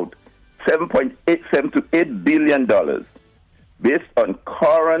at about $7.87 to $8 billion, based on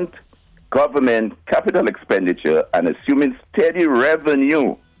current government capital expenditure and assuming steady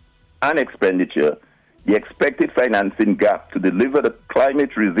revenue and expenditure. The expected financing gap to deliver the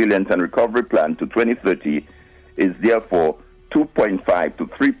Climate Resilience and Recovery Plan to 2030 is therefore $2.5 to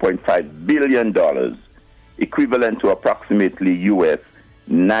 $3.5 billion, equivalent to approximately US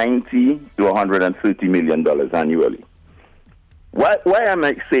 $90 to $130 million annually. Why am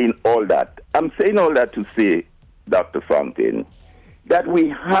I saying all that? I'm saying all that to say, Dr. Fountain, that we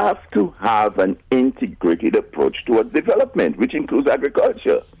have to have an integrated approach towards development, which includes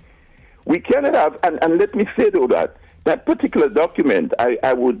agriculture. We cannot have, and let me say though that particular document,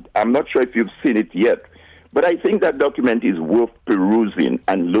 I'm not sure if you've seen it yet, but I think that document is worth perusing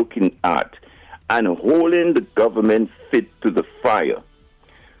and looking at and holding the government fit to the fire.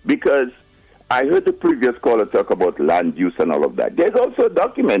 Because I heard the previous caller talk about land use and all of that. There's also a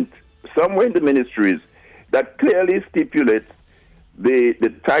document somewhere in the ministries that clearly stipulates the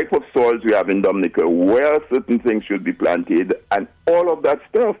type of soils we have in Dominica, where certain things should be planted, and all of that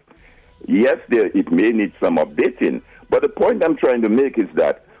stuff. Yes, it may need some updating, but the point I'm trying to make is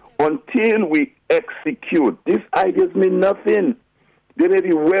that until we execute, these ideas mean nothing. They may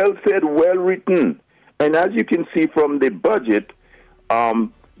be well said, well written, and as you can see from the budget,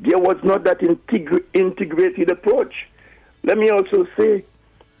 there was not that integrated approach. Let me also say,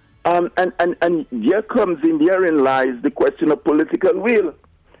 and therein lies the question of political will.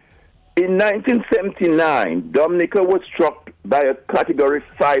 In 1979, Dominica was struck by a Category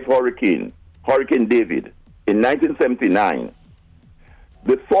 5 hurricane, Hurricane David, in 1979.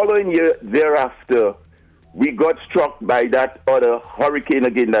 The following year thereafter, we got struck by that other hurricane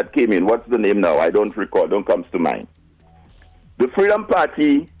again that came in. What's the name now? I don't recall. Don't come to mind. The Freedom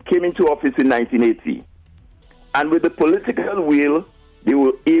Party came into office in 1980. And with the political will, they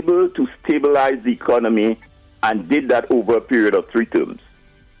were able to stabilize the economy and did that over a period of 3 terms.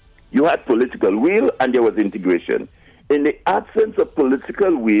 You had political will and there was integration. In the absence of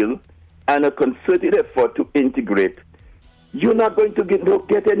political will and a concerted effort to integrate, you're not going to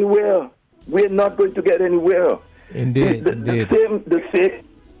get anywhere. We're not going to get anywhere. Indeed,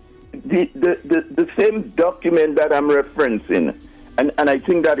 The same document that I'm referencing, and I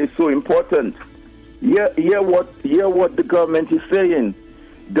think that is so important. Hear what the government is saying.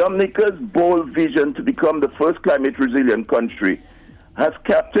 Dominica's bold vision to become the first climate resilient country has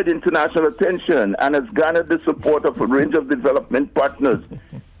captured international attention and has garnered the support of a range of development partners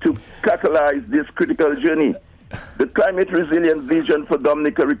to catalyze this critical journey. The climate resilient vision for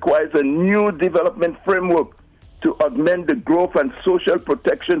Dominica requires a new development framework to augment the growth and social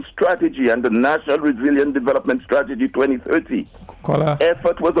protection strategy and the National Resilient Development Strategy 2030.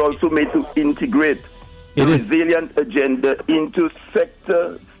 Effort was also made to integrate the resilient agenda into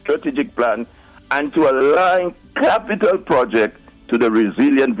sector strategic plan and to align capital projects to the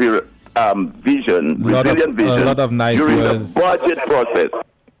resilient vision. A lot of nice during words. The budget process.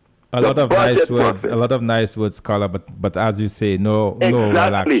 A lot of nice words, scholar. But as you say, no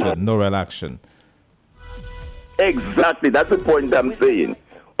real action. Exactly, that's the point I'm saying.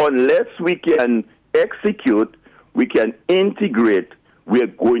 Unless we can execute, we can integrate, we are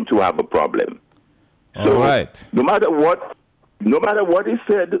going to have a problem. So, all right. No matter what is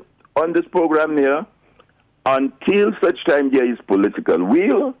said on this program here, until such time there is political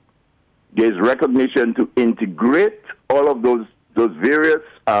will, there is recognition to integrate all of those various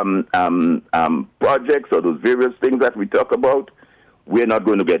projects or those various things that we talk about, we're not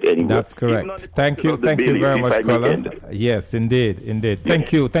going to get anywhere. That's correct. Thank you very much, caller. Yes, indeed.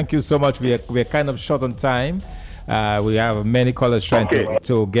 Thank you so much. We're kind of short on time. We have many callers trying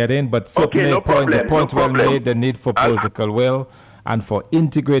to get in, but certainly the point well made, the need for political will and for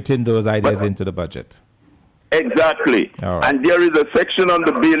integrating those ideas into the budget. Exactly. Right. And there is a section on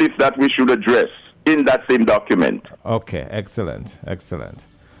the bailiff that we should address in that same document. Okay, excellent.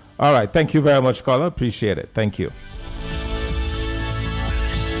 All right, thank you very much, caller. Appreciate it. Thank you.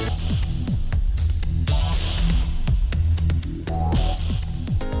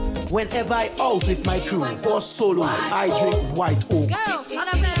 Whenever I out with my crew or solo, I drink White Oak. Girls,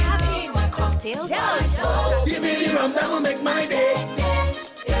 what am I having? Cocktails, jello. Give me the rum that will make my day.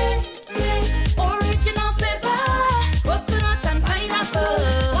 Original flavor, coconut and pineapple,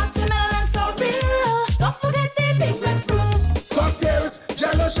 watermelon so real. Don't forget the big red fruit. Cocktails,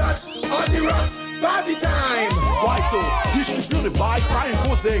 jello shots, on the rocks, party time. White Oak, distributed by Fine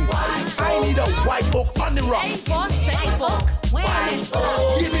Coating. I need a White Oak on the rocks. White Oak.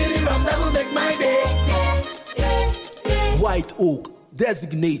 Give me the rum that will make my day. White Oak,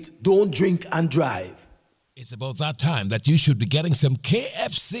 designate, don't drink and drive. It's about that time that you should be getting some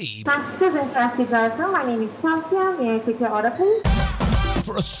KFC. Passengers and plastic driver, my name is Tasia. May I take your order, please?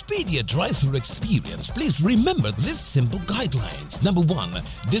 For a speedier drive-through experience, please remember these simple guidelines. Number 1,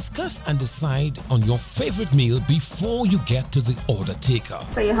 discuss and decide on your favorite meal before you get to the order taker.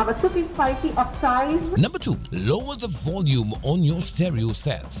 So you have a 2-piece spicy upsize. Number 2, lower the volume on your stereo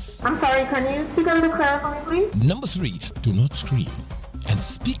sets. I'm sorry, can you speak a little clearer for me, please? Number 3, do not scream and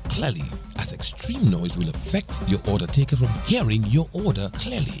speak clearly, as extreme noise will affect your order taker from hearing your order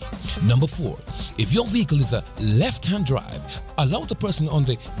clearly. Number 4, if your vehicle is a left-hand drive, allow the person on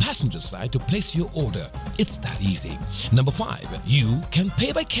the passenger side to place your order. It's that easy. Number 5, you can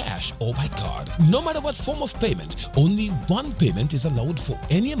pay by cash or by card. No matter what form of payment, only one payment is allowed for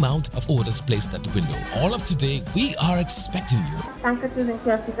any amount of orders placed at the window. All of today, we are expecting you. Thanks for choosing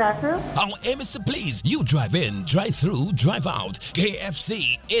KFC drive-through. Our aim is to please you. Drive in, drive through, drive out.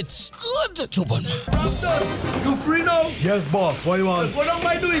 KFC, it's good to one. You free now? Yes, boss. What you want? Go down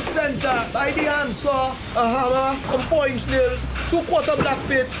by Do It Center. Buy the handsaw, a hammer, some 4-inch nails, 2/4 black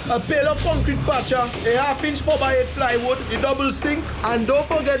pit, a pail of concrete patcher, a 1/2-inch 4x8 plywood, the double sink, and don't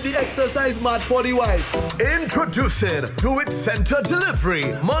forget the exercise mat for the wife. Introducing Do It Center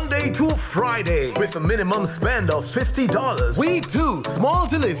Delivery, Monday to Friday, with a minimum spend of $50. We do small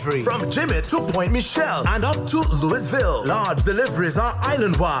delivery from Jimmet to Point Michelle and up to Louisville. Large deliveries are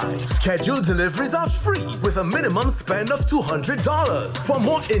island-wide. Scheduled deliveries are free with a minimum spend of $200. For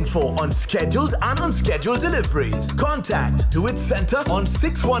more info on scheduled and unscheduled deliveries, contact Do It Center on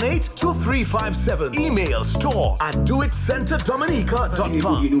 618-2357. Email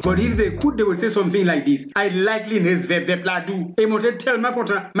store@doitcenterdominica.com. But if they could, they would say something like this. I like Linhas Vep Ladu. I wanted to tell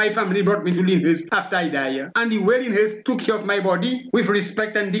my family brought me to Linhas after I die. And the way Linhas took care of my body with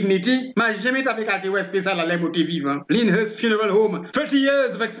respect and dignity, ma jamais t'avais qu'à te espécial à la motive vivant. Linhas Funeral Home, 30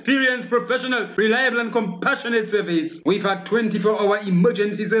 years of experience experienced, professional, reliable and compassionate service. We've had 24-hour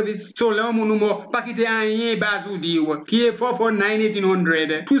emergency service. So là, mon numéro, pas quitter rien, bazou diwa. Qui est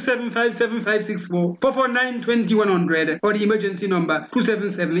 449-1800, 275-7564, 449-2100, or the emergency number,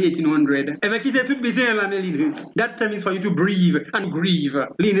 277-1800. If I quitte tout busy in la Linus, that time is for you to breathe and grieve.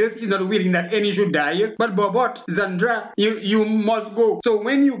 Linus is not willing that any should die, but Bobot, Zandra, you must go. So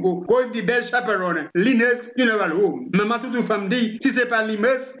when you go with the best chaperone. Linus, you never home. Mama tutu famdi, si c'est pas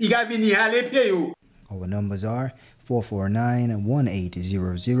Linus, il va venir aller pied yo. Our numbers are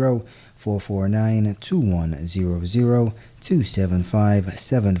 449-1800, 449-2100,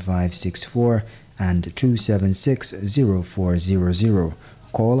 275-7564, and 276-0400.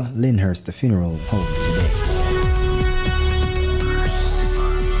 Call Lyndhurst Funeral Home today.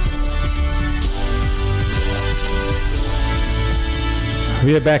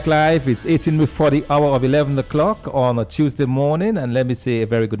 We are back live. It's 18 before the hour of 11 o'clock on a Tuesday morning. And let me say a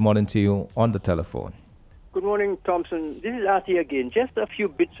very good morning to you on the telephone. Good morning, Thompson. This is Artie again. Just a few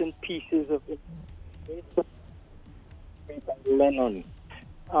bits and pieces of Lennon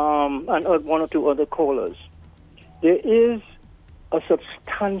and one or two other callers. There is a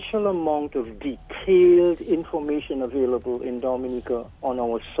substantial amount of detailed information available in Dominica on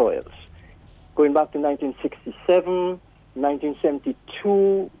our soils. Going back to 1967,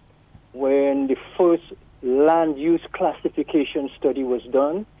 1972, when the first land use classification study was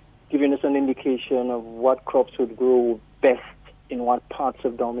done, giving us an indication of what crops would grow best in what parts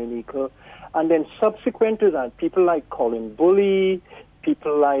of Dominica. And then subsequent to that, people like Colin Bully,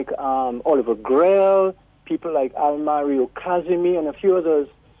 people like Oliver Grell, people like Almario Kazimi, and a few others,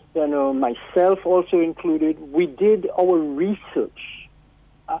 myself also included, we did our research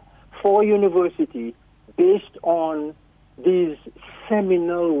for university based on these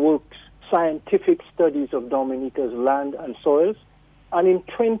seminal works, scientific studies of Dominica's land and soils. And in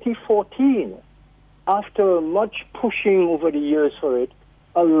 2014, after much pushing over the years for it,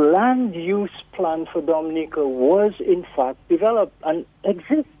 a land use plan for Dominica was in fact developed and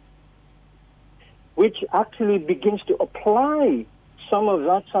exists, which actually begins to apply some of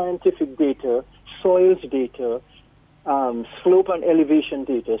that scientific data, soils data, slope and elevation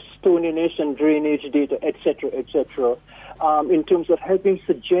data, stoniness and drainage data, etc., in terms of helping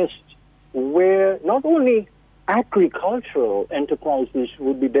suggest where not only agricultural enterprises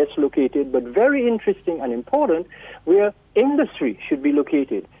would be best located, but very interesting and important, where industry should be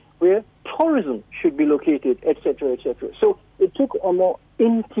located, where tourism should be located, etc., etc. So it took a more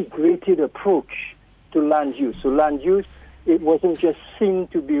integrated approach to land use. So land use, it wasn't just seen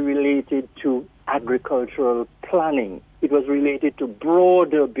to be related to agricultural planning. It was related to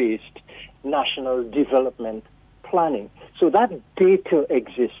broader-based national development planning. So that data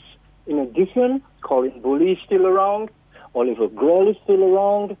exists. In addition, Colin Bully is still around, Oliver Grell is still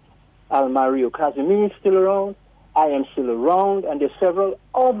around, Almario Kazimi is still around, I am still around, and there are several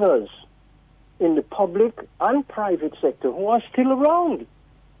others in the public and private sector who are still around,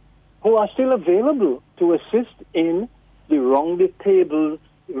 who are still available to assist in the round-the-table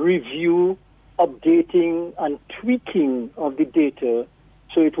review, updating, and tweaking of the data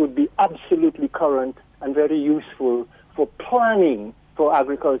so it would be absolutely current and very useful for planning for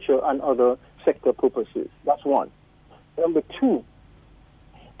agriculture and other sector purposes. That's one. Number two,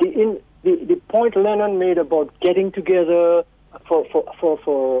 the point Lennon made about getting together for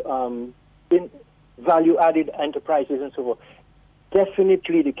in value-added enterprises and so forth,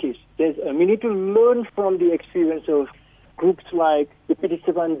 definitely the case. We need to learn from the experience of groups like the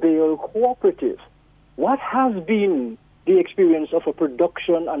Pittsburgh Bale Cooperative. What has been the experience of a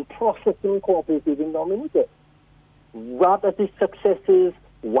production and processing cooperative in Dominica? What are the successes?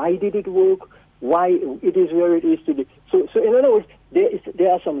 Why did it work? Why it is where it is today? So in other words,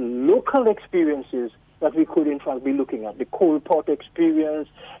 there are some local experiences that we could in fact be looking at. The coal pot experience,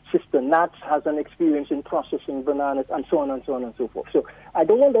 Sister Nats has an experience in processing bananas, and so on and so on and so forth. So I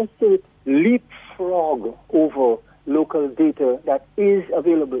don't want us to leapfrog over local data that is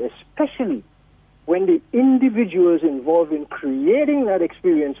available, especially when the individuals involved in creating that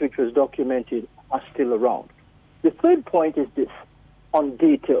experience which was documented are still around. The third point is this, on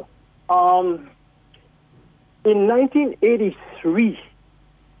data. In 1983,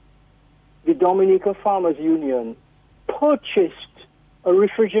 the Dominica Farmers Union purchased a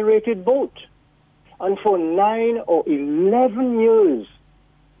refrigerated boat, and for 9 or 11 years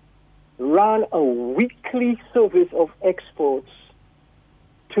ran a weekly service of exports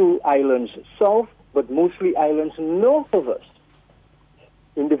to islands south, but mostly islands north of us.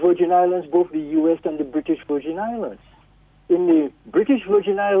 In the Virgin Islands, both the U.S. and the British Virgin Islands. In the British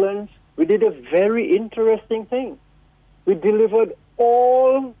Virgin Islands, we did a very interesting thing. We delivered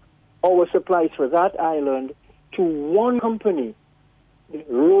all our supplies for that island to one company,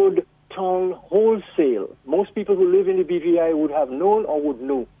 Road Tongue Wholesale. Most people who live in the BVI would have known or would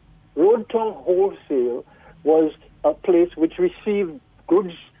know. Road Tongue Wholesale was a place which received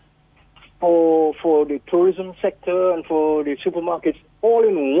goods for the tourism sector and for the supermarkets all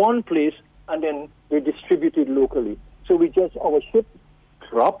in one place, and then they distributed locally. So our ship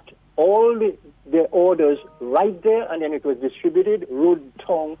dropped all the orders right there, and then it was distributed. Road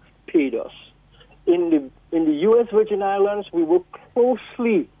Tongue paid us. In the U.S. Virgin Islands, we worked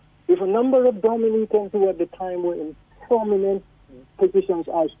closely with a number of Dominicans who at the time were in prominent positions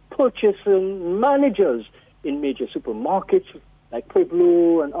as purchasing managers in major supermarkets like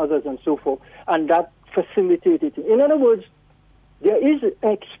Pueblo and others and so forth, and that facilitated it. In other words, there is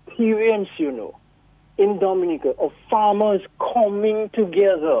experience, in Dominica of farmers coming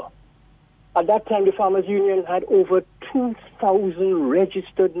together. At that time, the Farmers Union had over 2,000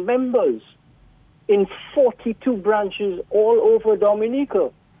 registered members in 42 branches all over Dominica.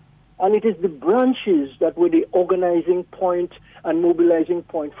 And it is the branches that were the organizing point and mobilizing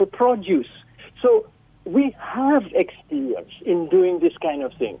point for produce. So we have experience in doing this kind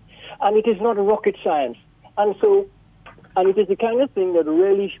of thing. And it is not rocket science. And it is the kind of thing that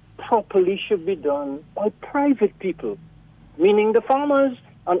really properly should be done by private people, meaning the farmers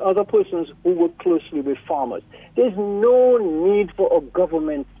and other persons who work closely with farmers. There's no need for a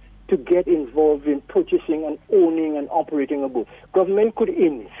government to get involved in purchasing and owning and operating a boat. Government could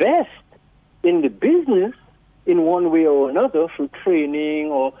invest in the business in one way or another through training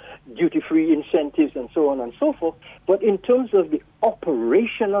or duty-free incentives and so on and so forth. But in terms of the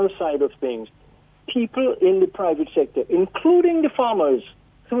operational side of things, people in the private sector, including the farmers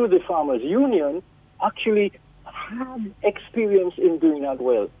through the Farmers Union, actually have experience in doing that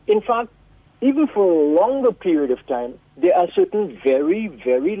well. In fact, even for a longer period of time, there are certain very,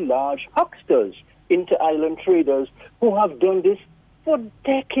 very large hucksters, inter-island traders, who have done this for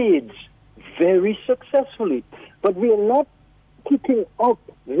decades, very successfully. But we are not picking up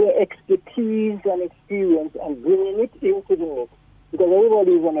their expertise and experience and bringing it into the mix, because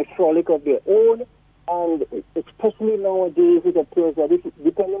everybody is on a frolic of their own, and especially nowadays it appears that if,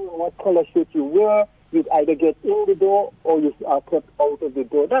 depending on what color shirt you wear, you either get in the door or you are kept out of the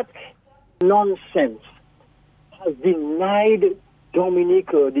door. That nonsense has denied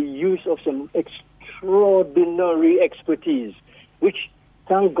Dominica the use of some extraordinary expertise, which,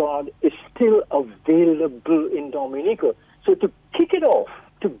 thank God, is still available in Dominica. So to kick it off,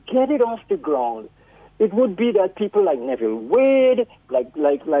 to get it off the ground, it would be that people like Neville Wade, like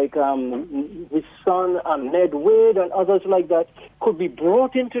his son Ned Wade and others like that could be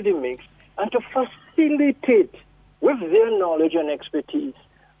brought into the mix and to facilitate with their knowledge and expertise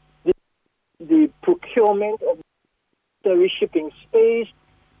the procurement of necessary shipping space,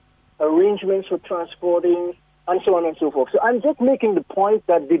 arrangements for transporting, and so on and so forth. So I'm just making the point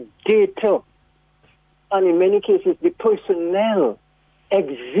that the data, and in many cases the personnel,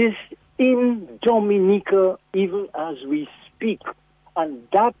 exist in Dominica even as we speak. And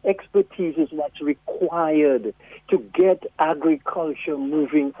that expertise is what's required to get agriculture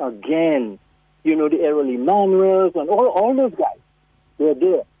moving again. The Errol Emanuels and all those guys, they're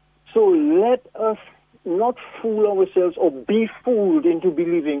there. So let us not fool ourselves or be fooled into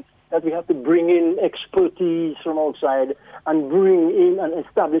believing that we have to bring in expertise from outside and bring in and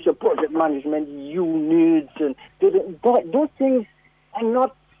establish a project management unit. And those things are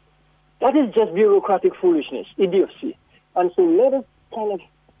not, that is just bureaucratic foolishness, idiocy. And so let us kind of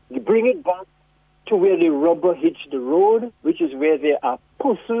bring it back to where the rubber hits the road, which is where there are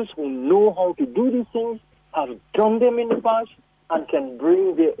persons who know how to do these things, have done them in the past, and can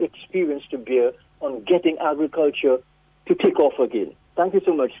bring their experience to bear on getting agriculture to take off again. Thank you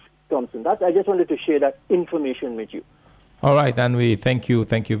so much, Thompson. I just wanted to share that information with you. All right, and we thank you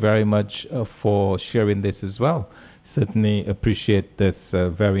very much for sharing this as well. Certainly appreciate this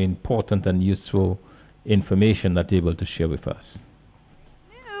very important and useful information that you're able to share with us.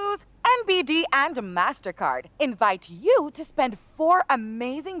 News! NBD and MasterCard invite you to spend 4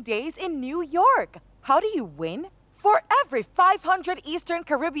 amazing days in New York. How do you win? For every 500 Eastern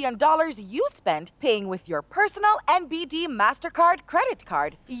Caribbean dollars you spend paying with your personal NBD MasterCard credit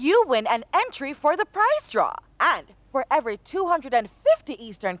card, you win an entry for the prize draw. And for every 250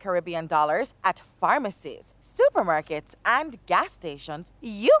 Eastern Caribbean dollars at pharmacies, supermarkets, and gas stations,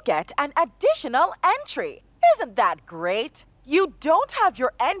 you get an additional entry. Isn't that great? You don't have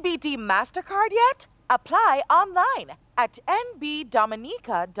your NBD MasterCard yet? Apply online at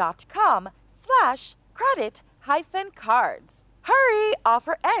nbdominica.com/credit-cards. Hurry!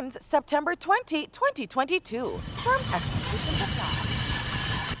 Offer ends September 20, 2022. Terms and conditions apply.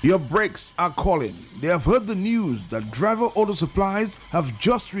 Your brakes are calling. They have heard the news that Driver Auto Supplies have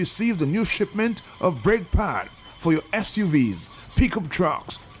just received a new shipment of brake pads for your SUVs, pickup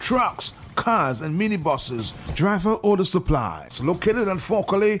trucks, cars, and minibuses. Driver Auto Supplies, located at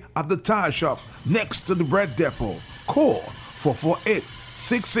Forkley at the tire shop next to the bread depot. Call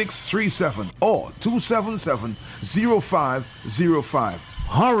 448-6637 or 277-0505.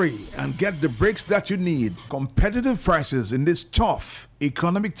 Hurry and get the brakes that you need. Competitive prices in this tough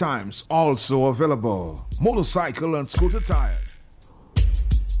economic times also available. Motorcycle and scooter tires.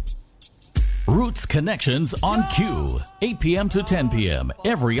 Roots Connections on Q, 8 p.m. to 10 p.m.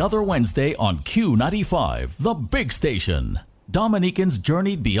 every other Wednesday on Q95, the big station. Dominicans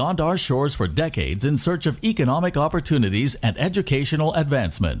journeyed beyond our shores for decades in search of economic opportunities and educational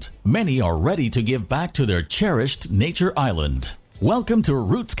advancement. Many are ready to give back to their cherished nature island. Welcome to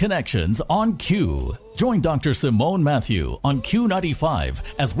Roots Connections on Q. Join Dr. Simone Matthew on Q95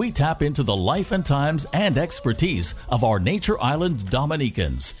 as we tap into the life and times and expertise of our nature island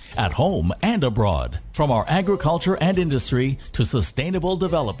Dominicans, at home and abroad. From our agriculture and industry to sustainable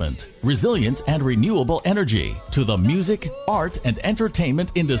development, resilience and renewable energy, to the music, art, and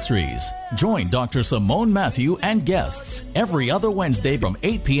entertainment industries. Join Dr. Simone Matthew and guests every other Wednesday from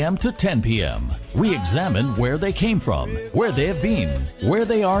 8 p.m. to 10 p.m. We examine where they came from, where they have been, where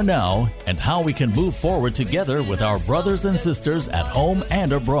they are now, and how we can move forward together with our brothers and sisters at home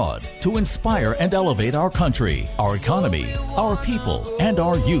and abroad to inspire and elevate our country, our economy, our people, and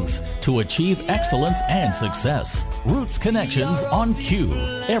our youth to achieve excellence and success. Roots Connections on Q,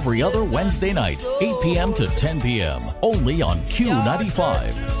 every other Wednesday night, 8 p.m. to 10 p.m. Only on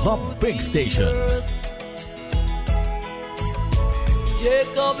Q95, the big station.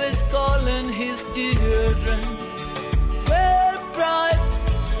 Jacob is calling his children, 12 tribes,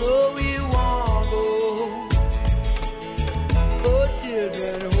 so we want go. Oh,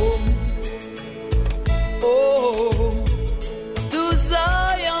 children, home. Oh, to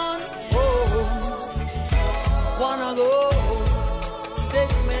Zion, home. Wanna go,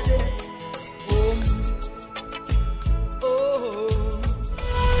 take me there, home. Oh.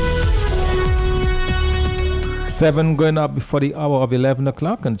 7 going up before the hour of 11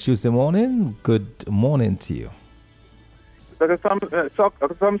 o'clock on Tuesday morning. Good morning to you. Dr.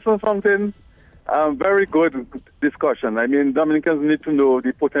 Thompson, something very good discussion. I mean, Dominicans need to know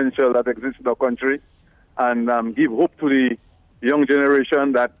the potential that exists in our country and give hope to the young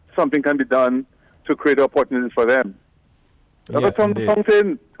generation that something can be done to create opportunities for them. Yes, Dr.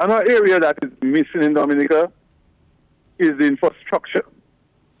 Thompson, another area that is missing in Dominica is the infrastructure.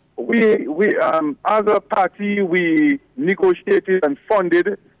 We as a party, we negotiated and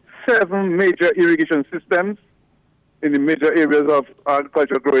funded 7 major irrigation systems in the major areas of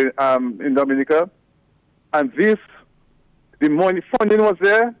agriculture growing in Dominica. And the money funding was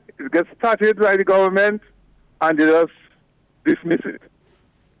there. It gets started by the government and they just dismiss it.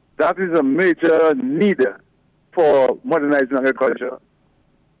 That is a major need for modernizing agriculture.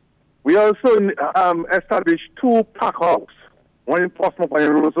 We also established 2 pack houses, one in Portsmouth, one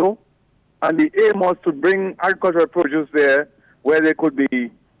in Roseau, and the aim was to bring agricultural produce there where they could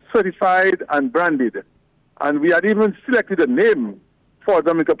be certified and branded. And we had even selected a name for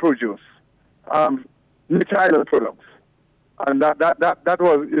Dominica produce, Nature Island products, and that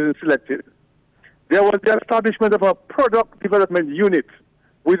was selected. There was the establishment of a product development unit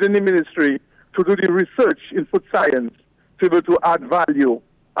within the ministry to do the research in food science to be able to add value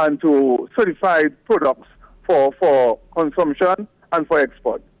and to certify products for consumption and for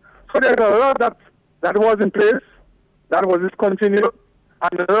export. So there's a lot that was in place, that was discontinued,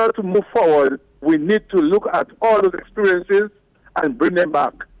 and in order to move forward, we need to look at all those experiences and bring them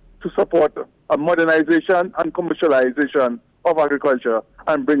back to support a modernization and commercialization of agriculture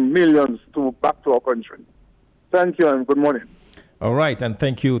and bring millions back to our country. Thank you and good morning. All right, and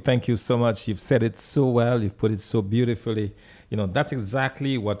thank you so much. You've said it so well. You've put it so beautifully. You know, that's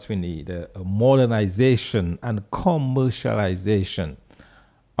exactly what we need, a modernization and commercialization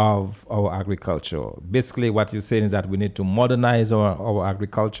of our agriculture. Basically, what you're saying is that we need to modernize our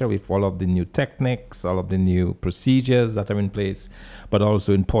agriculture with all of the new techniques, all of the new procedures that are in place, but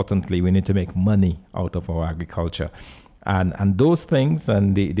also importantly, we need to make money out of our agriculture. And those things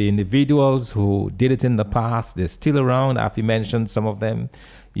and the individuals who did it in the past, they're still around. Afi mentioned some of them.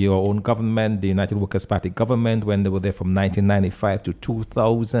 Your own government, the United Workers' Party government, when they were there from 1995 to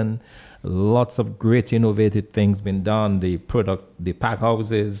 2000, lots of great innovative things been done. The pack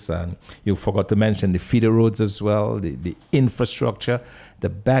houses, and you forgot to mention the feeder roads as well, the infrastructure, the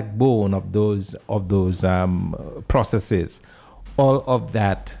backbone of those processes. All of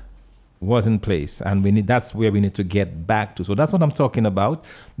that was in place, and that's where we need to get back to. So that's what I'm talking about,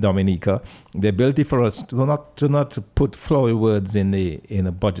 Dominica. The ability for us to not put flowery words in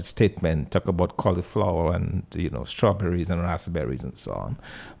a budget statement, talk about cauliflower and strawberries and raspberries and so on,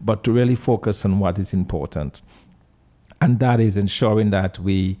 but to really focus on what is important, and that is ensuring that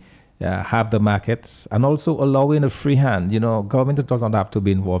we have the markets and also allowing a free hand. Government does not have to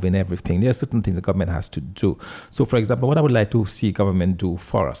be involved in everything. There are certain things the government has to do. So, for example, what I would like to see government do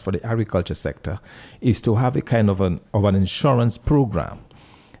for us, for the agriculture sector, is to have a kind of an insurance program,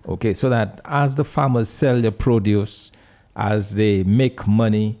 okay, so that as the farmers sell their produce, as they make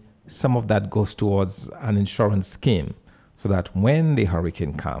money, some of that goes towards an insurance scheme, so that when the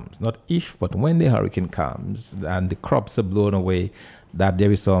hurricane comes, not if, but when the hurricane comes and the crops are blown away, that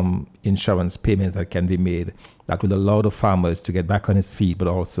there is some insurance payments that can be made that will allow the farmers to get back on his feet, but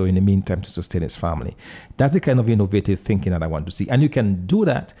also in the meantime to sustain his family. That's the kind of innovative thinking that I want to see. And you can do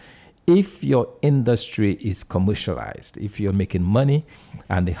that if your industry is commercialized, if you're making money,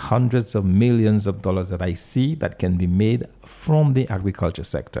 and the hundreds of millions of dollars that I see that can be made from the agriculture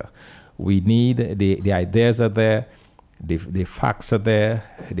sector. We need, the ideas are there, the facts are there,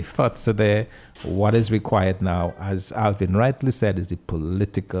 the thoughts are there. What is required now, as Alvin rightly said, is the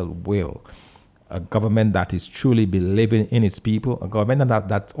political will. A government that is truly believing in its people, a government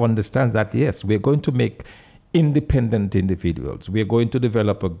that understands that, yes, we're going to make independent individuals. We're going to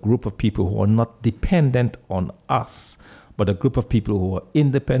develop a group of people who are not dependent on us, but a group of people who are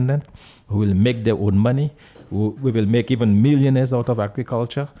independent, who will make their own money. We will make even millionaires out of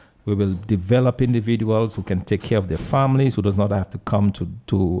agriculture. We will develop individuals who can take care of their families, who does not have to come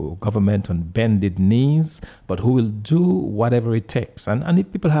to government on bended knees, but who will do whatever it takes. And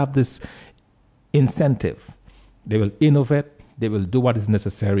if people have this incentive, they will innovate, they will do what is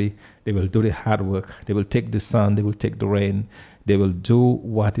necessary, they will do the hard work, they will take the sun, they will take the rain, they will do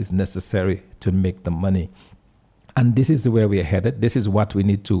what is necessary to make the money. And this is where we are headed. This is what we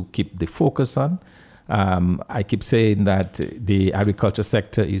need to keep the focus on. I keep saying that the agriculture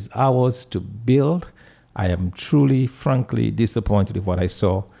sector is ours to build. I am truly, frankly disappointed with what I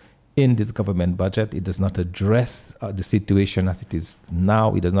saw in this government budget. It does not address the situation as it is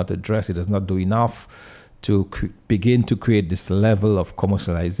now. It does not do enough to begin to create this level of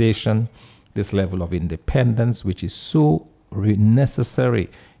commercialization, this level of independence, which is so necessary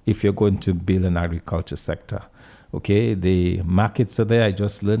if you're going to build an agriculture sector. Okay, the markets are there. I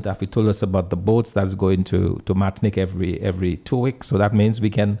just learned after you told us about the boats that's going to Martinique every 2 weeks. So that means we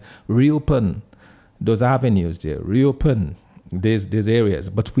can reopen those avenues there, reopen these areas.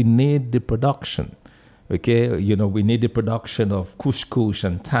 But we need the production. Okay, we need the production of couscous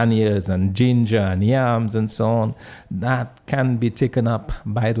and taniers and ginger and yams and so on. That can be taken up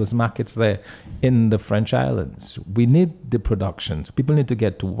by those markets there in the French Islands. We need the production. So people need to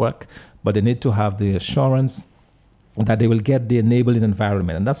get to work, but they need to have the assurance that they will get the enabling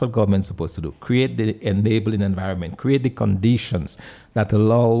environment. And that's what government's supposed to do. Create the enabling environment, create the conditions that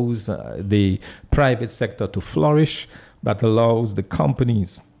allows the private sector to flourish, that allows the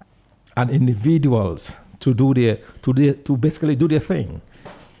companies and individuals to basically do their thing.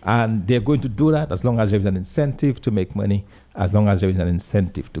 And they're going to do that as long as there is an incentive to make money, as long as there is an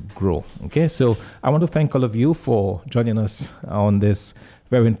incentive to grow. Okay, so I want to thank all of you for joining us on this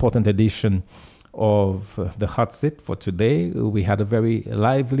very important edition of the Hot Seat for today. We had a very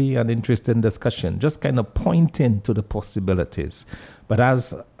lively and interesting discussion, just kind of pointing to the possibilities. But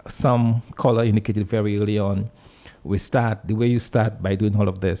as some caller indicated very early on, the way you start by doing all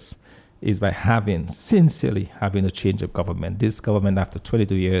of this is by sincerely having a change of government. This government, after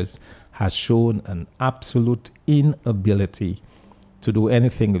 22 years, has shown an absolute inability to do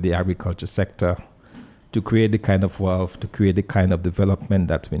anything with the agriculture sector, to create the kind of wealth, to create the kind of development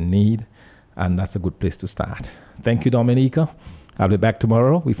that we need. And that's a good place to start. Thank you, Dominica. I'll be back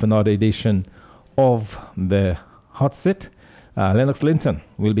tomorrow with another edition of the Hot Seat. Lennox Linton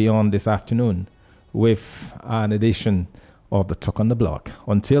will be on this afternoon with an edition of the Talk on the Block.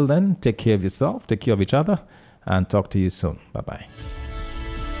 Until then, take care of yourself, take care of each other, and talk to you soon. Bye-bye.